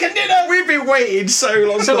 Winner chicken dinner! We've been waiting so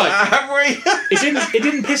long for that, haven't we? It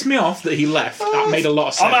didn't piss me off that he left. That made a lot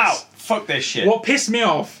of sense. I'm out. Fuck this shit. What pissed me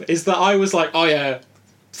off is that I was like, oh yeah,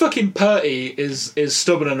 fucking Purty is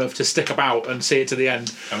stubborn enough to stick about and see it to the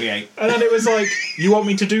end. Oh, yeah. And then it was like, you want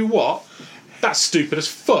me to do what? that's stupid as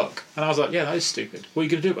fuck. And I was like, yeah, that is stupid. What are you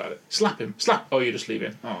going to do about it? Slap him. Slap. Oh, you're just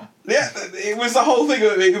leaving. Oh. Yeah, it was the whole thing.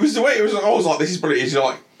 It was the way it was. I was like, this is brilliant. He's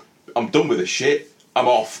like, I'm done with this shit. I'm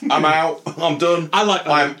off. I'm out. I'm done.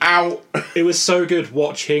 I'm out. It was so good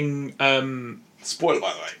watching. Spoiler,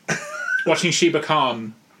 by the way. Watching Sheba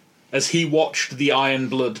Khan as he watched the Iron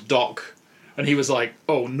Blood doc, and he was like,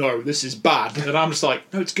 "Oh no, this is bad," and I'm just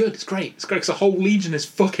like, "No, it's good. It's great. It's great because the whole Legion is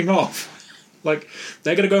fucking off. Like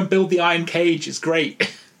they're gonna go and build the Iron Cage. It's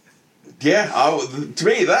great." Yeah, to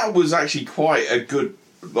me that was actually quite a good.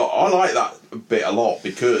 I like that bit a lot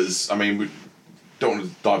because I mean we don't want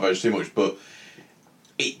to diverge too much, but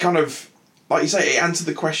it kind of, like you say, it answered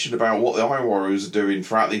the question about what the Iron Warriors are doing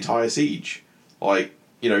throughout the entire siege. Like,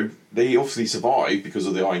 you know, they obviously survived because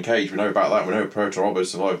of the Iron Cage. We know about that. We know Proto Robo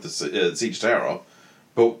survived the Siege Terror.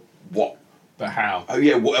 But what? But how? Oh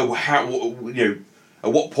yeah, how? You know,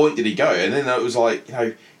 at what point did he go? And then it was like, you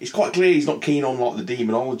know, it's quite clear he's not keen on like the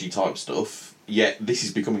demonology type stuff. Yet this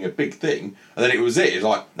is becoming a big thing. And then it was it. It's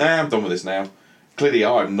like, nah, I'm done with this now. Clearly,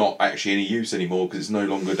 I'm not actually any use anymore because it's no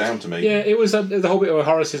longer down to me. Yeah, it was the whole bit where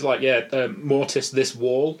Horus is like, Mortis this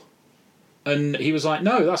wall. And he was like,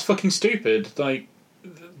 no, that's fucking stupid. Like,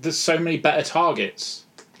 there's so many better targets.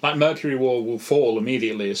 Like, Mercury Wall will fall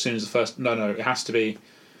immediately as soon as the first... No, it has to be...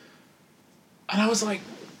 And I was like,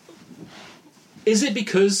 is it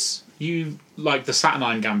because you, like, the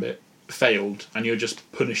Saturnine Gambit failed and you're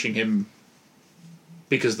just punishing him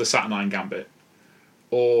because of the Saturnine Gambit?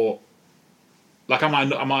 Or... Like, am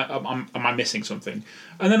I missing something?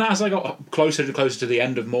 And then as I got closer to the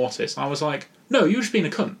end of Mortis, I was like, no, you were just being a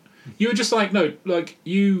cunt. You were just like, no, like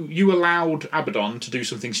you allowed Abaddon to do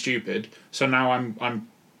something stupid, so now I'm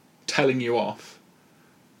telling you off.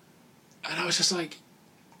 And I was just like,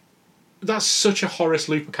 that's such a Horus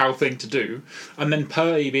Lupercal thing to do. And then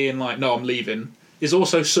Purdy being like, no, I'm leaving, is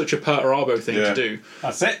also such a Perturabo thing to do.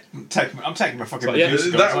 That's it. I'm taking my fucking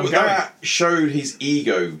that showed his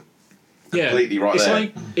ego. Completely right it's there.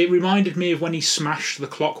 Like, it reminded me of when he smashed the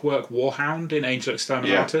Clockwork Warhound in Angel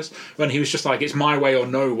Exterminatus, when he was just like, it's my way or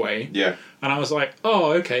no way. Yeah. And I was like,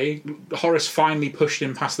 oh, okay. Horus finally pushed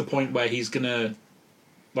him past the point where he's going to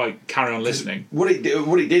like carry on listening. What it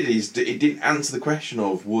did is it didn't answer the question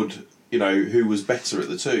of who was better at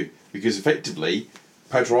the two, because effectively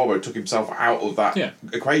Perturabo took himself out of that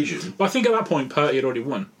equation. But I think at that point Purdy had already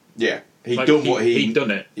won. Yeah. He'd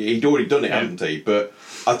done it. He'd already done it, hadn't he? But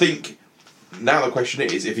I think now the question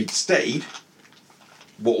is, if he'd stayed,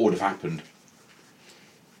 what would have happened?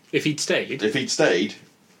 If he'd stayed,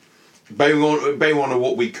 bearing on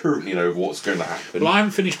what we currently know of what's going to happen. Well, I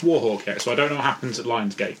haven't finished Warhawk yet, so I don't know what happens at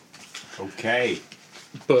Lionsgate. Okay.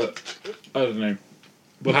 But, I don't know.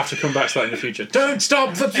 We'll have to come back to that in the future. Don't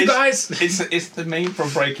stop, fuck you guys! It's the meme from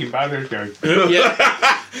Breaking Bad who's going...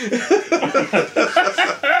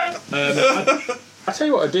 I tell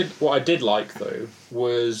you what I did like, though,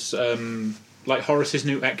 was like Horus's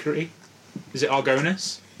new equerry. Is it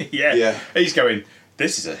Argonis? Yeah. He's going,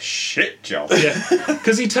 this is a shit job. Yeah.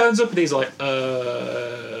 Because he turns up and he's like,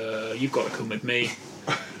 you've got to come with me.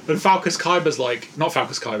 And Falcus Kyber's like, not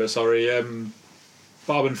Falcus Kyber, sorry,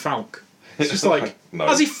 Barban Falk. It's just like, no.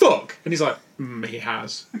 Has he fuck? And he's like, he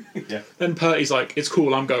has. Yeah. Then Purty's like, it's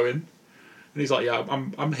cool, I'm going. And he's like, yeah,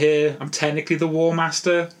 I'm here. I'm technically the War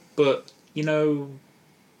Master, but,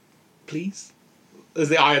 please? As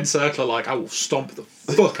the Iron Circler, like, I will stomp the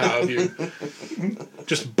fuck out of you.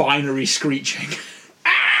 Just binary screeching.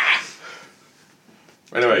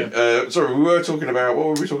 Anyway, sorry, we were talking about... What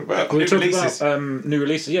were we talking about? We were talking about new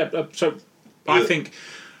releases, yeah. So, I think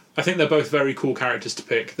they're both very cool characters to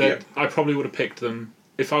pick. I probably would have picked them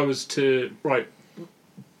if I was to... Right.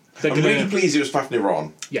 I'm really pleased it was Fafnir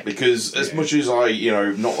on. Yeah. Because as much as I,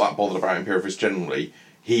 not that bothered about Imperial Fist generally,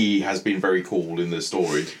 he has been very cool in the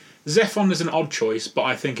story. Zephon is an odd choice, but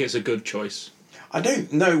I think it's a good choice. I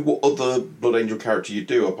don't know what other Blood Angel character you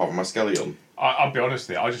do apart from Ascalon. I'll be honest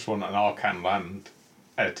with you, I just want an Arcan Land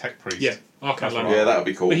tech priest. Yeah, Arcan Land. Yeah, that would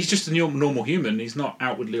be cool. But he's just a normal human, he's not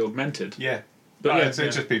outwardly augmented. Yeah. But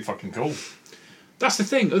it'd just be fucking cool. That's the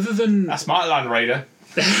thing, other than... That's my Land Raider.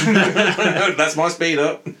 That's my speed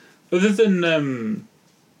up. Other than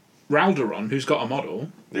Raldoron, who's got a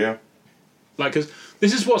model... Yeah. Like, because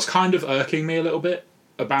this is what's kind of irking me a little bit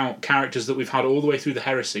about characters that we've had all the way through the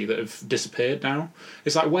Heresy that have disappeared now.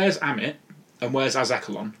 It's like, where's Amit and where's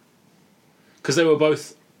Azakalon? Because they were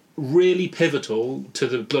both really pivotal to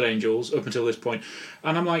the Blood Angels up until this point.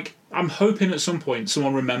 And I'm like, I'm hoping at some point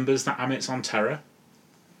someone remembers that Amit's on Terra.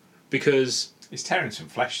 Because... He's tearing some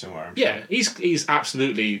flesh somewhere. I'm sure. He's he's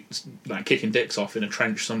absolutely like kicking dicks off in a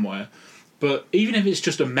trench somewhere. But even if it's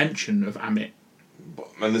just a mention of Amit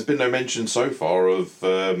And there's been no mention so far of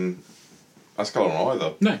Ascalon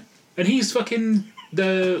either. No. And he's fucking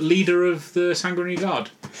the leader of the Sanguinary Guard.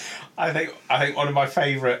 I think one of my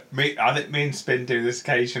favourite. I think me and Spin do this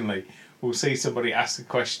occasionally. We'll see somebody ask a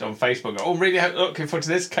question on Facebook. Go, I'm really looking forward to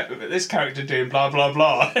this character doing blah blah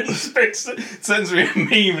blah. And Spin sends me a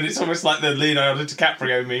meme, and it's almost like the Leonardo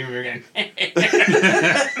DiCaprio meme again.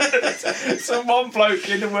 So one bloke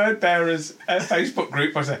in the Word Bearers Facebook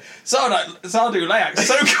group was like, Zardu Layak,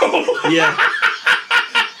 so cool. Yeah.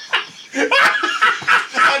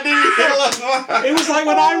 It was like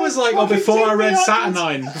when I was like, before I read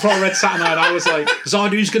Saturnine, I was like,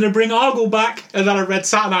 Zardu's going to bring Argyle back, and then I read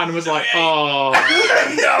Saturnine and was like, oh.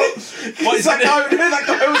 No. What is that guy? That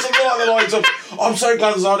guy was something like the lines of, I'm so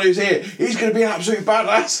glad Zardu's here. He's going to be an absolute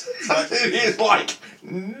badass. He's like,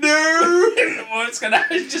 no. What's going to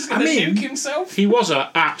He's just going to nuke himself? He was an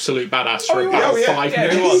absolute badass for about 5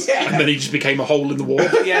 minutes, he was. and then he just became a hole in the wall.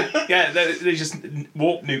 Yeah, they just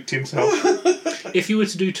warp nuked himself. If you were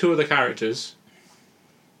to do 2 other characters...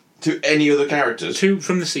 To any other characters? 2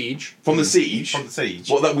 from the Siege. From the Siege? From the Siege.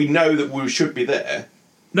 Well, that we know that we should be there.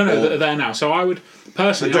 No, they're there now. So I would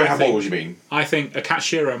personally... They don't have models, you mean? I think a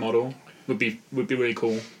Katshiro model would be really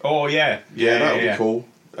cool. Oh, yeah. Yeah, that would be cool.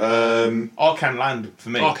 Arcan Land, for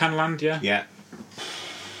me. Arcan Land, yeah. Yeah.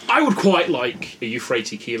 I would quite like a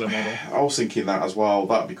Euphrates Keeler model. I was thinking that as well.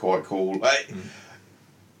 That'd be quite cool.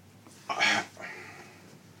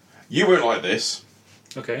 You won't like this.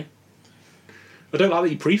 Okay. I don't like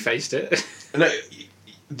that you prefaced it. No,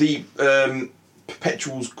 the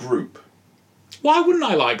Perpetuals group. Why wouldn't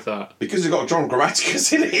I like that? Because it's got John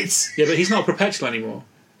Grammaticus in it. Yeah, but he's not a Perpetual anymore.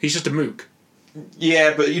 He's just a mook.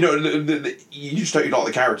 Yeah, but you know, you just don't like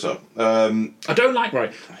the character. I don't like...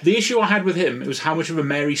 Right. The issue I had with him, it was how much of a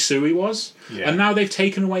Mary Sue he was. Yeah. And now they've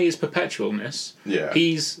taken away his perpetualness. Yeah.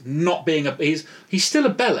 He's not being a... He's still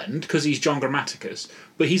a bellend because he's John Grammaticus.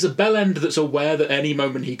 But he's a bellend that's aware that any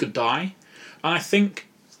moment he could die. And I think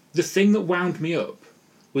the thing that wound me up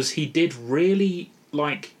was he did really,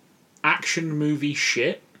 like, action movie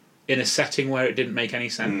shit in a setting where it didn't make any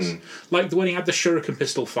sense. Like when he had the shuriken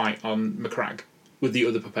pistol fight on Macragge with the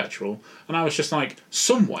other Perpetual. And I was just like,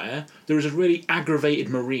 somewhere there is a really aggravated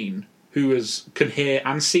Marine who can hear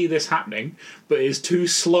and see this happening, but is too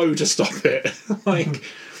slow to stop it. Like...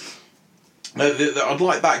 I'd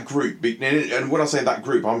like that group. And when I say that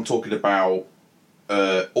group, I'm talking about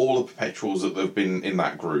all the Perpetuals that have been in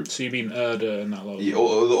that group. So you mean Erda and that lot? Yeah,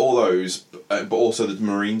 all those, but also the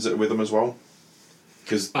Marines that are with them as well.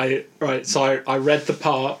 I read the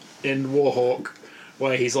part in Warhawk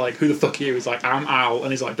where he's like, who the fuck are you? He's like, I'm Al.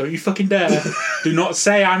 And he's like, don't you fucking dare. Do not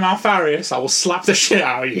say I'm Alfarius. I will slap the shit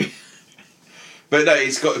out of you. But no,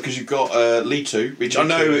 it's got, because you've got Leetu, which I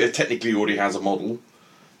know technically already has a model,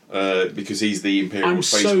 because he's the Imperial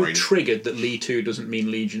Space Marine. I'm so triggered that Leetu doesn't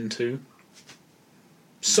mean Legion 2.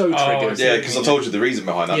 So triggered. Yeah, because I told you the reason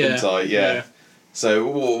behind that, didn't I? Yeah. So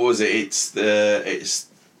what was it? It's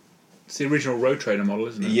the original Road Trader model,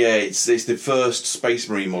 isn't it? Yeah, it's the first Space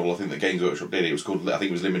Marine model I think that Games Workshop did. It was called, I think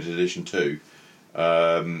it was Limited Edition 2.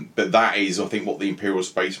 But that is, I think, what the Imperial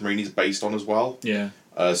Space Marine is based on as well. Yeah.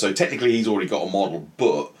 So technically he's already got a model,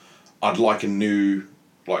 but I'd like a new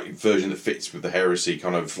version that fits with the Heresy,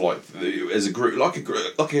 kind of like as a group, like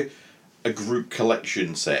a group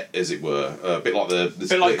collection set, as it were, a bit like the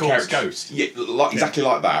bit like Gaunt's Ghost. Yeah, exactly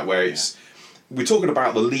like that, where it's. We're talking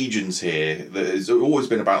about the legions here. There's always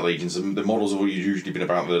been about legions, and the models have usually been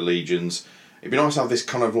about the legions. It'd be nice to have this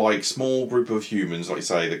kind of like small group of humans, like you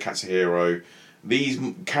say, the Katsuhiro, these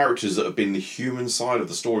characters that have been the human side of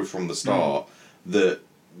the story from the start, that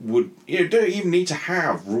would, don't even need to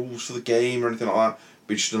have rules for the game or anything like that,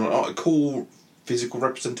 but just a cool physical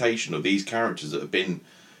representation of these characters that have been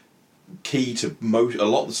key to a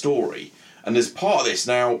lot of the story. And there's part of this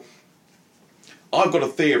now. I've got a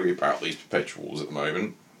theory about these Perpetuals at the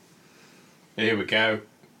moment. Here we go.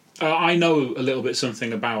 I know a little bit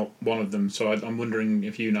something about one of them, so I'm wondering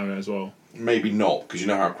if you know it as well. Maybe not, because you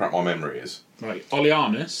know how crap my memory is. Right,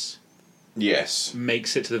 Oleanus. Yes.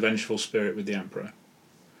 Makes it to the Vengeful Spirit with the Emperor.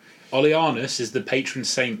 Oleanus is the patron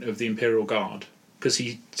saint of the Imperial Guard, because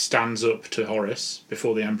he stands up to Horus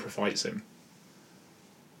before the Emperor fights him.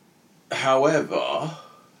 However,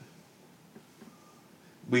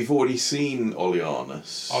 we've already seen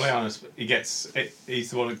Oleanus.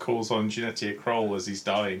 He's the one that calls on Genetia Kroll as he's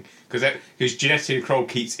dying. Because Genetia Kroll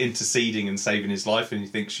keeps interceding and saving his life, and he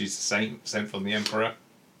thinks she's the saint sent from the Emperor.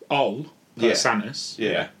 Sanus.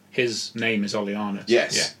 Yeah. His name is Oleanus.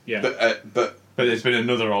 Yes. Yeah. But there's been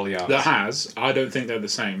another Oleanus. I don't think they're the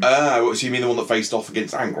same. So you mean the one that faced off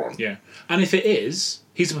against Angron? Yeah. And if it is,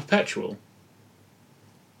 he's a Perpetual.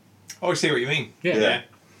 Oh, I see what you mean. Yeah. Yeah.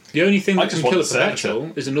 The only thing I that just can want kill a the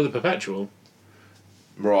perpetual is another perpetual,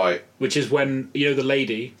 Right. which is when, you know, the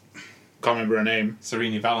lady, can't remember her name.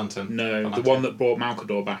 Serena Valentin. No, the Valentin. one that brought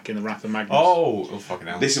Malcador back in the Wrath of Magnus. Oh, fucking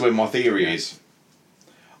hell. This is where my theory is.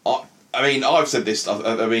 I mean, I've said this.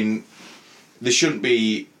 I mean, this shouldn't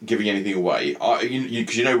be giving anything away.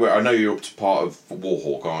 Because you know where I know you're up to part of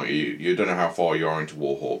Warhawk, aren't you? You don't know how far you are into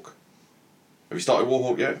Warhawk. Have you started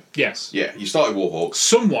Warhawk yet? Yes. Yeah, you started Warhawk.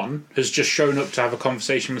 Someone has just shown up to have a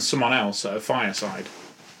conversation with someone else at a fireside.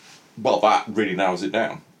 Well, that really narrows it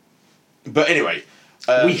down. But anyway,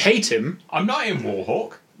 We hate him. I'm not in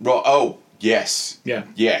Warhawk. right. Oh, yes, Yeah.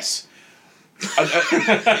 yes.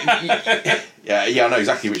 Yeah, I know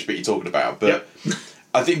exactly which bit you're talking about, but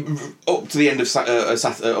I think up to the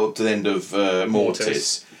end of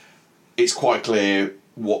Mortis, it's quite clear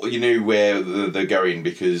what you know where they're going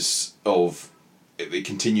because of it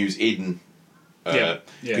continues in. Because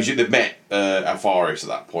they've met Alfaris at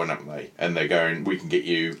that point, haven't they? And they're going, we can get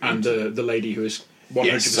you. And the lady who is 100%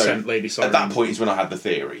 Yes, Lady Siren. At that point is when I had the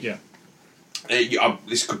theory. Yeah.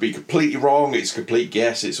 This could be completely wrong, it's a complete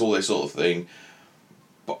guess, it's all this sort of thing.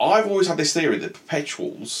 But I've always had this theory that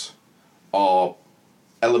perpetuals are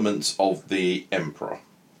elements of the Emperor.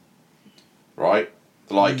 Right?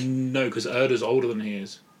 Like, No, because Erda's older than he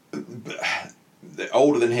is. they're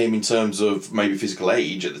older than him in terms of maybe physical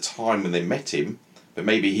age at the time when they met him, but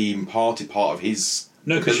maybe he imparted part of his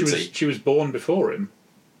No, because ability. she was born before him.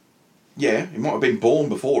 Yeah, he might have been born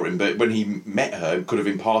before him, but when he met her, he could have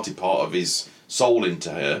imparted part of his soul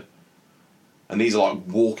into her. And these are like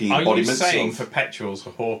walking Are you embodiments saying of... perpetuals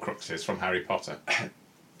are Horcruxes from Harry Potter?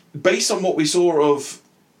 Based on what we saw of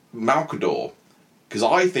Malcador, because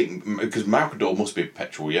Malcador must be a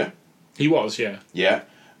perpetual, yeah? He was, yeah. Yeah.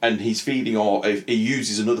 And he's feeding or if he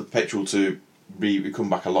uses another perpetual to come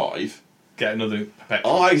back alive. Get another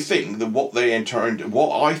perpetual. I think that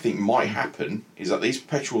what I think might happen is that these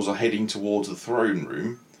perpetuals are heading towards the throne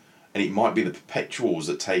room, and it might be the perpetuals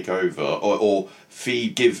that take over or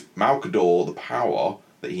give Malcador the power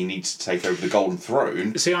that he needs to take over the Golden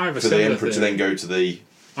Throne. See, I have a for the similar Emperor to theory. then go to the.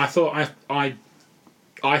 I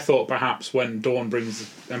thought perhaps when Dawn brings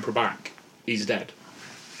the Emperor back, he's dead.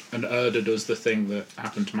 And Erda does the thing that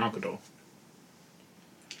happened to Malcador.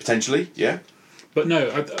 Potentially, yeah. But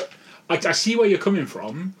no, I see where you're coming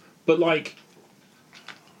from, but like,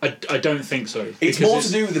 I don't think so. It's Because more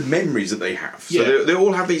to do with the memories that they have. So Yeah. they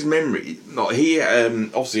all have these memories. Not he,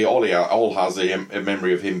 obviously, Ol has a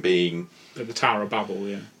memory of him being. At the Tower of Babel,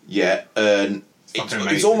 yeah. Yeah, and Fucking it's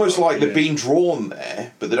amazing, almost like they're yeah. being drawn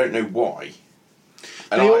there, but they don't know why.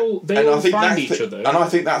 And They all find each other. And I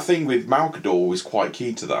think that thing with Malcador was quite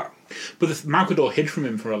key to that. But Malcador hid from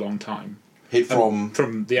him for a long time. Hid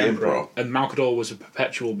from The Emperor. And Malcador was a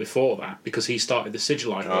perpetual before that, because he started the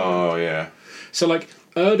Sigillite War. Oh yeah. So, like,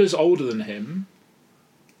 Erda's older than him,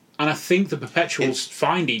 and I think the perpetuals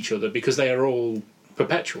find each other because they are all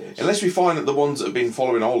perpetuals. Unless we find that the ones that have been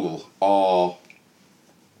following Ol are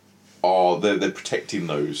they're protecting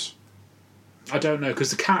those. I don't know,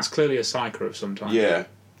 because the cat's clearly a psyker of some type. Yeah.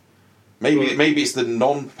 Maybe it's the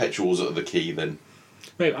non-perpetuals that are the key then.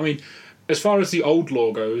 Maybe, I mean, as far as the old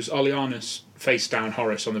lore goes, Oleanus faced down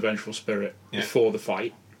Horus on the Vengeful Spirit before the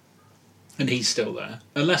fight, and he's still there.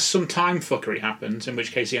 Unless some time fuckery happens, in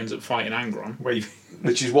which case he ends up fighting Angron.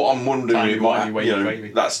 Which is what I'm wondering. Tiny It might, whiny wavy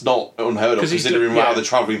baby. that's not unheard of 'Cause he's considering yeah. how they're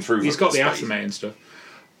travelling through. He's got the space. Athame and stuff.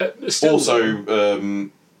 Still, Also,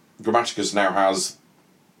 Grammaticus now has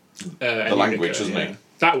the language, doesn't he?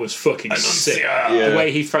 That was fucking sick. Yeah. The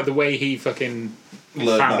way he fucking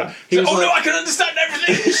Learned found that. out. He was like, I can understand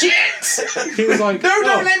everything! Shit! he was like, No, "Oh,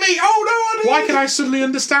 don't let me! Oh no, I why can I suddenly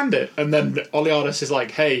understand it?" And then Oleanus is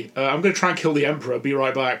like, "Hey, I'm going to try and kill the Emperor. Be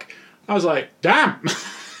right back." I was like, "Damn!"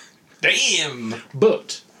 Damn!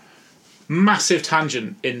 But massive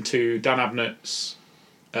tangent into Dan Abnett's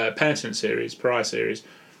Penitent series, Pariah series.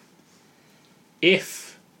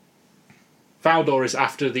 If Valdor is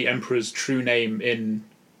after the Emperor's true name in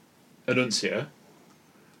Annuncia,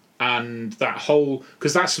 and that whole...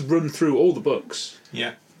 Because that's run through all the books. Yeah.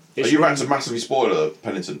 Are It's you run- about to massively spoil the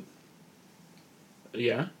Penitent?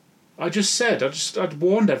 Yeah. I just said, I'd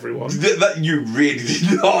warned everyone. That you really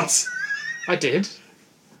did not. I did.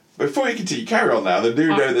 Before you continue, carry on now. They do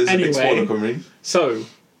know there's a big anyway. spoiler coming. So,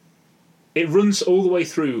 it runs all the way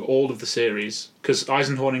through all of the series, because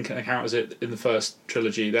Eisenhorn encounters it in the first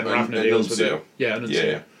trilogy, then Ravna deals with it. Yeah, Annuncia.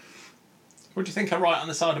 Yeah. What do you think I write on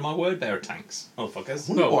the side of my word bearer tanks? Motherfuckers.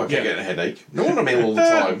 Well, I yeah. kept getting a headache. No wonder I'm ill all the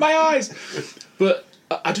time. My eyes! But,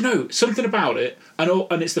 I don't know, something about it,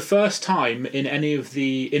 and it's the first time in any of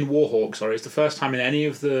the... In Warhawk, sorry, it's the first time in any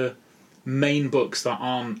of the main books that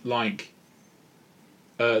aren't like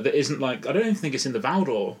that isn't like, I don't even think it's in the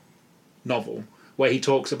Valdor novel, where he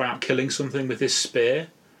talks about killing something with his spear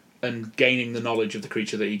and gaining the knowledge of the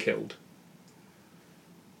creature that he killed.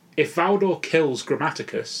 If Valdor kills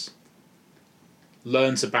Grammaticus,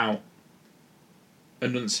 learns about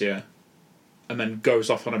Annuncia, and then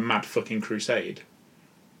goes off on a mad fucking crusade,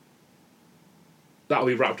 that'll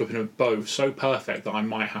be wrapped up in a bow so perfect that I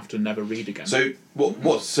might have to never read again. So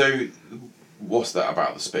what's that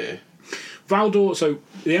about the spear? Valdor, so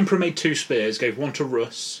the Emperor made 2 spears, gave one to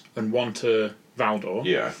Russ and one to Valdor.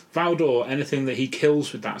 Yeah. Valdor, anything that he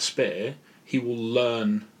kills with that spear, he will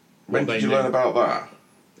learn When what did they you know. learn about that?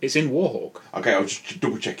 It's in Warhawk. Okay, I was just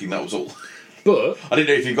double checking, that was all. But I didn't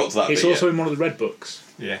know if you got to that it's bit also yet. in one of the Red Books.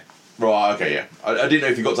 Yeah. Right, okay, yeah. I didn't know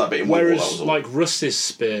if you got to that bit in Warhawk, that Whereas, was all. like, Russ's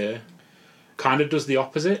spear kind of does the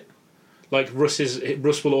opposite. Like, Russ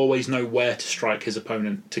will always know where to strike his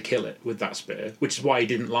opponent to kill it with that spear, which is why he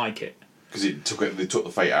didn't like it. Because they took the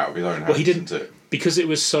fate out of his own hands. Well, he didn't, didn't it? because it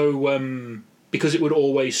was so because it would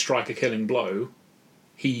always strike a killing blow.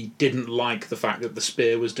 He didn't like the fact that the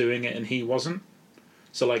spear was doing it and he wasn't.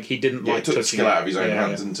 So like he didn't Yeah, like it took the touching skill it. out of his own Yeah,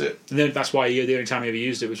 hands, yeah. didn't it? And then that's why the only time he ever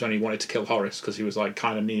used it was when he wanted to kill Horus, because he was like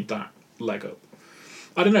kind of need that leg up.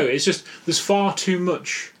 I don't know. It's just there's far too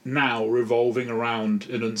much now revolving around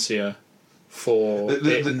Annuncia for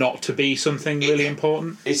it not to be something really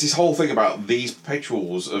important. It's this whole thing about these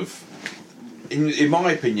perpetuals of, in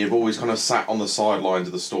my opinion, have always kind of sat on the sidelines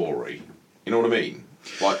of the story. You know what I mean?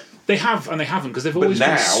 Like, They have and they haven't, because they've always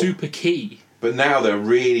now- been super key. but now they're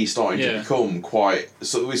really starting Yeah. to become quite.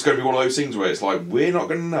 So it's going to be one of those things where it's like we're not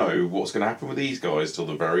going to know what's going to happen with these guys till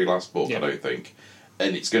the very last book. Yeah. I don't think,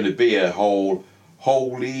 and it's going to be a whole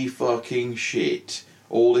holy fucking shit.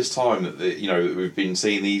 All this time that that we've been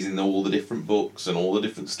seeing these in all the different books and all the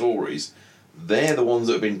different stories, they're the ones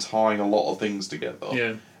that have been tying a lot of things together.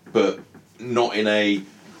 Yeah. But not in a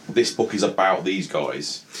this book is about these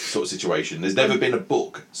guys sort of situation. There's never been a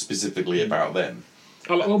book specifically about them.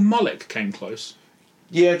 Well, Moloch came close.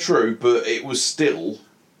 Yeah, true, but it was still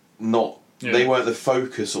not. Yeah. They weren't the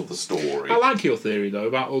focus of the story. I like your theory though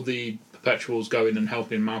about all the Perpetuals going and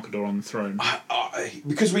helping Malcador on the throne.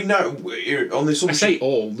 Because we know on this. I say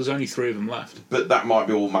all. There's only 3 of them left. But that might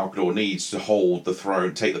be all Malcador needs to hold the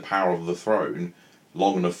throne, take the power of the throne,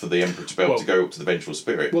 long enough for the Emperor to be able to go up to the Vengeful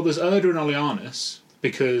Spirit. Well, there's Erda and Oleanus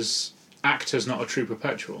because Acta's not a true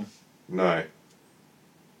Perpetual. No.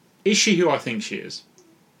 Is she who I think she is?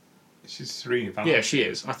 She's Serena Valentine. Yeah, she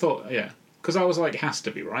is. I thought, yeah. Because I was like, has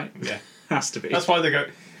to be, right? Yeah. Has to be. That's why they go.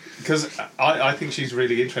 Because I think she's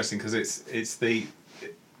really interesting because it's the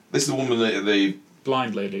This is the woman that the.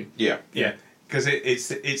 Blind lady. Yeah. yeah because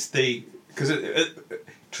it's the because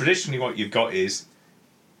traditionally what you've got is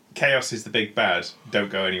Chaos is the big bad.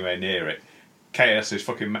 Don't go anywhere near it. Chaos is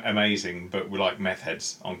fucking amazing, but we're like meth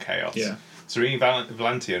heads on Chaos. Yeah. Serena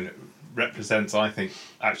Valantian represents, I think,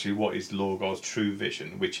 actually what is Lorgar's true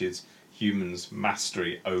vision, which is humans'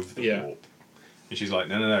 mastery over the Yeah. warp. And she's like,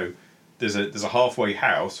 no. There's a halfway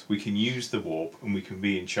house. We can use the warp and we can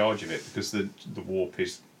be in charge of it because the warp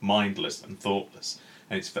is mindless and thoughtless,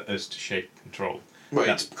 and it's for us to shape and control. Well,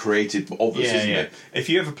 Now- it's created of us, isn't it? If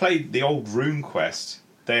you ever played the old Rune Quest,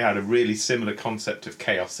 they had a really similar concept of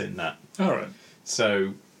chaos in that. All right.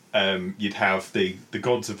 So you'd have the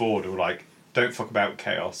gods of order were like, don't fuck about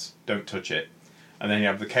chaos, don't touch it. And then you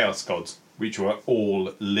have the chaos gods, which were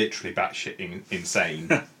all literally batshit insane.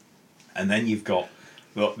 And then you've got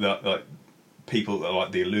the people that are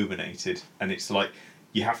like the illuminated, and it's like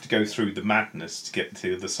you have to go through the madness to get to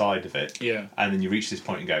the other side of it. Yeah. And then you reach this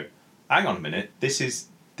point and go, hang on a minute, this is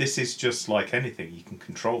just like anything, you can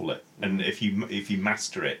control it. And if you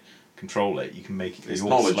master it, control it, you can make it It's your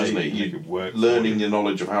knowledge, slave, isn't it? you can make You it work. learning for you. the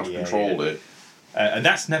knowledge of how to Yeah, control yeah. it. And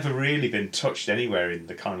that's never really been touched anywhere in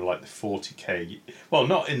the kind of like the 40k. Well,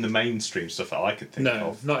 not in the mainstream stuff that I could think No,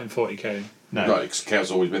 of. not in 40k. No. Right, 'cause Chaos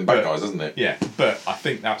has always been bad guys, hasn't it? Yeah, but I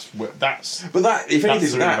think that's. But that, if That's anything, the that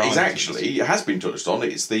is environment. actually it has been touched on.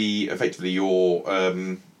 It's effectively your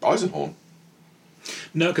Eisenhorn.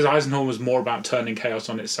 No, because Eisenhorn was more about turning chaos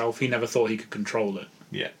on itself. He never thought he could control it.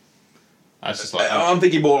 Yeah. That's just like. I'm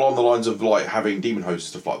thinking more along the lines of like having demon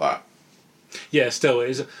hosts and stuff like that. Yeah, still it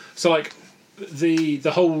is. So like the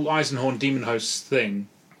whole Eisenhorn demon host thing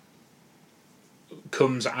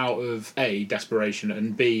comes out of A, desperation,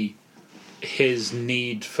 and B, his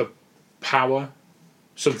need for power.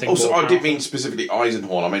 Something. Also, more I didn't powerful. mean specifically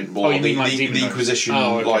Eisenhorn. I meant more Oh, you the, mean like the, demon the hosts? Inquisition,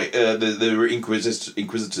 Oh, okay. like the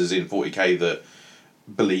Inquisitors in 40k that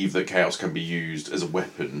believe that Chaos can be used as a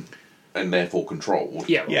weapon and therefore controlled.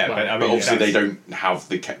 Yeah, Yeah, well, but I mean, But obviously that's- they don't have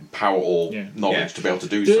the power or Yeah. knowledge Yeah. to be able to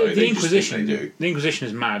do the, so. the They Inquisition. just think they do. The Inquisition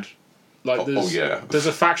is mad. Like, Oh, yeah. there's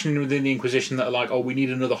a faction within the Inquisition that are like, oh, we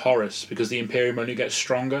need another Horus because the Imperium only gets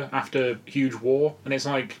stronger after huge war, and it's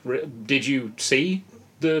like, did you see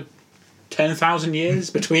the 10,000 years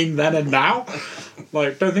between then and now?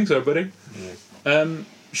 Like, don't think so, buddy.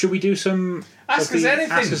 Should we do some? Ask of us the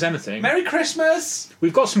anything. Ask us anything. Merry Christmas.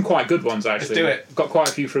 We've got some quite good ones actually. do it. Got quite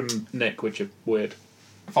a few from Nick, which are weird,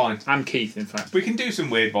 Fine. and Keith, in fact. We can do some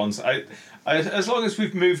weird ones. As long as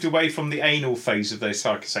we've moved away from the anal phase of their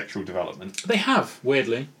psychosexual development. They have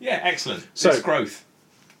weirdly. Yeah, excellent. So- It's growth.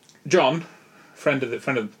 John, friend of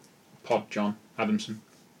the pod, John Adamson.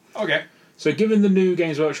 Okay. So, given the new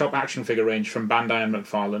Games Workshop action figure range from Bandai and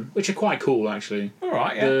McFarlane, which are quite cool actually, All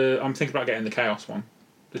right. Yeah. I'm thinking about getting the Chaos one,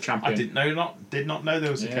 the Champion. I did not know there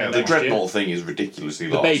was a Yeah, chaos. The last Dreadnought thing is ridiculously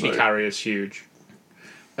The large. baby though. carrier is huge.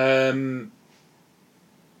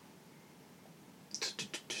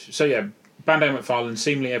 So yeah, Bandai McFarlane,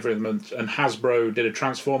 seemingly every other month, and Hasbro did a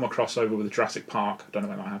Transformer crossover with Jurassic Park. I don't know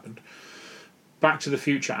when that happened. Back to the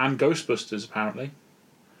Future and Ghostbusters, apparently.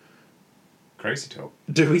 Crazy talk.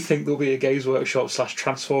 Do we think there'll be a Games Workshop /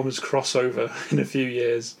 Transformers crossover in a few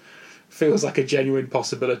years? Feels like a genuine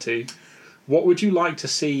possibility. What would you like to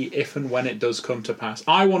see if and when it does come to pass?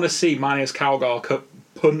 I want to see Manius Calgar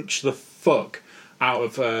punch the fuck out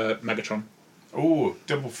of Megatron. Ooh,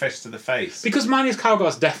 double fist to the face. Because Manius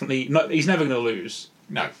Calgar's definitely... he's never going to lose.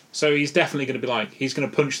 No. So he's definitely going to be like... He's going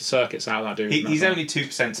to punch the circuits out of that dude. He's only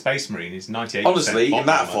 2% Space Marine. He's 98%. Honestly, in bomb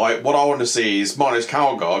that armor. fight, what I want to see is Marnus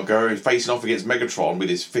Calgar going facing off against Megatron with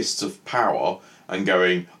his fists of power and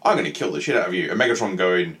going, "I'm going to kill the shit out of you," and Megatron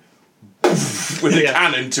going with a Yeah.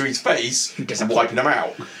 cannon to his face Gets and a- wiping him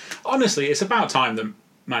out. Honestly, it's about time that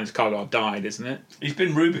Manius Calgar died, isn't it? He's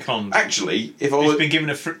been Rubicon. Actually, if He's been given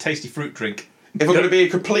a tasty fruit drink. I'm going to be a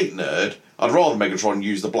complete nerd, I'd rather Megatron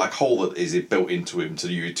use the black hole that is built into him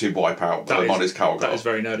to wipe out Marnus Calgar. That is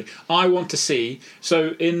very nerdy. I want to see...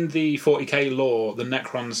 So, in the 40k lore, the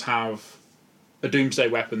Necrons have a Doomsday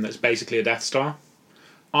weapon that's basically a Death Star.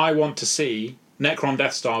 I want to see Necron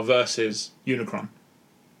Death Star versus Unicron.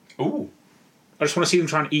 Ooh. I just want to see them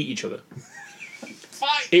try and eat each other.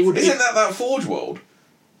 Fight! It would Isn't that Forge World?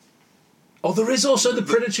 Oh, there is also the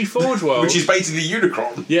Predatory Forge world. Which is basically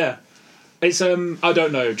Unicron. Yeah. It's, I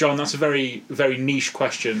don't know, John, that's a very, very niche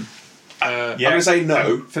question. Yeah. I'm going to say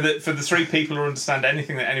no. For the three people who understand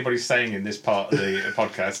anything that anybody's saying in this part of the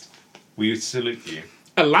podcast, we salute you.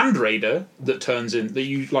 A Land Raider that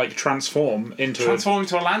you, like, transform into Transforming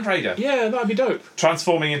to a Land Raider. Yeah, that'd be dope.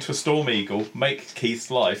 Transforming into a Storm Eagle, make Keith's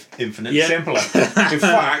life infinitely Yeah. simpler. In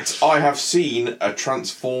fact, I have seen a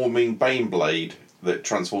transforming Baneblade that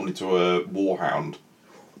transformed into a Warhound.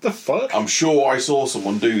 What the fuck? I'm sure I saw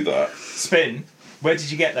someone do that. Spin, where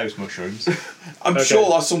did you get those mushrooms? I'm Okay. sure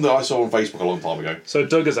that's something I saw on Facebook a long time ago. So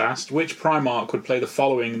Doug has asked, which Primarch would play the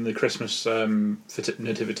following in the Christmas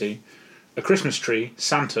nativity? A Christmas tree,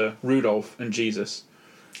 Santa, Rudolph, and Jesus.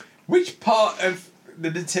 Which part of the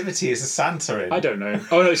nativity is a Santa in? I don't know.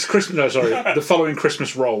 Oh no, it's Christmas. No, sorry, the following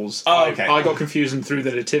Christmas rolls. Oh, okay. I got confused and through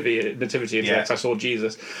the nativity Yeah. I saw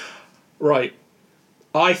Jesus. Right.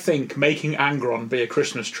 I think making Angron be a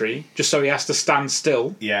Christmas tree, just so he has to stand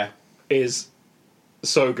still, Yeah. is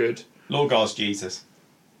so good. Lorgar's Jesus.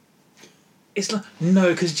 It's like, no,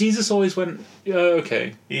 because Jesus always went.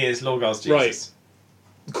 Okay. He is Lorgar's Jesus.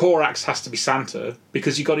 Korax has to be Santa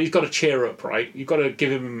because he's got to cheer up, right? You've got to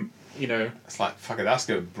give him, It's like, fuck it, that's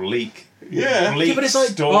good. Bleak. Yeah. Bleak Yeah, but it's like,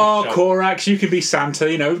 storm oh, show. Korax, you can be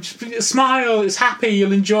Santa, just smile, it's happy,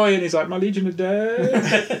 you'll enjoy it. And he's like, my Legion are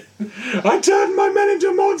dead. I turned my men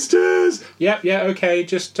into monsters. Yep, yeah, okay,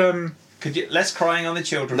 just, Could you less crying on the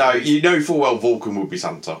children? No, please? you know full well Vulcan would be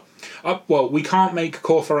Santa. well, we can't make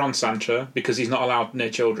Corphoron Santa because he's not allowed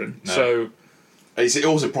near children. No. So, It's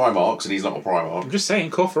also Primarchs, and he's not a Primarch. I'm just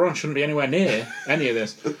saying, Corphoron shouldn't be anywhere near any of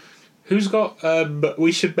this. Who's got,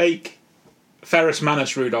 we should make Ferrus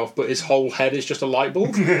Manus Rudolph, but his whole head is just a light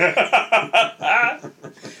bulb.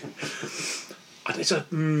 It's a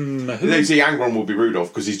You see, Angron will be Rudolph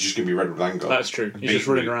because he's just going to be red with anger. That's true. He's Big just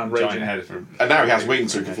running around giant raging. head for- And now he has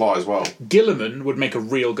wings so he can fly as well. Gilliman would make a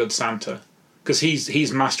real good Santa because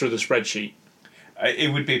he's master of the spreadsheet.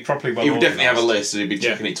 It would be properly well He would definitely have a organised. list and he'd be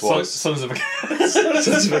Yeah. checking it twice. Sons of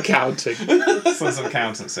Sense of accounting. Sons of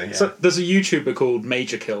Accountancy. Yeah. So there's a YouTuber called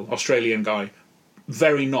Major Kill, Australian guy,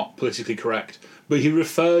 very not politically correct, but he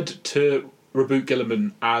referred to Reboot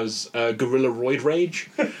Gilliman as Gorilla Roid Rage,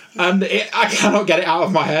 and I cannot get it out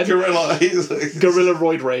of my head. Gorilla. Gorilla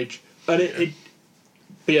Roid Rage, and it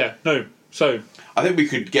but yeah, no. So I think we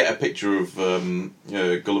could get a picture of Gulliman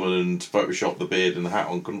and Photoshop the beard and the hat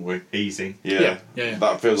on, couldn't we? Easy. Yeah.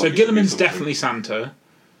 That feels So like it should be Gilliman's something. definitely Santa.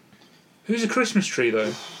 Who's a Christmas tree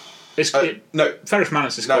though? It's No, Ferris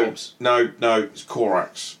Manus' no, corpse. no, it's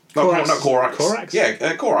Corax. No, Corax. not Corax. Corax?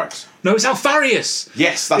 Yeah, Corax. No, it's Alfarius.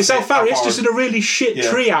 Yes, that's It's it. Alfarius just in a really shit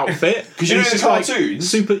Yeah. tree outfit. 'Cause you And know he's the just, like, cartoons?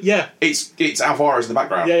 super. Yeah. It's Alvarez in the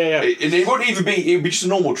background. Yeah. It wouldn't even be. It would be just a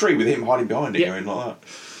normal tree with him hiding behind it, Yeah. going like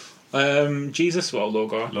that. Jesus, well,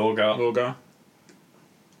 Lorgar. Lorgar.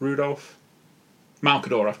 Rudolph.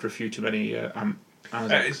 Malcador after a few too many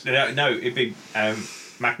Amazons. No, it'd be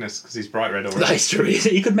Magnus because he's bright red That already. is true.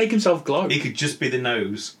 He could make himself glow. He could just be the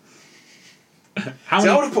nose. How See,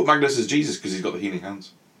 I would many? have put Magnus as Jesus because he's got the healing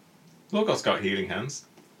hands. Lorgar's got healing hands.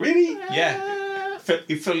 Really? Yeah.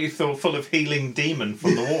 You're full of healing demon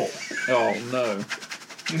from the wall. Oh no.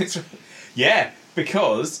 Yeah,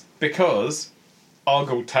 because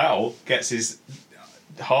Argyle Tal gets his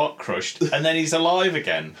heart crushed and then he's alive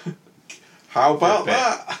again. How about bit.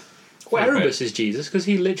 that? Well, For a bit. Erebus is Jesus because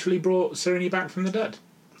he literally brought Serenity back from the dead.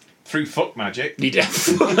 Through fuck magic. He did.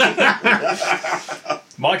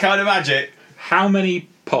 My kind of magic. How many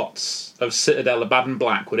pots of Citadel Abaddon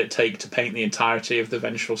Black would it take to paint the entirety of the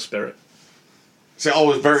Vengeful Spirit? So I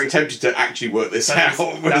was very tempted to actually work this That's-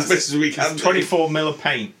 out as that's- best as we can. 24 mil of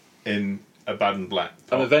paint in a bad and black.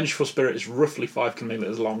 And the Vengeful Spirit is roughly 5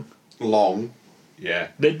 kilometres long. Long. Yeah.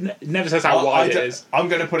 It never says how wide it is. I'm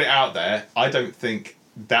going to put it out there. I don't think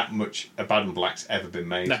that much Abaddon Black's ever been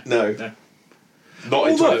made. No. No. No. Not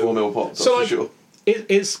in Although- 24 mil pots, that's so, for like, sure.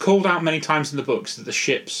 It's called out many times in the books that the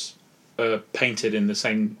ships are painted in the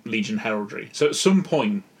same Legion heraldry. So at some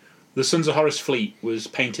point, the Sons of Horus fleet was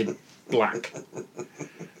painted black.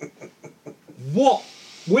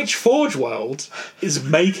 Which Forge World is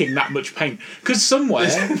making that much paint? Because somewhere...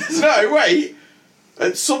 No, wait.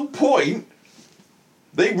 At some point,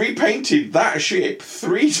 they repainted that ship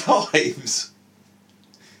 3 times.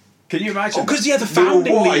 Can you imagine? Oh, because, yeah, the They were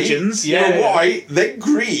founding white, legions... They Yeah, were white, then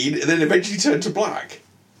green, and then eventually turned to black.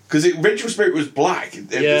 Because Vengeful Spirit was black at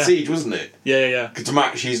the Yeah. Siege, wasn't it? yeah. To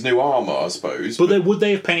match his new armour, I suppose. But would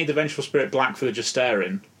they have painted the Vengeful Spirit black for the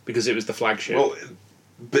Justarin? Because it was the flagship. Well,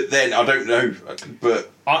 but then, I don't know. But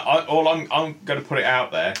I'm going to put it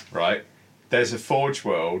out there, right? There's a Forge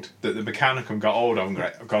World that the Mechanicum got hold of.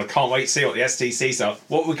 I can't wait to see what the STCs are.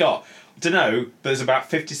 What we got? I don't know. There's about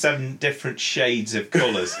 57 different shades of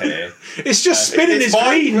colours here. It's just spinning his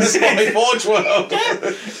greens! It's my Forge World.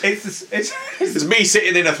 It's It's me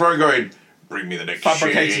sitting in a throne going, bring me the next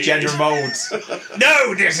fabricated shade." gender moulds.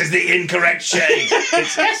 No, this is the incorrect shade.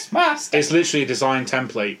 Yes, master. It's literally a design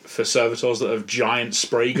template for servitors that have giant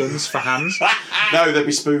spray guns for hands. No, there'd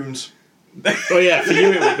be spoons. Oh yeah, for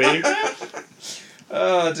you it would be.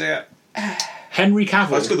 Oh dear. Henry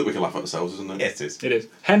Cavill. That's good that we can laugh at ourselves, isn't it? Yes, it is. It is.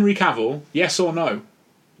 Henry Cavill, yes or no?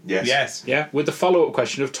 Yes. Yes. Yeah, with the follow-up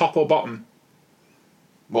question of top or bottom.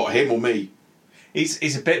 What, him or me?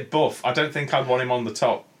 He's a bit buff. I don't think I'd want him on the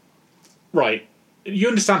top. Right. You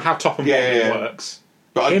understand how top and bottom Yeah. works.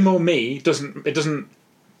 But Him or me doesn't. It doesn't.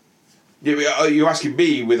 are you asking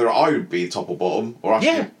me whether I would be top or bottom, or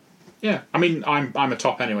asking? Yeah. Yeah. I mean, I'm a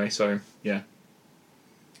top anyway, so yeah.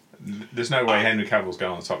 There's no way Henry Cavill's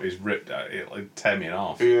going on the top. He's ripped. It'll tear me in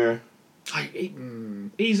half. Yeah.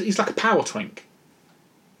 He's like a power twink.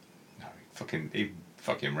 No, he'd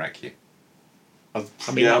fucking wreck you. I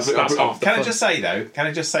mean, Yeah, that's half the Can I fun. just say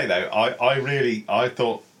though? I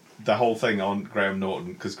thought the whole thing on Graham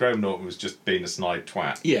Norton, because Graham Norton was just being a snide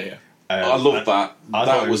twat. Yeah. I love that. I thought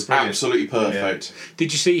That it was was brilliant. absolutely perfect.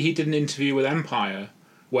 Did you see he did an interview with Empire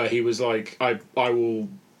where he was like, I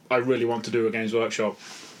really want to do a Games Workshop,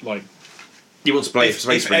 like, He wants to play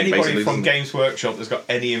If anybody from Games Workshop that's got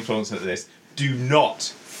any influence into this, do not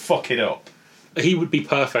fuck it up. he would be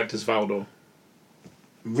perfect as Valdor.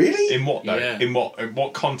 Really? In what though? Yeah. In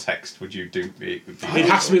what context would you do? It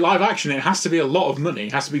has to be live action. It has to be a lot of money.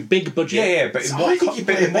 It has to be big budget. Yeah, but in So what, I think you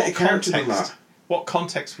but play a in what better character than context? that. What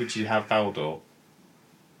context would you have Valdor?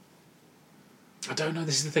 I don't know.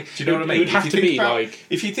 This is the thing. Do you know what I mean? It would have If to you think be about- like.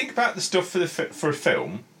 if you think about the stuff for a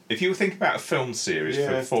film. If you think about a film series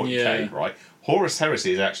Yeah. for 40k, Yeah. right? Horus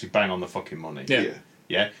Heresy is actually bang on the fucking money. Yeah.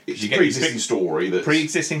 Yeah. It's You a get pre-existing these story. big- That's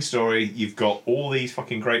pre-existing story. You've got all these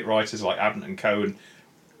fucking great writers like Abnett and Cohen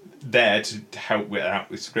there to help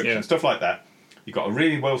with script Yeah. and stuff like that. You've got a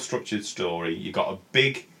really well structured story. You've got a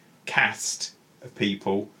big cast of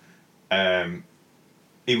people.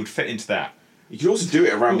 He would fit into that. You could also do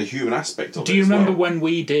it around the human aspect of it. Do you as remember well. when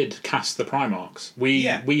we did cast the Primarchs? We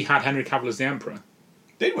had Henry Cavill as the Emperor.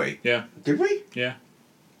 Did we? Yeah. Did we? Yeah.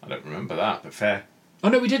 I don't remember that, but fair. Oh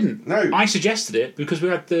no, we didn't. No. I suggested it because we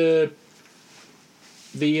had the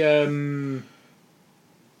The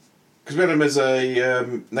Because we had him as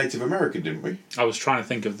a Native American, didn't we? I was trying to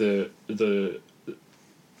think of the The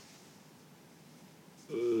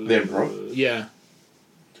Emperor. yeah,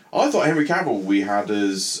 I thought Henry Cavill we had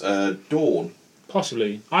as Dawn.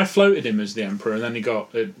 possibly. I floated him as the Emperor, and then we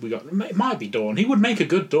got. It might be Dawn. He would make a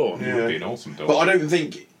good Dawn. It would be an awesome dog. But I don't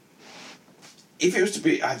think... If it was to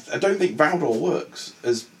be... I don't think Valdor works.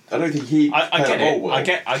 I don't think he... I get it. Well. I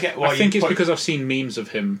get why I think you it's put- because I've seen memes of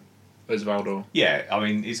him as Valdor. Yeah, I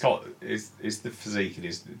mean, he's got is the physique and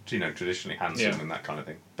he's traditionally handsome Yeah. and that kind of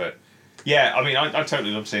thing. But yeah, I mean, I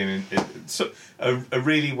totally love seeing him. It's a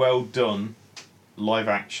really well done live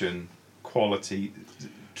action quality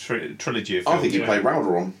trilogy of films. I think he'd play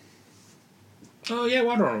Raldoron. Oh yeah,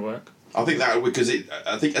 Valdor will work. I think that because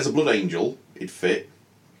I think as a Blood Angel, it'd fit.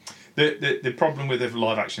 The problem with a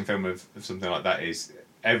live action film of something like that is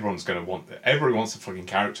everybody wants a fucking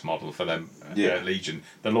character model for them Legion.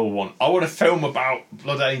 They'll all want I want a film about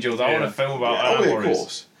Blood Angels. I want a film about Iron of Warriors.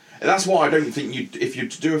 course. And that's why I don't think if you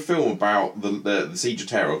do a film about the Siege of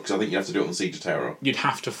Terror, because I think you have to do it on the Siege of Terror. You'd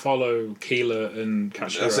have to follow Keeler and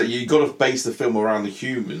Katshiro. So you've got to base the film around the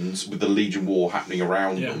humans with the Legion War happening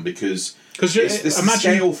around them because it's a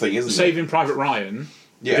scale thing, isn't it? Saving Private Ryan.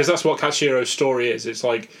 Yeah. Because that's what Katshiro's story is. It's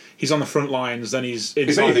like he's on the front lines, then he's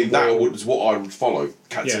inside. If anything, the wall. that was what I would follow.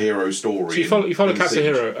 Katsuhiro's story. So you follow in Siege.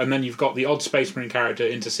 Katsuhiro, and then you've got the odd Space Marine character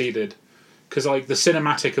interceded. Because like the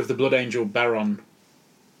cinematic of the Blood Angel Baron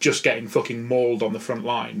just getting fucking mauled on the front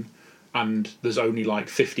line, and there's only like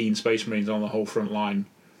 15 Space Marines on the whole front line.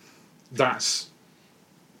 That's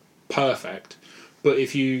perfect. But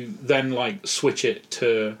if you then like switch it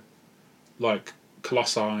to like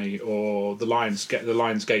Colossi or the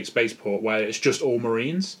Lionsgate Spaceport, where it's just all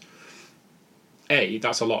Marines,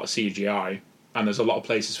 that's a lot of CGI, and there's a lot of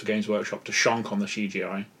places for Games Workshop to shonk on the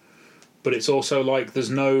CGI. But it's also like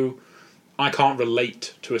I can't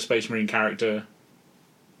relate to a Space Marine character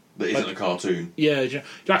That isn't a cartoon. Yeah,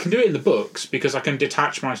 I can do it in the books because I can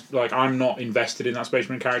detach I'm not invested in that Space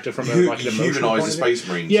Marine character from an emotional humanise point the of view. Space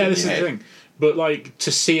Marines. Yeah, in this is your the head. thing. But like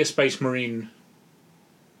to see a Space Marine,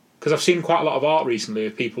 because I've seen quite a lot of art recently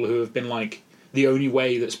of people who have been like the only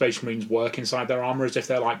way that Space Marines work inside their armor is if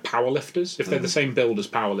they're like powerlifters, if they're the same build as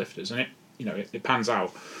powerlifters, and it pans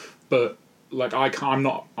out. But like I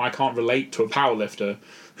can't relate to a powerlifter,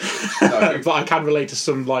 No. but I can relate to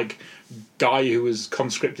some like guy who was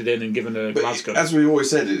conscripted in and given a But Glasgow. as we always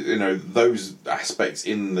said, those aspects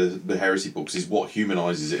in the heresy books is what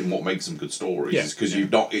humanises it and what makes them good stories. Yeah, Because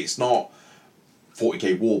yeah. it's not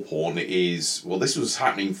 40k war porn. It is this was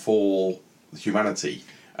happening for humanity,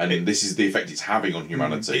 and this is the effect it's having on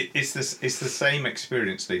humanity. It's the same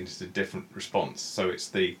experience leading to a different response. So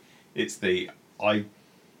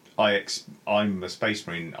I'm a Space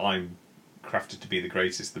Marine. I'm crafted to be the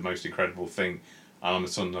greatest, the most incredible thing. And I'm a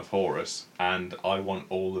son of Horus, and I want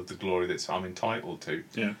all of the glory that I'm entitled to.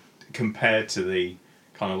 Yeah. Compared to the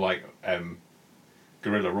kind of like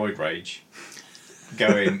Gorilla Roid Rage,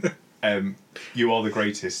 going, you are the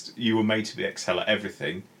greatest. You were made to excel at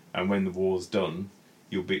everything, and when the war's done,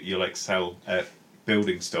 you'll excel at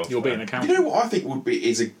building stuff. You'll be an accountant. You know what I think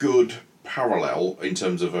is a good parallel in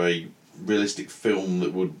terms of a realistic film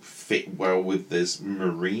that would fit well with this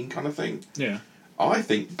marine kind of thing? Yeah. I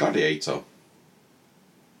think Gladiator.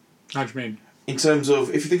 How do you mean? In terms of,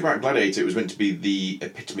 if you think about Gladiator, it was meant to be the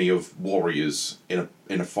epitome of warriors in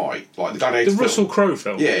a fight, like the Gladiator. The Russell Crowe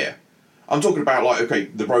film. Yeah. I'm talking about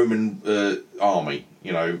the Roman army.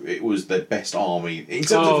 It was their best army in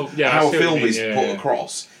terms of I how a see what you film mean, is yeah, put yeah.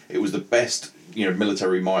 across. It was the best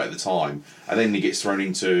military might at the time, and then he gets thrown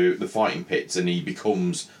into the fighting pits, and he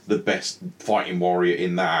becomes the best fighting warrior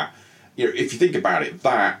in that. If you think about it,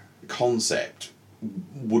 that concept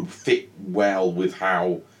would fit well with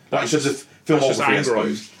how. In terms of filmography, I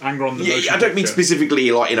suppose. Anger on the Yeah, motion I don't mean picture. specifically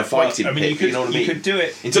in a fighting I mean, pit. You know what I mean? You could do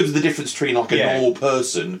it. In terms of the difference between a normal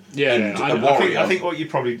person and I a know. warrior. I think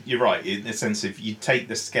you're right in the sense of you take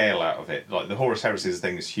the scale out of it. Like the Horus Heresy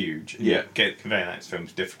thing is huge. And Yeah. conveying that to film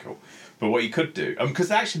is difficult. But what you could do,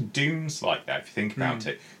 because actually Dune's like that. If you think about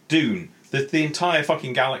it, Dune, the entire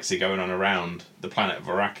fucking galaxy going on around the planet of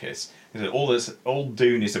Arrakis. All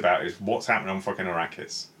Dune is about is what's happening on fucking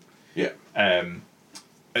Arrakis. Yeah.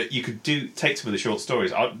 You could take some of the short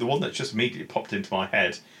stories. The one that just immediately popped into my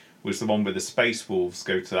head was the one where the Space Wolves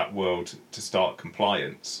go to that world to start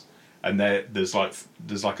compliance, and there's like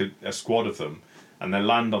a squad of them, and they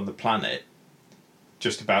land on the planet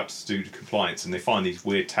just about to do the compliance, and they find these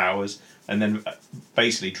weird towers, and then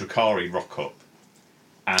basically Drakari rock up,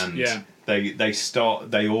 and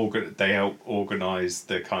they help organise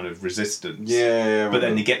the kind of resistance. Yeah. But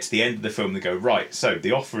then you get to the end of the film, they go, right, so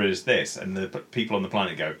the offer is this, and the people on the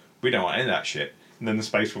planet go, we don't want any of that shit. And then the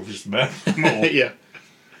Space Wolf just murder them all. Yeah.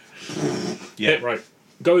 Yeah. Right.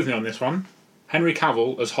 Go with me on this one. Henry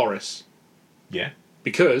Cavill as Horus. Yeah.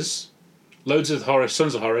 Because loads of Horus,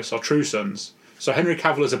 sons of Horus, are true sons. So Henry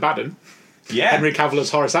Cavill as Abaddon. Yeah. Henry Cavill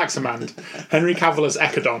as Horus Axamand. Henry Cavill as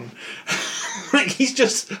Ecodon. Like, he's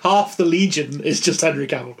just half the Legion is just Henry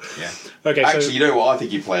Cavill. Yeah. Okay, Actually, so you know what? I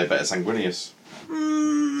think he'd play a better Sanguinius.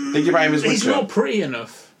 Think about him as he's Witcher. not pretty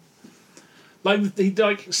enough.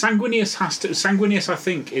 Sanguinius has to. Sanguinius, I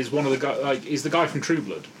think, is one of the guy. Is the guy from True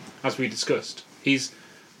Blood, as we discussed. He's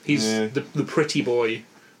Yeah. the pretty boy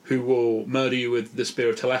who will murder you with the spear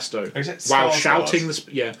of Telesto Is it while Skarsgård?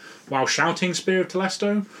 shouting while shouting spear of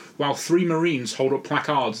Telesto, while 3 Marines hold up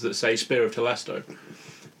placards that say spear of Telesto.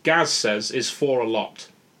 Gaz says is 4 a lot.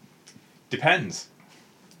 Depends.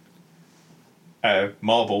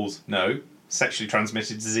 Marbles, no. Sexually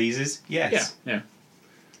transmitted diseases, yes. Yeah.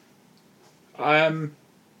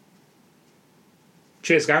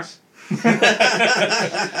 Cheers, Gaz.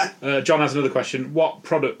 John has another question. What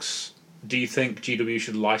products do you think GW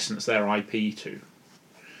should license their IP to?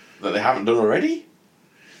 That they haven't done already?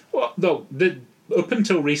 Well, no, up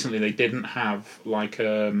until recently they didn't have like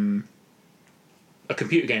a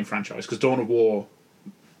computer game franchise because Dawn of War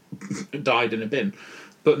died in a bin.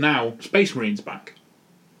 But now Space Marine's back,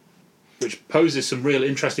 which poses some real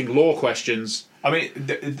interesting lore questions. I mean,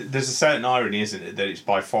 there's a certain irony, isn't it, that it's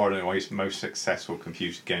by far and away the most successful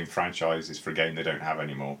computer game franchises for a game they don't have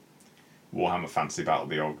anymore. Warhammer Fantasy Battle: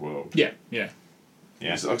 The Old World. Yeah. Yeah.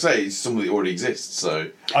 Like I say, it's something that already exists, so...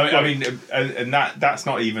 I mean, and that's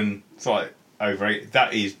not even like over.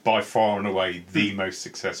 That is by far and away the most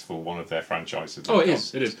successful one of their franchises. Oh, it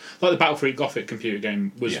is. It is. Like the Battlefleet Gothic computer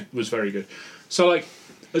game was very good. So, like,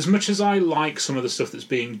 as much as I like some of the stuff that's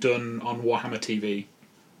being done on Warhammer TV,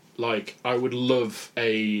 like, I would love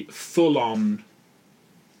a full-on,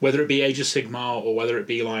 whether it be Age of Sigmar or whether it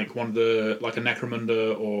be like one of the like a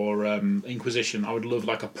Necromunda or Inquisition. I would love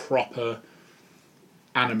like a proper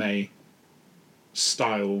anime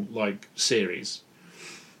style like series.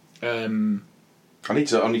 I need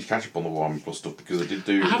to catch up on the Warhammer Plus stuff because I did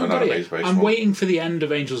do I haven't an got anime it. space I'm one. waiting for the end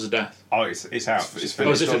of Angels of Death. Oh, it's out. It's Oh, is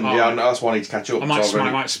finished. it? Yeah, no, that's why I need to catch up. I might, so I've I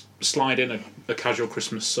already- might slide in a casual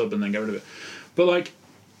Christmas sub and then get rid of it. But like,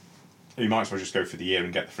 You might as well just go for the year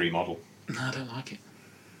and get the free model. no, I don't like it.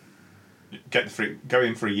 Go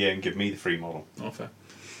in for a year and give me the free model Not fair.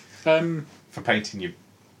 for painting your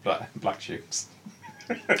black ships.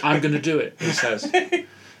 I'm going to do it. He says.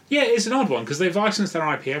 Yeah, it's an odd one because they've licensed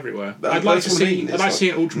their IP everywhere. I'd That's like to what I see. mean. I'd It's like to see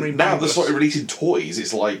an Ultramarine. Now they're Boundless. sort of releasing toys.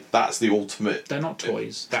 It's like that's the ultimate. They're not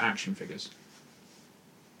toys. They're action figures.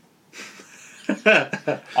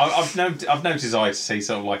 I've no desire to see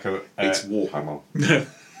sort of like a. It's Warhammer.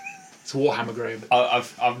 It's Warhammer Grave.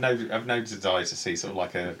 I've no desire to see sort of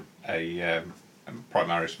like a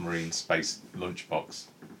Primaris Marine space lunchbox.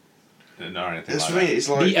 Or anything That's like for me. that. It's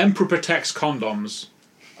like The Emperor protects condoms.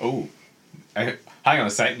 Oh, hang on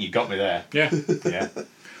a second, you got me there. Yeah. Yeah.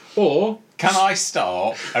 Or Can I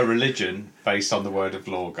start a religion based on the word of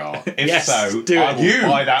Lorgar? If Yes, so, do I it. will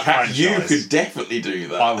buy that franchise. you could definitely do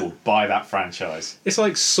that. I will buy that franchise. it's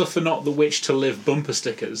like "Suffer Not the Witch to Live" bumper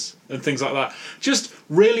stickers and things like that. Just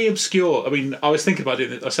really obscure. I mean, I was thinking about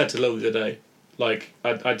it. I said to Lily the other day, like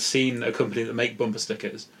I'd seen a company that make bumper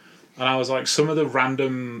stickers, and I was like, some of the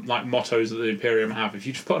random like mottos that the Imperium have. If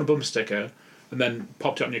you just put on a bumper sticker and then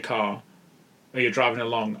popped it on your car, or you're driving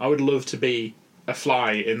along, I would love to be a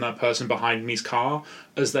fly in that person behind me's car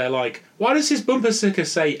as they're like, why does his bumper sticker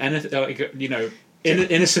say anything? Like, you know,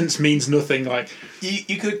 innocence means nothing. Like,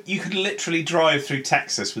 You could literally drive through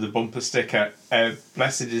Texas with a bumper sticker.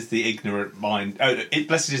 Blessed is the ignorant mind.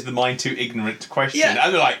 Blessed is the mind too ignorant to question. Yeah.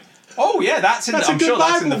 And they're like, oh yeah, that's in. I'm sure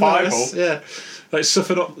that's in the Bible. verse. Yeah, like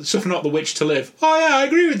suffer not the witch to live. Oh yeah, I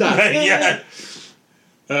agree with that.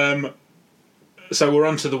 Yeah. So we're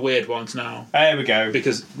on to the weird ones now There we go.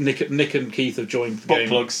 because Nick and Keith have joined the Butt game.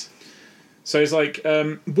 plugs. So it's like,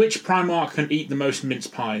 which Primarch can eat the most mince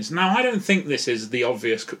pies? Now, I don't think this is the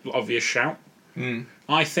obvious shout.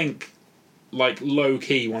 I think, like,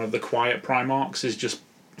 low-key, one of the quiet Primarchs is just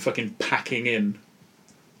fucking packing in.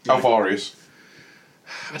 Alvarius.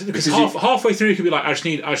 I don't know, because Because halfway through he could be like,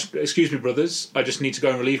 excuse me, brothers, I just need to go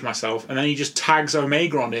and relieve myself. And then he just tags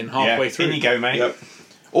Omegron in halfway through. In you go, mate. Yep.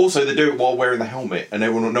 Also, they do it while wearing the helmet, and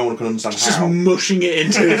no one can understand Just how. mushing it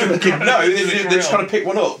into fucking... No, they're just trying to pick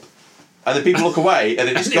one up. And then people look away, and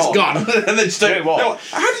then it's And it's gone. gone. And then just You know don't. what? No,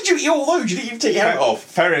 how did you eat all those? You didn't even take your hat off.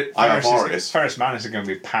 Ferris Boris. Manus is going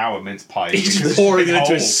to be power mince pie. He's because just pouring it it's into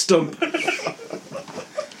whole. his stump.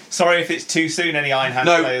 Sorry if it's too soon, any Iron Hand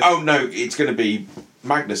No, players. oh no, it's going to be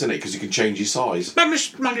Magnus, isn't it? Because you can change his size.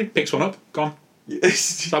 Magnus picks one up. Gone.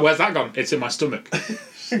 Yes. Like, where's that gone? It's in my stomach.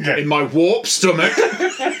 Okay. In my warp stomach.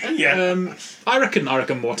 Yeah. I reckon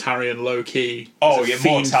Mortarion low key. Oh, is a yeah,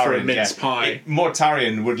 fiend for a Mortarion. mince pie.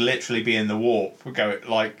 Mortarion would literally be in the warp. Would go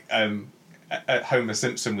like Homer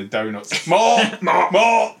Simpson with donuts. More.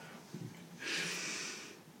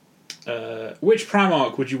 Which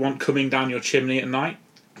Primarch would you want coming down your chimney at night?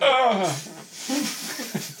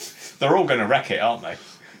 They're all going to wreck it, aren't they?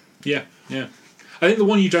 Yeah. I think the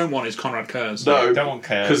one you don't want is Conrad Kurz. No, Don't want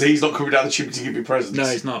Kurz. because he's not coming down the chimney to give you presents. No,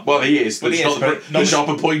 he's not. Well, he is. Well, But he he's is, not but the not- sharp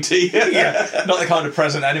and pointy. Yeah, not the kind of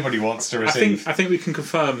present anybody wants to I receive. think we can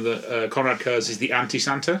confirm that Conrad Kurz is the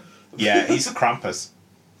anti-Santa. Yeah, he's Krampus.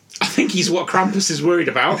 I think he's what Krampus is worried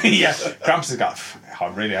about. Yeah, Krampus has got. I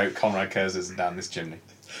really hope Conrad Kurz isn't down this chimney.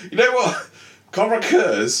 You know what? Conrad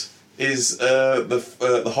Kurz is the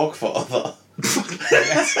Hogfather.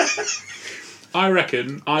 I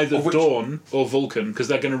reckon either Of which- Dawn or Vulcan, because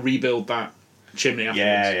they're going to rebuild that chimney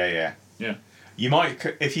afterwards. Yeah. You might,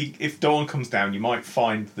 if dawn comes down, you might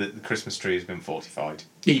find that the Christmas tree has been fortified.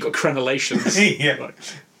 You got crenellations. Yeah,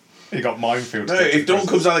 you got minefields. No, if Dawn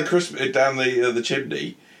comes down the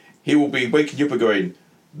chimney, he will be waking you up and going,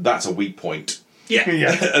 "That's a weak point," Yeah.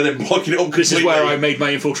 Yeah. and then blocking it up completely. This is where I made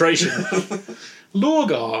my infiltration.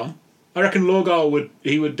 Lorgar, I reckon Lorgar would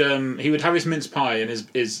have his mince pie and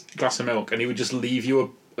his glass of milk, and he would just leave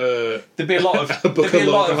you There'd be a lot of A book there'd be a of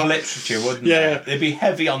lot of Lorgar. literature, wouldn't Yeah, there? yeah. It'd be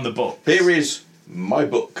heavy on the book. Here is my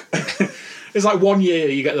book. It's like 1 year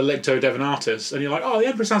you get the Licto Devonatus, and you're like, oh, the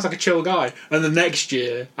Emperor sounds like a chill guy. And the next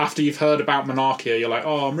year, after you've heard about Monarchia, you're like,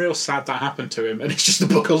 oh, I'm real sad that happened to him. And it's just the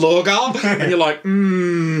Book of Lorgar. And you're like,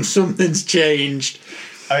 something's changed.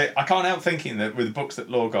 I can't help thinking that with the books that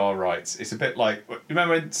Lorgar writes, it's a bit like...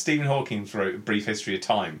 Remember when Stephen Hawking wrote A Brief History of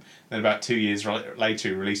Time? Then about 2 years later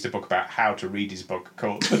he released a book about how to read his book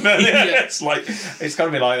called... It's like... It's got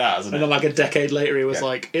to be like that, hasn't And it? then like a decade later he was Yeah.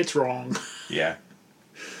 like, it's wrong. Yeah.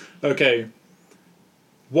 Okay.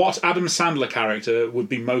 What Adam Sandler character would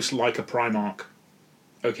be most like a Primarch?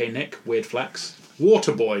 Okay, Nick, weird flex.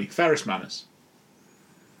 Waterboy, Ferris Manus.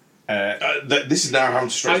 This is now how to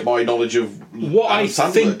stretch my knowledge of What Adam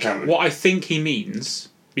Sandler character. What I think he means,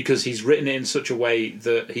 because he's written it in such a way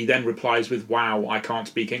that he then replies with, wow, I can't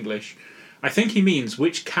speak English. I think he means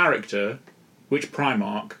which character, which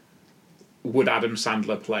Primarch, would Adam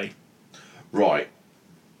Sandler play? Right.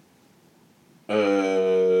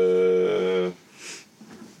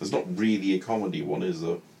 There's not really a comedy one, is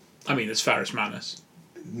there? I mean, it's Ferris Manus.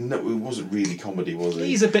 No, it wasn't really comedy, was it?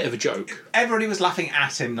 He's a bit of a joke. Everybody was laughing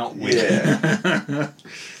at him, not with him. Yeah.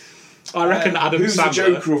 I reckon Adam Who's Sandler... the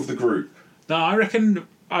Joker of the group? No, I reckon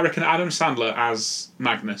Adam Sandler as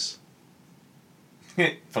Magnus.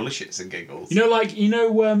 For the shits and giggles. You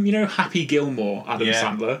know Happy Gilmore, Adam Yeah.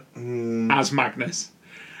 Sandler, as Magnus.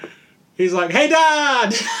 He's like, "Hey,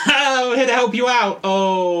 Dad, I'm here to help you out."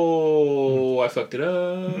 Oh, I fucked it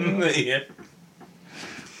up. Yeah.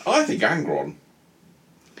 I think Angron.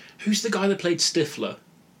 Who's the guy that played Stifler?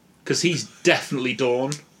 Because he's definitely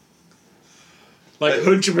Dawn. Like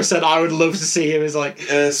 100%, I would love to see him as like.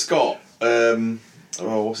 Scott.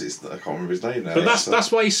 What's his? I can't remember his name now. But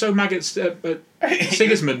that's why he's so mad at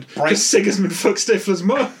Sigismund. Break. Because Sigismund fucked Stifler's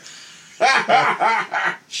mum.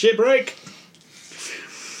 Shit break.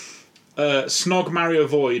 Snog, Mario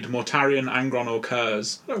Void, Mortarion, Angron, or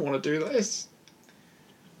Kurz. I don't want to do this.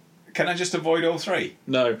 Can I just avoid all three?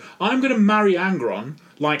 No. I'm going to marry Angron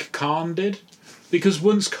like Khan did. Because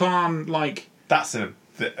once Khan, like... That's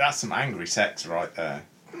some angry sex right there.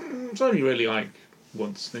 It's only really like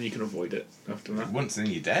once. Then you can avoid it after that. Once then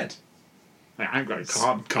you're dead. Like, Angron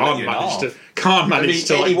Split Khan you in managed half. to... Khan I mean, managed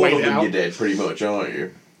to any like one wait of it them out. you're dead, pretty much, aren't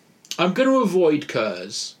you? I'm going to avoid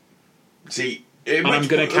Kurz. See, And I'm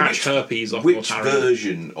going to catch herpes off Which Mortarion.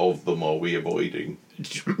 version of them are we avoiding?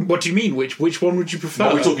 What do you mean? Which one would you prefer?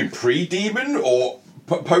 Are we talking pre-demon or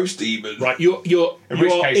post-demon? Right, you're In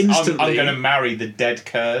which case, instantly... I'm going to marry the dead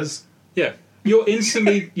Kurz. Yeah, you're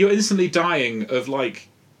instantly dying of like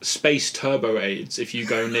space turbo AIDS if you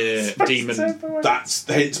go near demon. That's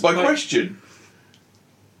hence my question.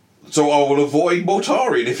 So I will avoid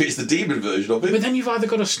Mortarion if it's the demon version of But it. then you've either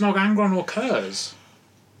got to snog Angron or Kurz.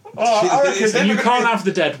 Oh, I reckon Is And you there- can't have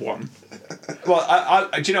the dead one. Well,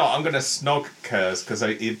 I do you know what? I'm going to snog Kurz because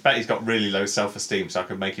I bet he's got really low self-esteem, so I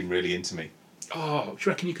could make him really into me. Oh, do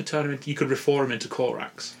you reckon you could turn him into, you could reform him into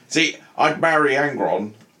Korax? See, I'd marry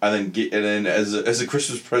Angron and then as a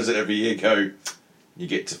Christmas present every year, go. You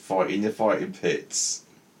get to fight in the fighting pits.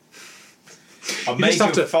 I made you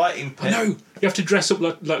a fighting pit. No, you have to dress up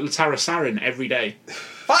like Latara Sarin every day.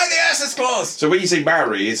 Fight the Ursus Claws! So when you say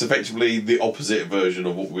marry, it's effectively the opposite version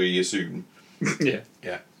of what we assume. Yeah.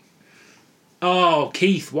 Yeah. Oh,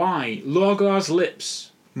 Keith, why? Lorgar's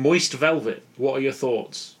lips, moist velvet. What are your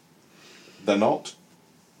thoughts? They're not.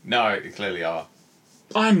 No, they clearly are.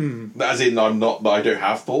 As in, I'm not. I don't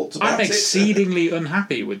have thoughts about I'm it. exceedingly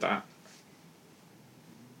unhappy with that.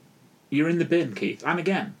 You're in the bin, Keith. And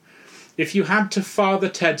again, if you had to Father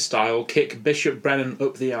Ted style kick Bishop Brennan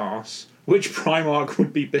up the arse, which Primarch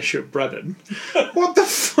would be Bishop Brennan? What the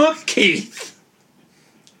fuck, Keith?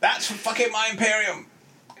 That's fucking my Imperium.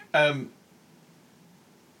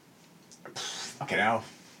 Fucking hell.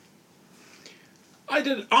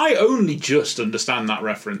 I only just understand that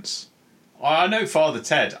reference. I know Father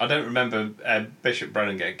Ted. I don't remember Bishop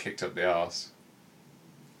Brennan getting kicked up the arse.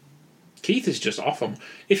 Keith is just off on.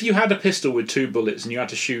 If you had a pistol with 2 bullets and you had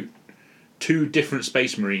to shoot 2 different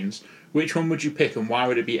Space Marines, which one would you pick and why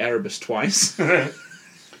would it be Erebus twice?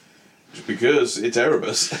 Just because it's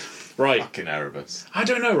Erebus. Right. Fucking Erebus. I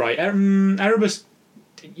don't know, right? Erebus...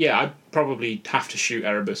 Yeah, I'd probably have to shoot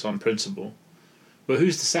Erebus on principle. But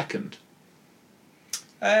who's the second?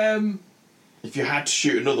 If you had to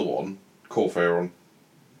shoot another one, Corphaeron.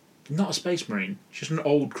 Not a Space Marine. Just an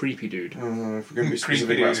old creepy dude. If we're going to be specific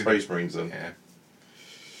Creepy about dude. Space Marines, then.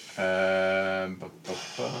 Yeah.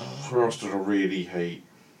 Who else did I really hate?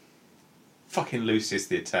 Fucking Lucius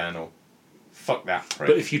the Eternal. Fuck that prick.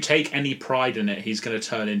 But if you take any pride in it, he's going to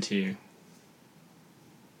turn into you.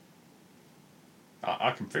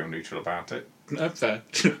 I can feel neutral about it. No, fair.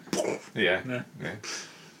 Yeah. Yeah. Yeah.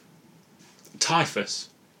 Typhus.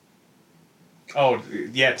 Oh,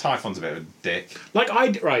 yeah, Typhon's a bit of a dick. Like,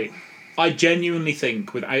 I genuinely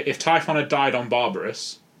think if Typhon had died on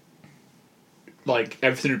Barbarous, like,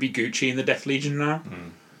 everything would be Gucci in the Death Legion now.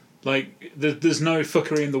 Like, there's no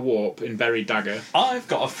fuckery in the warp in Buried Dagger. I've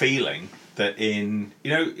got a feeling that in...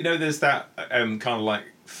 You know there's that kind of like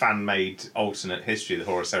fan-made alternate history of the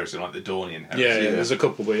Horus Heresy, like the Dornian Heresy. Yeah, there's a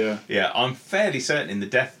couple, but yeah. Yeah, I'm fairly certain in the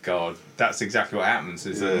Death Guard that's exactly what happens,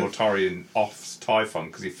 is that Mortarion offs Typhon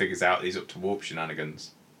because he figures out he's up to warp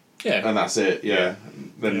shenanigans. Yeah. And that's it, yeah.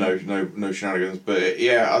 Then no shenanigans. But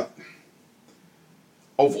yeah,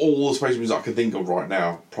 of all the Space Marines I can think of right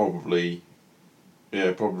now, probably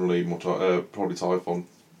Typhon.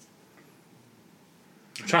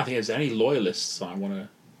 I'm trying to think if there's any loyalists that I want to...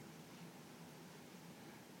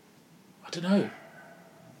 I don't know.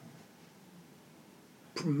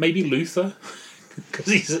 Maybe Luther, because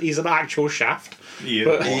he's an actual shaft. Yeah.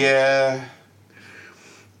 But- Yeah.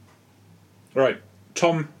 Right,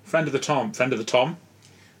 Tom, friend of the Tom,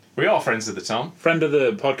 We are friends of the Tom. friend of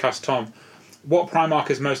the podcast, Tom. What Primarch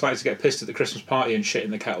is most likely to get pissed at the Christmas party and shit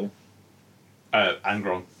in the kettle?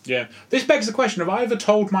 Angron. Yeah. This begs the question, have I ever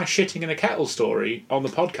told my shitting in a kettle story on the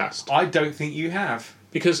podcast? I don't think you have.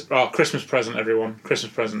 Because, Christmas present, everyone.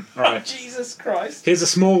 Christmas present. All right. Jesus Christ. Here's a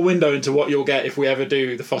small window into what you'll get if we ever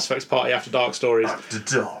do the Phosphex Party After Dark stories. After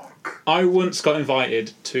dark. I once got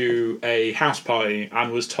invited to a house party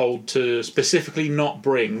and was told to specifically not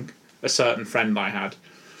bring a certain friend I had.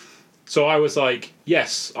 So I was like,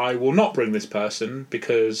 yes, I will not bring this person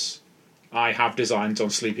because I have designs on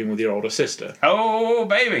sleeping with your older sister. Oh,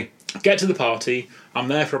 baby. Get to the party. I'm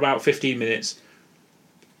there for about 15 minutes.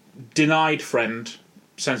 Denied friend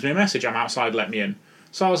sends me a message. I'm outside, let me in.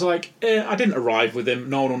 So I was like, I didn't arrive with him.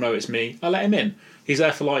 No one will know it's me. I let him in. He's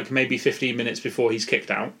there for like maybe 15 minutes before he's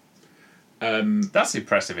kicked out. That's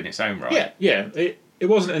impressive in its own right. Yeah. It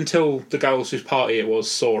wasn't until the girls whose party it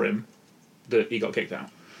was saw him that he got kicked out.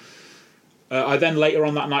 I then later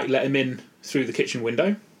on that night let him in through the kitchen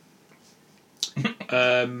window.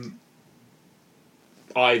 I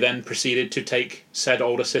then proceeded to take said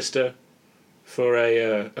older sister for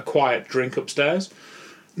a quiet drink upstairs.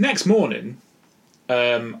 Next morning,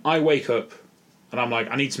 I wake up and I'm like,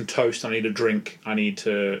 I need some toast, I need a drink, I need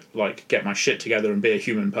to like get my shit together and be a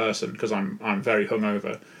human person because I'm very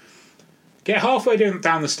hungover. Get halfway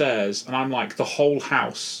down the stairs and I'm like, the whole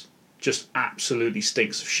house just absolutely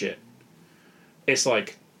stinks of shit. It's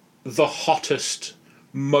like the hottest,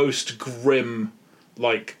 most grim,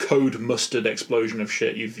 like code mustard explosion of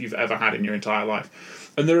shit you've ever had in your entire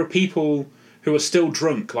life. And there are people who are still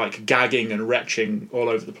drunk, like gagging and retching all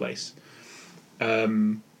over the place.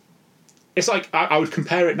 It's like I would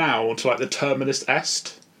compare it now to like the Terminus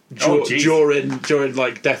Est during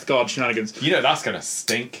like Death Guard shenanigans. You know that's gonna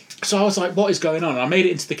stink. So I was like, what is going on? And I made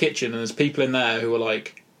it into the kitchen and there's people in there who were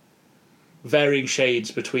like varying shades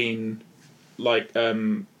between like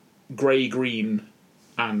grey, green,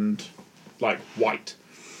 and like white.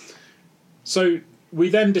 So we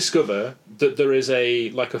then discover that there is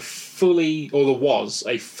there was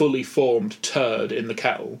a fully formed turd in the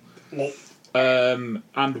kettle.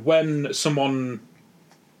 And when someone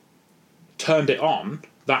turned it on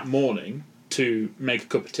that morning to make a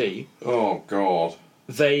cup of tea, Oh God.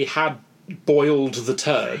 they had boiled the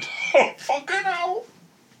turd. Oh, fucking hell!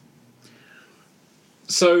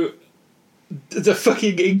 So the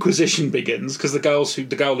fucking Inquisition begins because the girl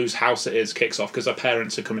whose house it is kicks off because her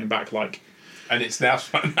parents are coming back like. And it's now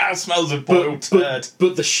smells of boiled turd.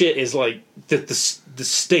 But the shit is like the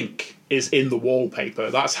stink is in the wallpaper.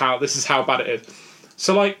 This is how bad it is.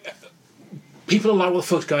 So like, people are like, "What the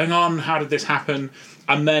fuck's going on? How did this happen?"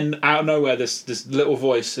 And then out of nowhere, this little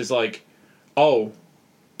voice is like, "Oh,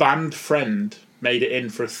 band friend made it in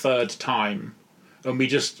for a third time, and we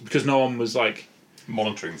just because no one was like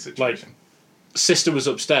monitoring the situation. Sister was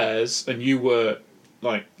upstairs and you were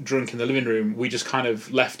like drunk in the living room. We just kind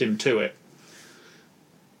of left him to it."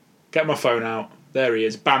 Get my phone out. There he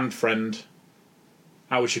is, band friend.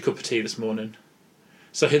 How was your cup of tea this morning?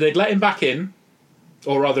 So they'd let him back in,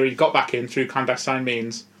 or rather he got back in through clandestine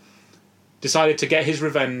means, decided to get his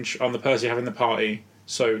revenge on the person having the party,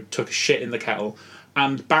 so took a shit in the kettle,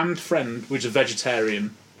 and band friend was a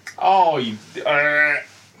vegetarian. Oh, you...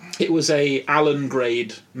 It was a Allen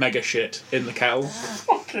grade mega shit in the kettle.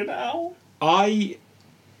 Fucking hell. I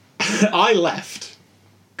left.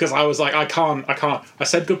 Because I was like, I can't. I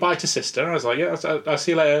said goodbye to sister. I was like, yeah, I'll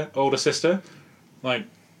see you later, older sister. Like,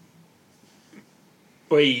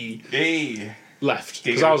 we left.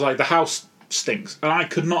 Because I was like, the house stinks. And I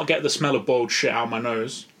could not get the smell of boiled shit out of my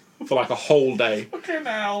nose for like a whole day. Fucking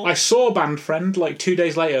hell. I saw band friend like 2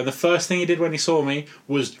 days later, and the first thing he did when he saw me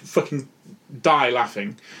was fucking die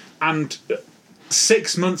laughing. And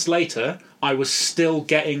 6 months later, I was still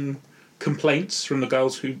getting complaints from the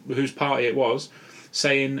girls whose party it was,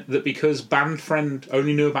 saying that because band friend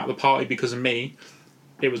only knew about the party because of me,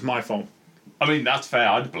 it was my fault. I mean, that's fair.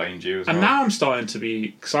 I'd blamed you as well. And now I'm starting to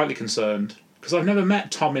be slightly concerned, because I've never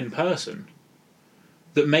met Tom in person,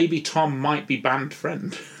 that maybe Tom might be band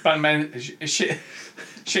friend. Bandman, shit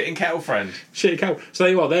in kettle friend. Shit, cow. So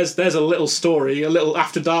there you are. There's a little story, a little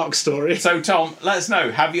after dark story. So, Tom, let us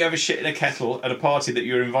know. Have you ever shit in a kettle at a party that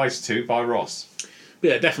you were invited to by Ross?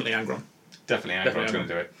 Yeah, definitely Angron. Definitely Angron's going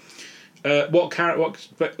to do it.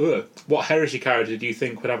 What heresy character do you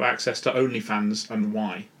think would have access to OnlyFans and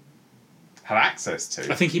why? Have access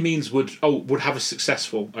to? I think he means would have a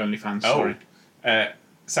successful OnlyFans. Sorry.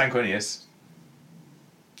 Sanguinius.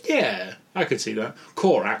 Yeah, I could see that.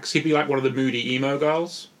 Korax, he'd be like one of the moody emo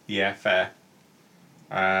girls. Yeah, fair.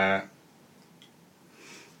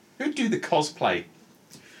 Who'd do the cosplay?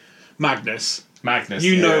 Magnus. Magnus.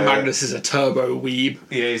 You know Magnus is a turbo weeb.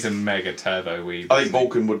 Yeah, he's a mega turbo weeb. I think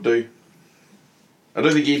Vulcan would do. I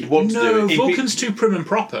don't think he'd want to do No, it. Vulcan's too prim and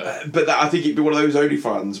proper. But I think it'd be one of those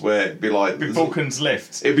OnlyFans where it'd be like Vulcan's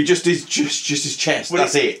lift. It'd be just his chest.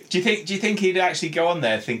 That's it. Do you think he'd actually go on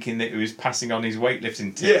there thinking that he was passing on his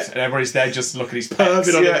weightlifting tips, Yeah. and everybody's there just looking at his Perving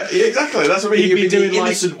pecs? on Yeah, exactly. That's what I mean. He'd be He'd be the doing, like-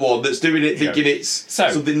 innocent one that's doing it, thinking it's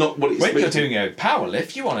something not what it's. When you're meant to doing be. a power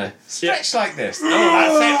lift, you want to stretch like this. Oh,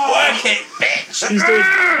 that's it. Work it, bitch. He's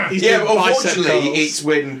doing Yeah, doing but bicep unfortunately, curls. it's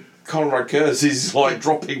when Conrad Kurz is like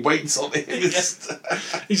dropping weights on him.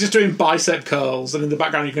 He's just doing bicep curls, and in the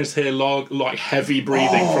background you can just hear like heavy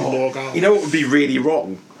breathing from Lorgar. You know what would be really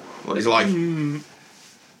wrong? It's like,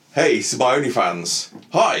 hey, this is my OnlyFans.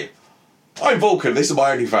 Hi, I'm Vulcan. This is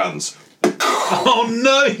my OnlyFans. Oh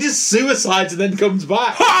no, he just suicides and then comes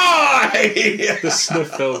back. Hi. The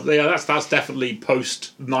snuff film. Yeah, that's definitely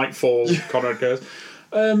post Nightfall Conrad Kurz.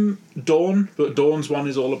 Dawn, but Dawn's one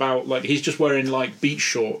is all about like he's just wearing like beach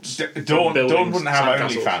shorts. Dawn wouldn't have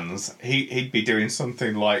sandcastles. OnlyFans. He'd be doing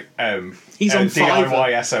something like He's on DIY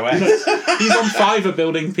Fiverr. SOS. He's on Fiverr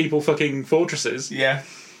building people fucking fortresses. Yeah.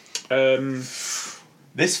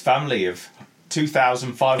 This family of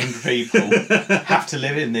 2,500 people have to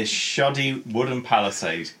live in this shoddy wooden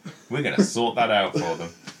palisade. We're going to sort that out for them.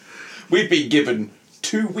 We've been given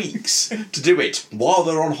 2 weeks to do it while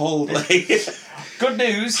they're on holiday. Good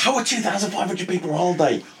news. How are 2,500 people on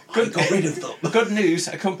holiday? I got rid of them. Good news.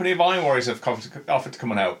 A company of Iron Warriors have offered to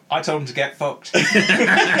come on out. I told them to get fucked.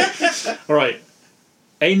 All right,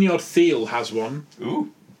 Aeniod Thiel has one,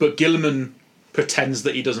 Ooh. but Gilliman pretends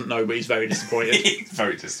that he doesn't know, but he's very disappointed. It's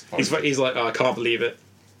very disappointing. he's like, oh, I can't believe it.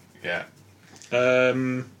 Yeah.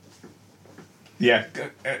 Um, Yeah.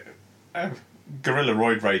 Gorilla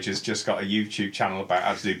Roid Rage has just got a YouTube channel about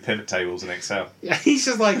how to do pivot tables in Excel. Yeah, he's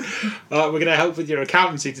just like, we're going to help with your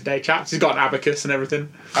accountancy today, chaps. He's got an abacus and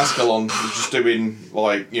everything. Ascalon was just doing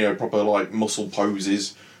proper muscle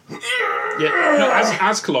poses. Yeah, no,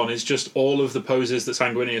 Ascalon is just all of the poses that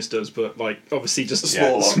Sanguinius does, but obviously just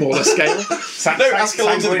smaller scale.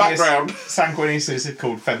 Ascalon's in the background. Sanguinius is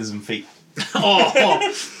called Feathers and Feet.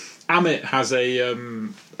 Amit has a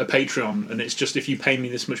Patreon, and it's just, if you pay me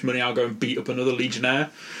this much money, I'll go and beat up another Legionnaire.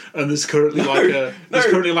 And there's currently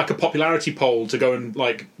currently a popularity poll to go and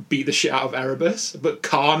beat the shit out of Erebus, but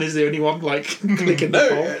Khan is the only one clicking the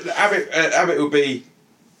poll. Abbott would be.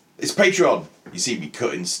 It's Patreon. You see me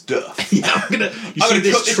cutting stuff. Yeah, I'm gonna cut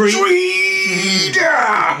this tree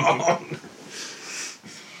down.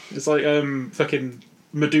 It's like fucking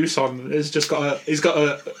Meduson has just got a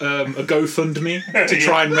GoFundMe to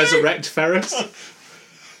try and resurrect Ferris.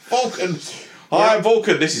 Vulcan. Hi,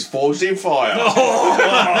 Vulcan. This is Forged in Fire.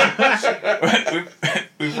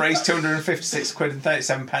 We've raised 256 quid and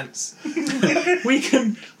 37 pence. We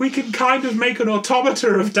can kind of make an automata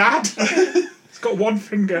of Dad. It's got one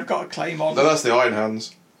finger. I've got a claim on. No, that's the Iron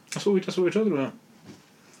Hands. That's what we're talking about.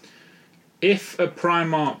 If a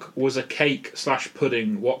Primarch was a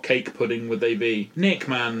cake/pudding, what cake pudding would they be? Nick,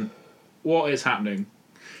 man, what is happening?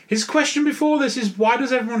 His question before this is, why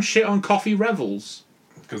does everyone shit on coffee revels?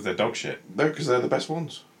 Because they're dog shit. No, because they're the best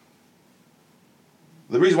ones.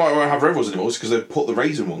 The reason why I won't have revels anymore is because they've put the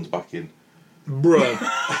raisin ones back in.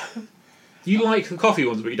 Bruh. You like the coffee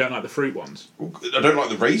ones, but you don't like the fruit ones? I don't like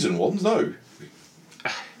the raisin ones, no.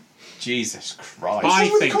 Jesus Christ. I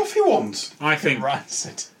What's with think- the coffee ones? I think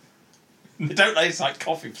rancid. They don't taste like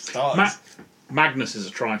coffee for starters. Magnus is a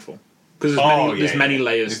trifle. Because there's many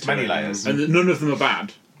layers. There's to many it. layers. And none of them are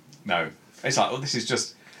bad. No. It's like, this is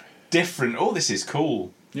just different. This is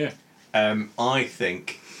cool. Yeah. I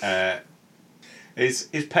think is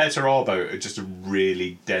Perturabo just a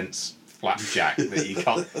really dense flapjack that you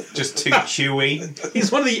can't, just too chewy.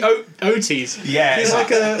 He's one of the OTs. Yeah, He's like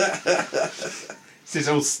It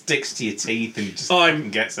all sticks to your teeth and just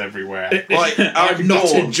gets everywhere. I'm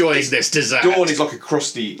not enjoying this dessert. Dawn is like a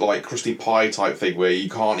crusty pie type thing where you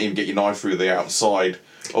can't even get your knife through the outside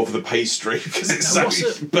of the pastry because it's so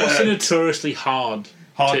What's a notoriously hard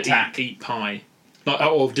tack. eat pie?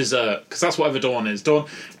 Or dessert, because that's whatever Dawn is.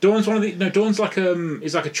 Dawn's one of the Dawn's like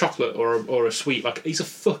is like a chocolate or a sweet. Like, he's a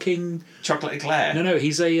fucking chocolate eclair. No,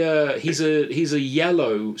 he's a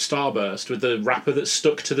yellow starburst with the wrapper that's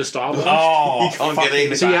stuck to the starburst. Oh, you can't get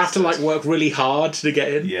in. So you have to work really hard to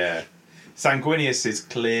get in. Yeah, Sanguinius is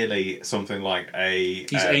clearly something like a.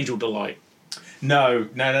 He's Angel Delight. No.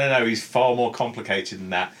 He's far more complicated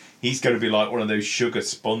than that. He's going to be like one of those sugar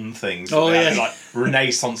spun things. Like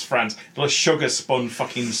Renaissance France. Like a sugar spun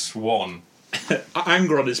fucking swan.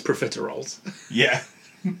 Angron is profiteroles. Yeah.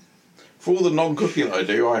 For all the non-cooking that I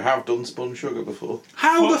do, I have done spun sugar before.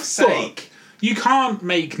 How the fuck? You can't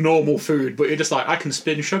make normal food, but you're just like, I can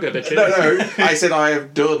spin sugar, bitches. No. I said I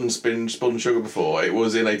have done spun sugar before. It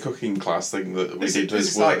was in a cooking class thing that we did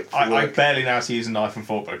as work. I barely know how to use a knife and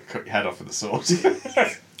fork, but I cut your head off with a sword.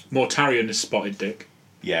 Mortarion is spotted dick.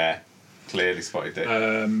 Yeah, clearly spotted dick.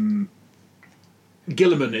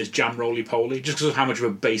 Gilliman is jam roly poly, just because of how much of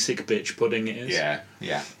a basic bitch pudding it is.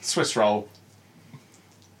 Yeah. Swiss roll.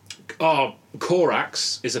 Oh,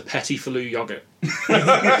 Corax is a petit faloo yogurt.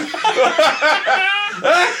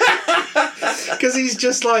 Because he's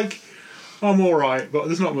just like, I'm alright, but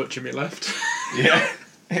there's not much of me left. Yeah.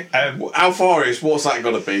 Alfarius, what's that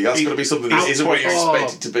going to be? That's going to be something that isn't what you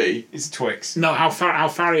expect it to be. It's a Twix. No,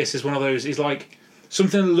 Alfarius is one of those, he's like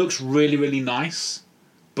something that looks really, really nice,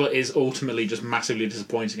 but is ultimately just massively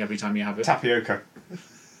disappointing every time you have it. Tapioca.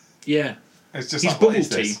 Yeah. It's just he's like, bubble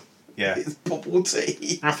tea. Yeah. It's bubble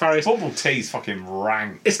tea. Alfarius. Bubble tea's fucking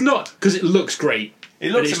rank. It's not, because it looks great.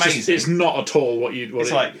 It looks amazing. It's not at all what you... It's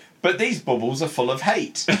like, but these bubbles are full of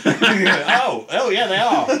hate. oh yeah, they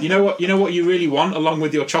are. You know what you really want along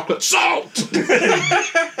with your chocolate? Salt!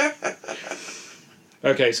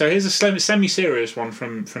 Okay, so here's a semi-serious one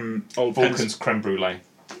from old Vulcan's creme brulee.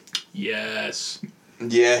 Yes.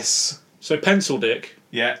 Yes. So Pencil Dick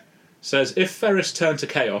says, if Ferris turned to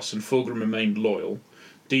Chaos and Fulgrim remained loyal,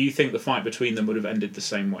 do you think the fight between them would have ended the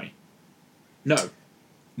same way? No.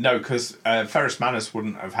 No, because Ferris Manus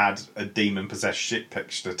wouldn't have had a demon-possessed shit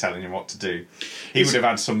picture telling him what to do. He would have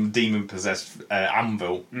had some demon-possessed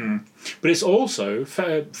anvil. Mm. But it's also...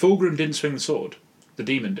 Fulgrim didn't swing the sword. The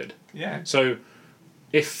demon did. Yeah. So,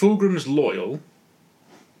 if Fulgrim's loyal,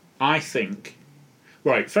 I think...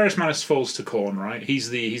 Right, Ferris Manus falls to Khorne, right? He's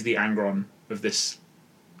the Angron of this...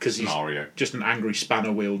 Because he's Mario. Just an angry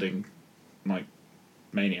spanner-wielding,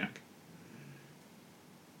 maniac.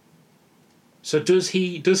 So does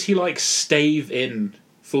he like stave in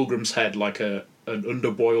Fulgrim's head like an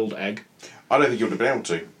underboiled egg? I don't think he would have been able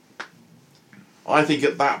to. I think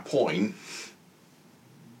at that point,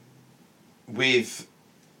 with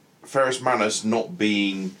Ferrus Manus not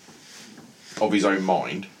being of his own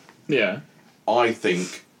mind, Yeah. I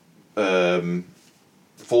think Fulgrim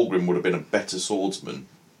would have been a better swordsman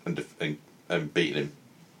and beaten him.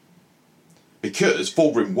 Because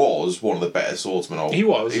Fulgrim was one of the better swordsmen of... He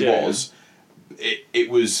was, He yeah. was. It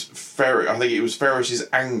was Ferrus... I think it was Ferrus's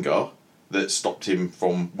anger that stopped him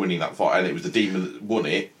from winning that fight, and it was the demon that won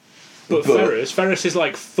it. But Ferrus is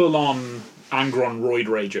like full-on Angron roid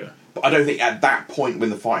rager. But I don't think at that point when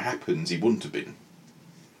the fight happens, he wouldn't have been.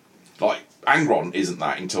 Like, Angron isn't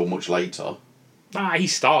that until much later. He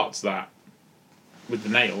starts that with the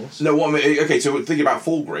nails. No, what I mean, okay, so thinking about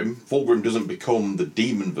Fulgrim, Fulgrim doesn't become the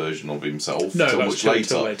demon version of himself No, until that's much till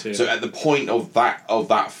later. later, yeah. So at the point of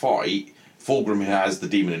that fight, Fulgrim has the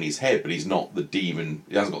demon in his head, but he's not the demon.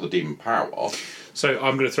 He hasn't got the demon power. So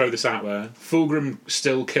I'm going to throw this out there. Fulgrim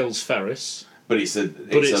still kills Ferrus. But it's a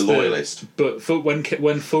loyalist. When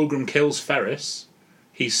Fulgrim kills Ferrus,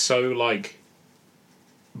 he's so like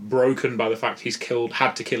broken by the fact he's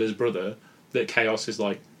had to kill his brother that Chaos is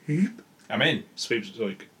like, I'm in. sweeps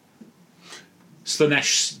like.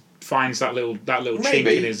 Slanesh finds that little chink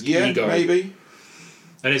in his ego, maybe.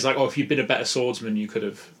 and he's like, "Oh, if you'd been a better swordsman, you could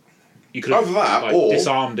have Either that, like, or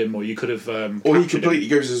disarmed him, or you could have." Or he captured him." completely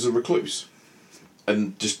goes as a recluse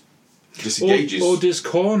and just disengages. Or does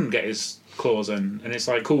Khorne get his claws in? And it's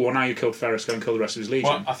like, cool, well, now you killed Ferrus, go and kill the rest of his legion.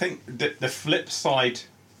 Well, I think the flip side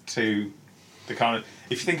to the kind of...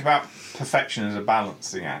 If you think about perfection as a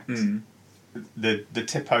balancing act, the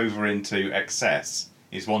tip over into excess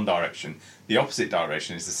is one direction. The opposite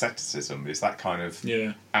direction is asceticism. It's that kind of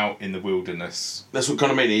out in the wilderness. That's what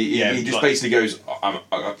kind of mean. He just like, basically goes,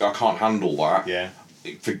 I can't handle that. Yeah.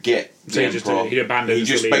 Forget So the he just Emperor. he abandons He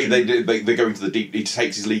just the legion. they go into the deep. He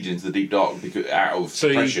takes his legion into the deep dark because out of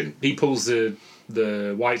depression. He pulls the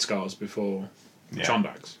White Scars before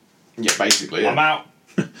Chondax. Yeah, basically. Yeah. I'm out.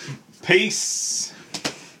 Peace.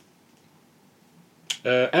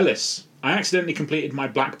 Ellis, I accidentally completed my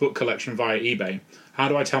Black Book collection via eBay. How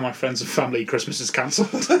do I tell my friends and family Christmas is cancelled?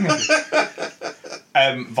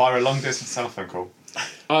 Via a long distance telephone call.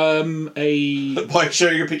 By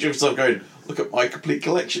showing a picture of yourself going, look at my complete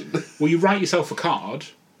collection. Well, you write yourself a card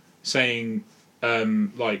saying,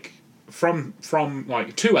 like, from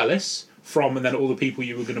like, to Ellis, from, and then all the people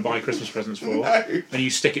you were going to buy Christmas presents for, No. and you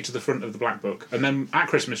stick it to the front of the Black Book. And then at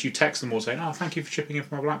Christmas, you text them all saying, oh, thank you for shipping in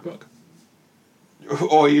for my Black Book.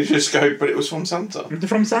 Or you just go, but it was from Santa.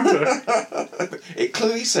 From Santa. It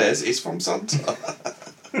clearly says it's from Santa.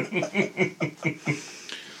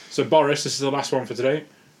 So, Boris, this is the last one for today.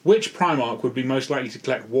 Which Primarch would be most likely to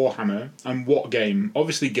collect Warhammer, and what game?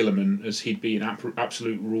 Obviously Guilliman, as he'd be an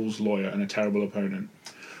absolute rules lawyer and a terrible opponent.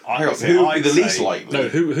 Hang on, who would be the least likely? No,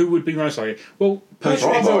 who would be most likely? Well, Percy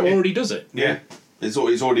Percy Primarch. already does it. Yeah. It's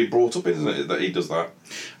already brought up, isn't it, that he does that?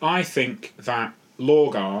 I think that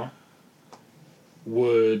Lorgar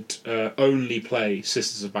would only play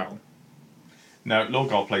Sisters of Battle. No,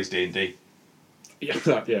 Lorgar plays D&D.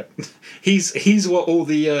 Yeah, yeah. He's what all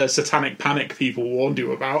the Satanic Panic people warned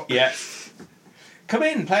you about. Yeah. Come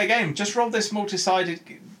in, play a game. Just roll this multi-sided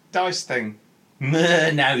dice thing.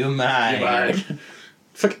 Now you're mine.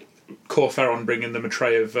 Corferon bringing them a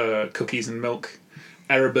tray of cookies and milk.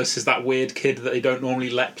 Erebus is that weird kid that they don't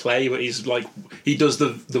normally let play, but he's like, he does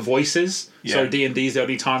the voices. Yeah. So D&D is the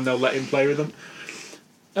only time they'll let him play with them.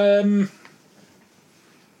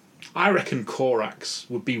 I reckon Korax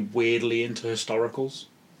would be weirdly into historicals.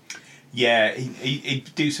 Yeah,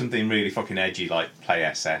 he'd do something really fucking edgy, like play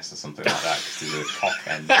SS or something like that, because he's a cock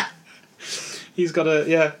end. He's got a,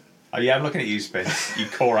 yeah. Oh yeah, I'm looking at you, Spin. You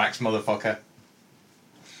Korax motherfucker.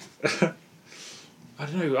 I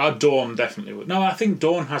don't know. Dawn definitely would. No, I think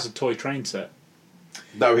Dawn has a toy train set.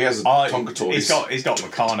 No, he has Tonka toys. He's got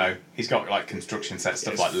Meccano. He's got like construction set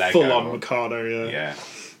stuff like Lego. Full on Meccano, yeah. Yeah.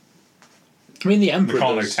 I mean, the Emperor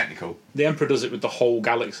Meccano does. technical. The Emperor does it with the whole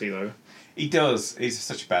galaxy, though. He does. He's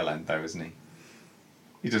such a bell end, though, isn't he?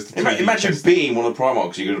 He does the 3D Imagine testing. being one of the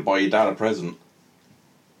Primarchs. You're going to buy your dad a present.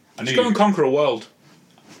 Just go and conquer a world.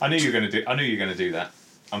 I knew you were going to do that.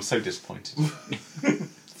 I'm so disappointed.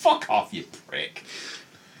 Fuck off, you prick.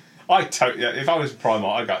 If I was a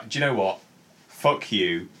Primarch, I'd go, do you know what? Fuck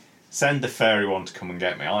you. Send the fairy one to come and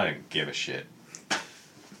get me. I don't give a shit.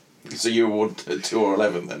 So you award 2 or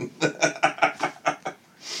 11 then?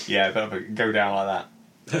 Yeah, but go down like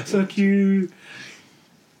that. Fuck you.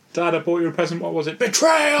 Dad, I bought you a present. What was it?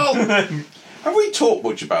 Betrayal! Have we talked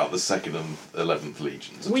much about the 2nd and 11th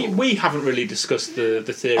Legions? at all? We haven't really discussed the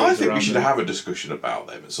theories. I think around we should them. have a discussion about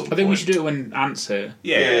them at some point. I think we should do it when Ant's here.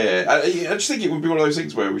 Yeah, I just think it would be one of those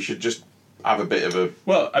things where we should just have a bit of a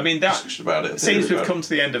Well, I mean, that discussion about it. seems to have come to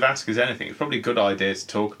the end of Ask Us Anything. It's probably a good idea to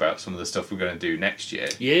talk about some of the stuff we're going to do next year.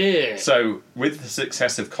 Yeah. So, with the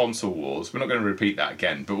success of Console Wars, we're not going to repeat that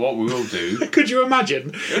again, but what we will do... Could you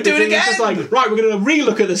imagine? We'll do it again! It's just like, right, we're going to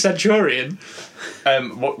relook at the Centurion.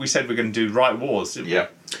 what we said we're going to do Right Wars, didn't we? Yeah.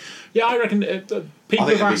 Yeah, I reckon people I think have it'd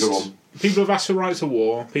be a good asked. one. People have asked for Rights of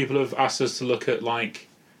War. People have asked us to look at like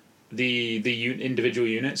the individual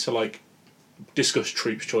units, so like discuss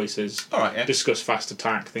troops choices, All right, yeah. discuss fast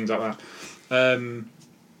attack, things like that.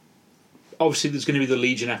 Obviously, there's going to be the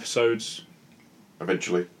Legion episodes.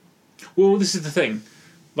 Eventually. Well, this is the thing.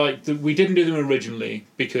 Like, we didn't do them originally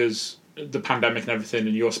because the pandemic and everything,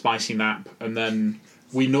 and your spicy nap, and then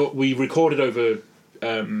we recorded over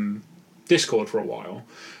Discord for a while,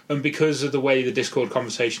 and because of the way the Discord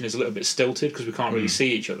conversation is a little bit stilted because we can't really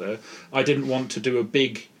see each other, I didn't want to do a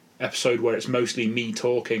big episode where it's mostly me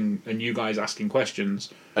talking and you guys asking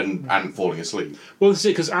questions. And falling asleep. Well, this is it,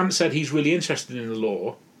 because Ant said he's really interested in the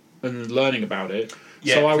lore and learning about it.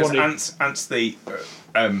 Yeah, so I because wanted... Ant's the...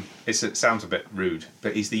 it sounds a bit rude,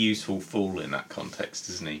 but he's the useful fool in that context,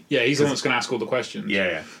 isn't he? Yeah, he's the one that's going to ask all the questions.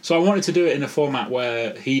 Yeah. So I wanted to do it in a format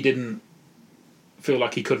where he didn't feel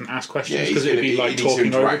like he couldn't ask questions Yeah, because it would be like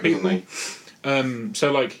talking over people.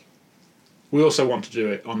 So like, we also want to do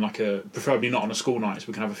it on like preferably not on a school night, so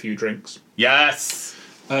we can have a few drinks. Yes!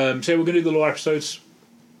 So we're going to do the lore episodes.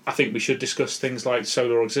 I think we should discuss things like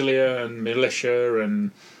Solar Auxilia and Militia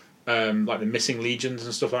and like the missing legions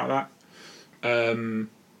and stuff like that.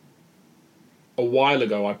 A while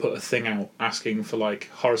ago, I put a thing out asking for like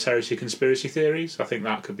Horus Heresy conspiracy theories. I think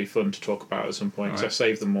that could be fun to talk about at some point because I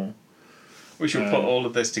saved them all. We should put all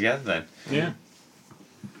of this together then. Yeah,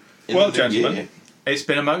 Well, gentlemen, it's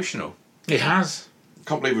been emotional. it has.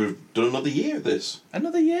 Can't believe we've done another year of this.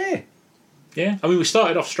 Another year. Yeah, I mean, we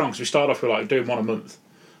started off strong because we started off with like doing one a month,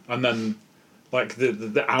 and then like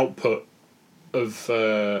the output of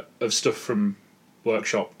stuff from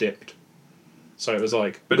workshop dipped. So it was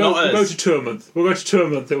like, But we'll not go us. to 2 a month. We'll go to 2 a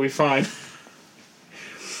month. It'll be fine.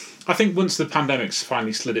 I think once the pandemic's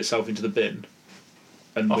finally slid itself into the bin,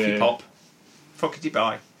 and Off we you pop. Fuckity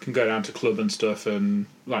bye. can go down to club and stuff, and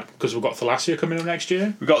like because we've got Thalassia coming up next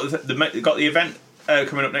year. We've got the event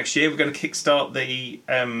coming up next year. We're going to kickstart the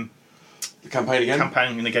The campaign again?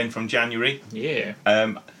 campaign again from January. Yeah.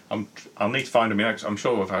 I'll need to find them. I'm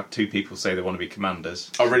sure we've had 2 people say they want to be commanders.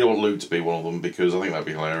 I really want Luke to be one of them because I think that'd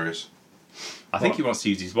be hilarious. I think he wants to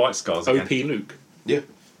use his white scars again. OP Luke. Yeah.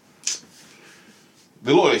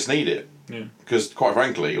 The loyalists need it. Yeah. Because, quite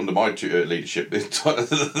frankly, under my leadership, I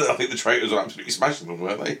think the traitors were absolutely smashing them,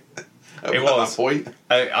 weren't they? At was. that point.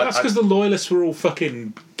 That's because the loyalists were all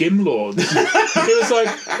fucking Gimlords. It was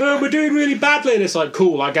like, oh, we're doing really badly. And it's like,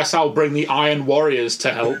 cool, I guess I'll bring the Iron Warriors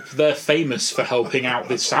to help. They're famous for helping out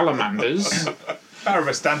with salamanders.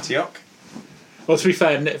 Baravest Antioch. Well, to be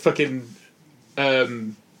fair, fucking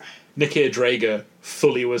Nikir Drager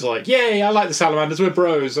fully was like, yay, I like the salamanders, we're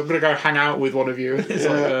bros, I'm going to go hang out with one of you. And it's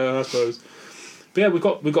like, I suppose. But yeah, we've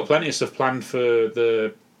got plenty of stuff planned for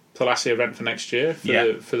the Thalassia event for next year,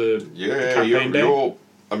 for the campaign day.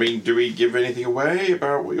 I mean, do we give anything away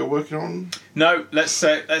about what you're working on? No, let's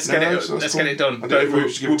get it done. I But think we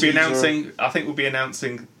should give we'll a be teaser. announcing. I think we'll be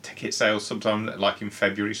announcing ticket sales sometime, like in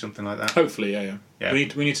February, something like that. Hopefully, yeah. Yeah. We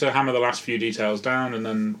need to hammer the last few details down, and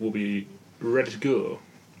then we'll be ready to go.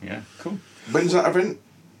 Yeah, cool. When's that event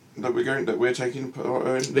that we're taking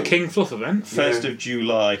part in? The King Fluff event. 1st of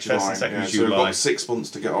July, 1st and 2nd So we've July. got 6 months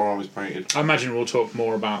to get our armies painted. I imagine we'll talk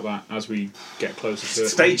more about that as we get closer to it.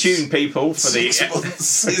 Stay tuned, people, for the 6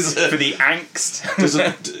 months is for the angst.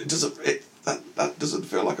 that doesn't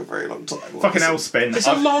feel like a very long time. Fucking hell, Spin. It's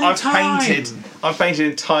a long time. I've painted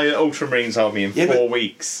an entire Ultramarines army in 4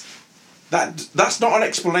 weeks. That's not an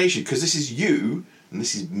explanation because this is you and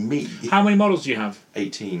this is me. How many models do you have?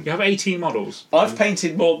 18. You have 18 models. I've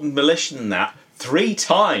painted more than militia than that 3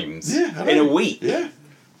 times Yeah, I in a know. week. Yeah.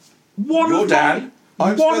 One You're of Dan,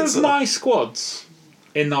 I'm one Spencer. of my squads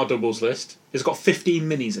in our doubles list has got 15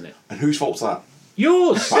 minis in it. And whose fault's that?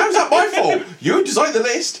 Yours. How's that my fault? You designed the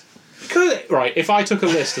list. Because, right, if I took a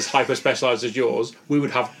list as hyper specialised as yours, we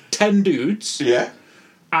would have 10 dudes Yeah.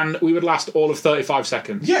 and we would last all of 35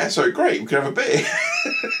 seconds. Yeah, so great. We can have a beer.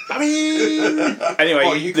 I mean, Anyway,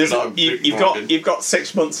 Oh, you could you've got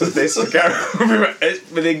 6 months of this to go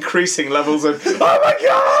with increasing levels of oh my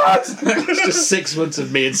god. it's just 6 months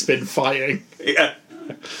of me and Spin fighting. Yeah,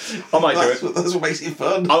 I might do it. That's what makes it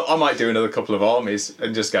fun. I might do another couple of armies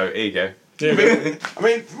and just go, here you go. Yeah. I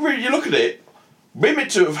mean, when you look at it, we're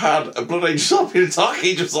meant to have had a Blood Angels Army and a Dark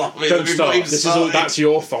Angels Army. Don't start. That's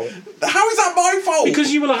your fault. How is that my fault?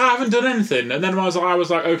 Because you haven't done anything, and then I was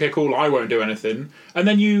like, okay, cool, I won't do anything, and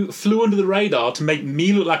then you flew under the radar to make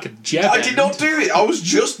me look like a jeb. I did not do it. I was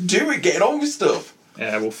just getting on with stuff.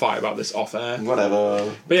 Yeah, we'll fight about this off air.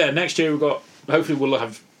 Whatever. But yeah, next year hopefully we'll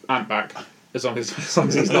have Ant back, as long as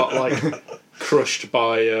he's not like crushed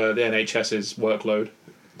by the NHS's workload.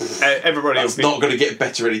 Everybody That's not going to get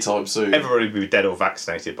better anytime soon. Everybody will be dead or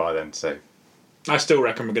vaccinated by then, so... I still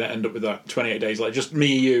reckon we're going to end up with that 28 days, like just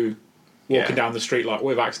me, you, walking down the street like,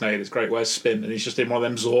 we're vaccinated, it's great, where's Spin? And he's just in one of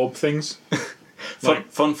them Zorb things.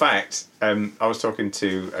 Fun fact, I was talking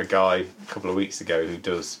to a guy a couple of weeks ago who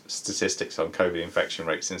does statistics on COVID infection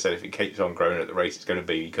rates and said if it keeps on growing at the rate it's going to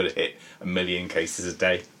be, he could have hit 1 million cases a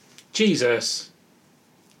day. Jesus.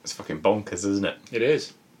 It's fucking bonkers, isn't it? It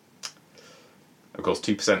is. Of course,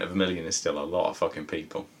 2% of 1 million is still a lot of fucking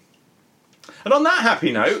people. And on that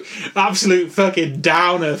happy note... Absolute fucking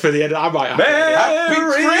downer for the end. I might have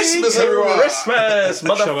Merry Christmas, everyone! Christmas,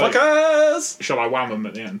 motherfuckers! Shall I wham them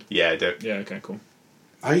at the end? Yeah, do. Yeah, okay, cool.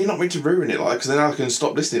 Are you not meant to ruin it, like? Because then I can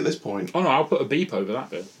stop listening at this point. Oh no, I'll put a beep over that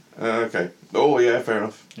bit. Okay. Oh, yeah, fair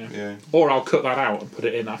enough. Yeah. Or I'll cut that out and put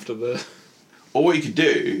it in after the... Or what you could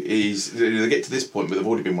do is, they get to this point, but they've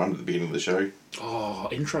already been whammed at the beginning of the show. Oh,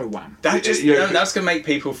 intro wham. That's going to make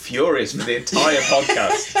people furious for the entire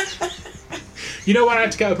podcast. You know when I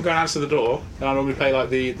had to get up and go and answer the door, and I normally play like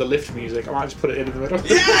the lift music, I might just put it in the middle.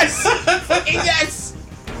 Yes! Fucking yes!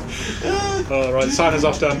 Alright, sign us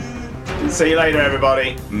off, done. See you later,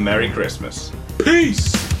 everybody. Merry Christmas.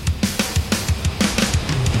 Peace!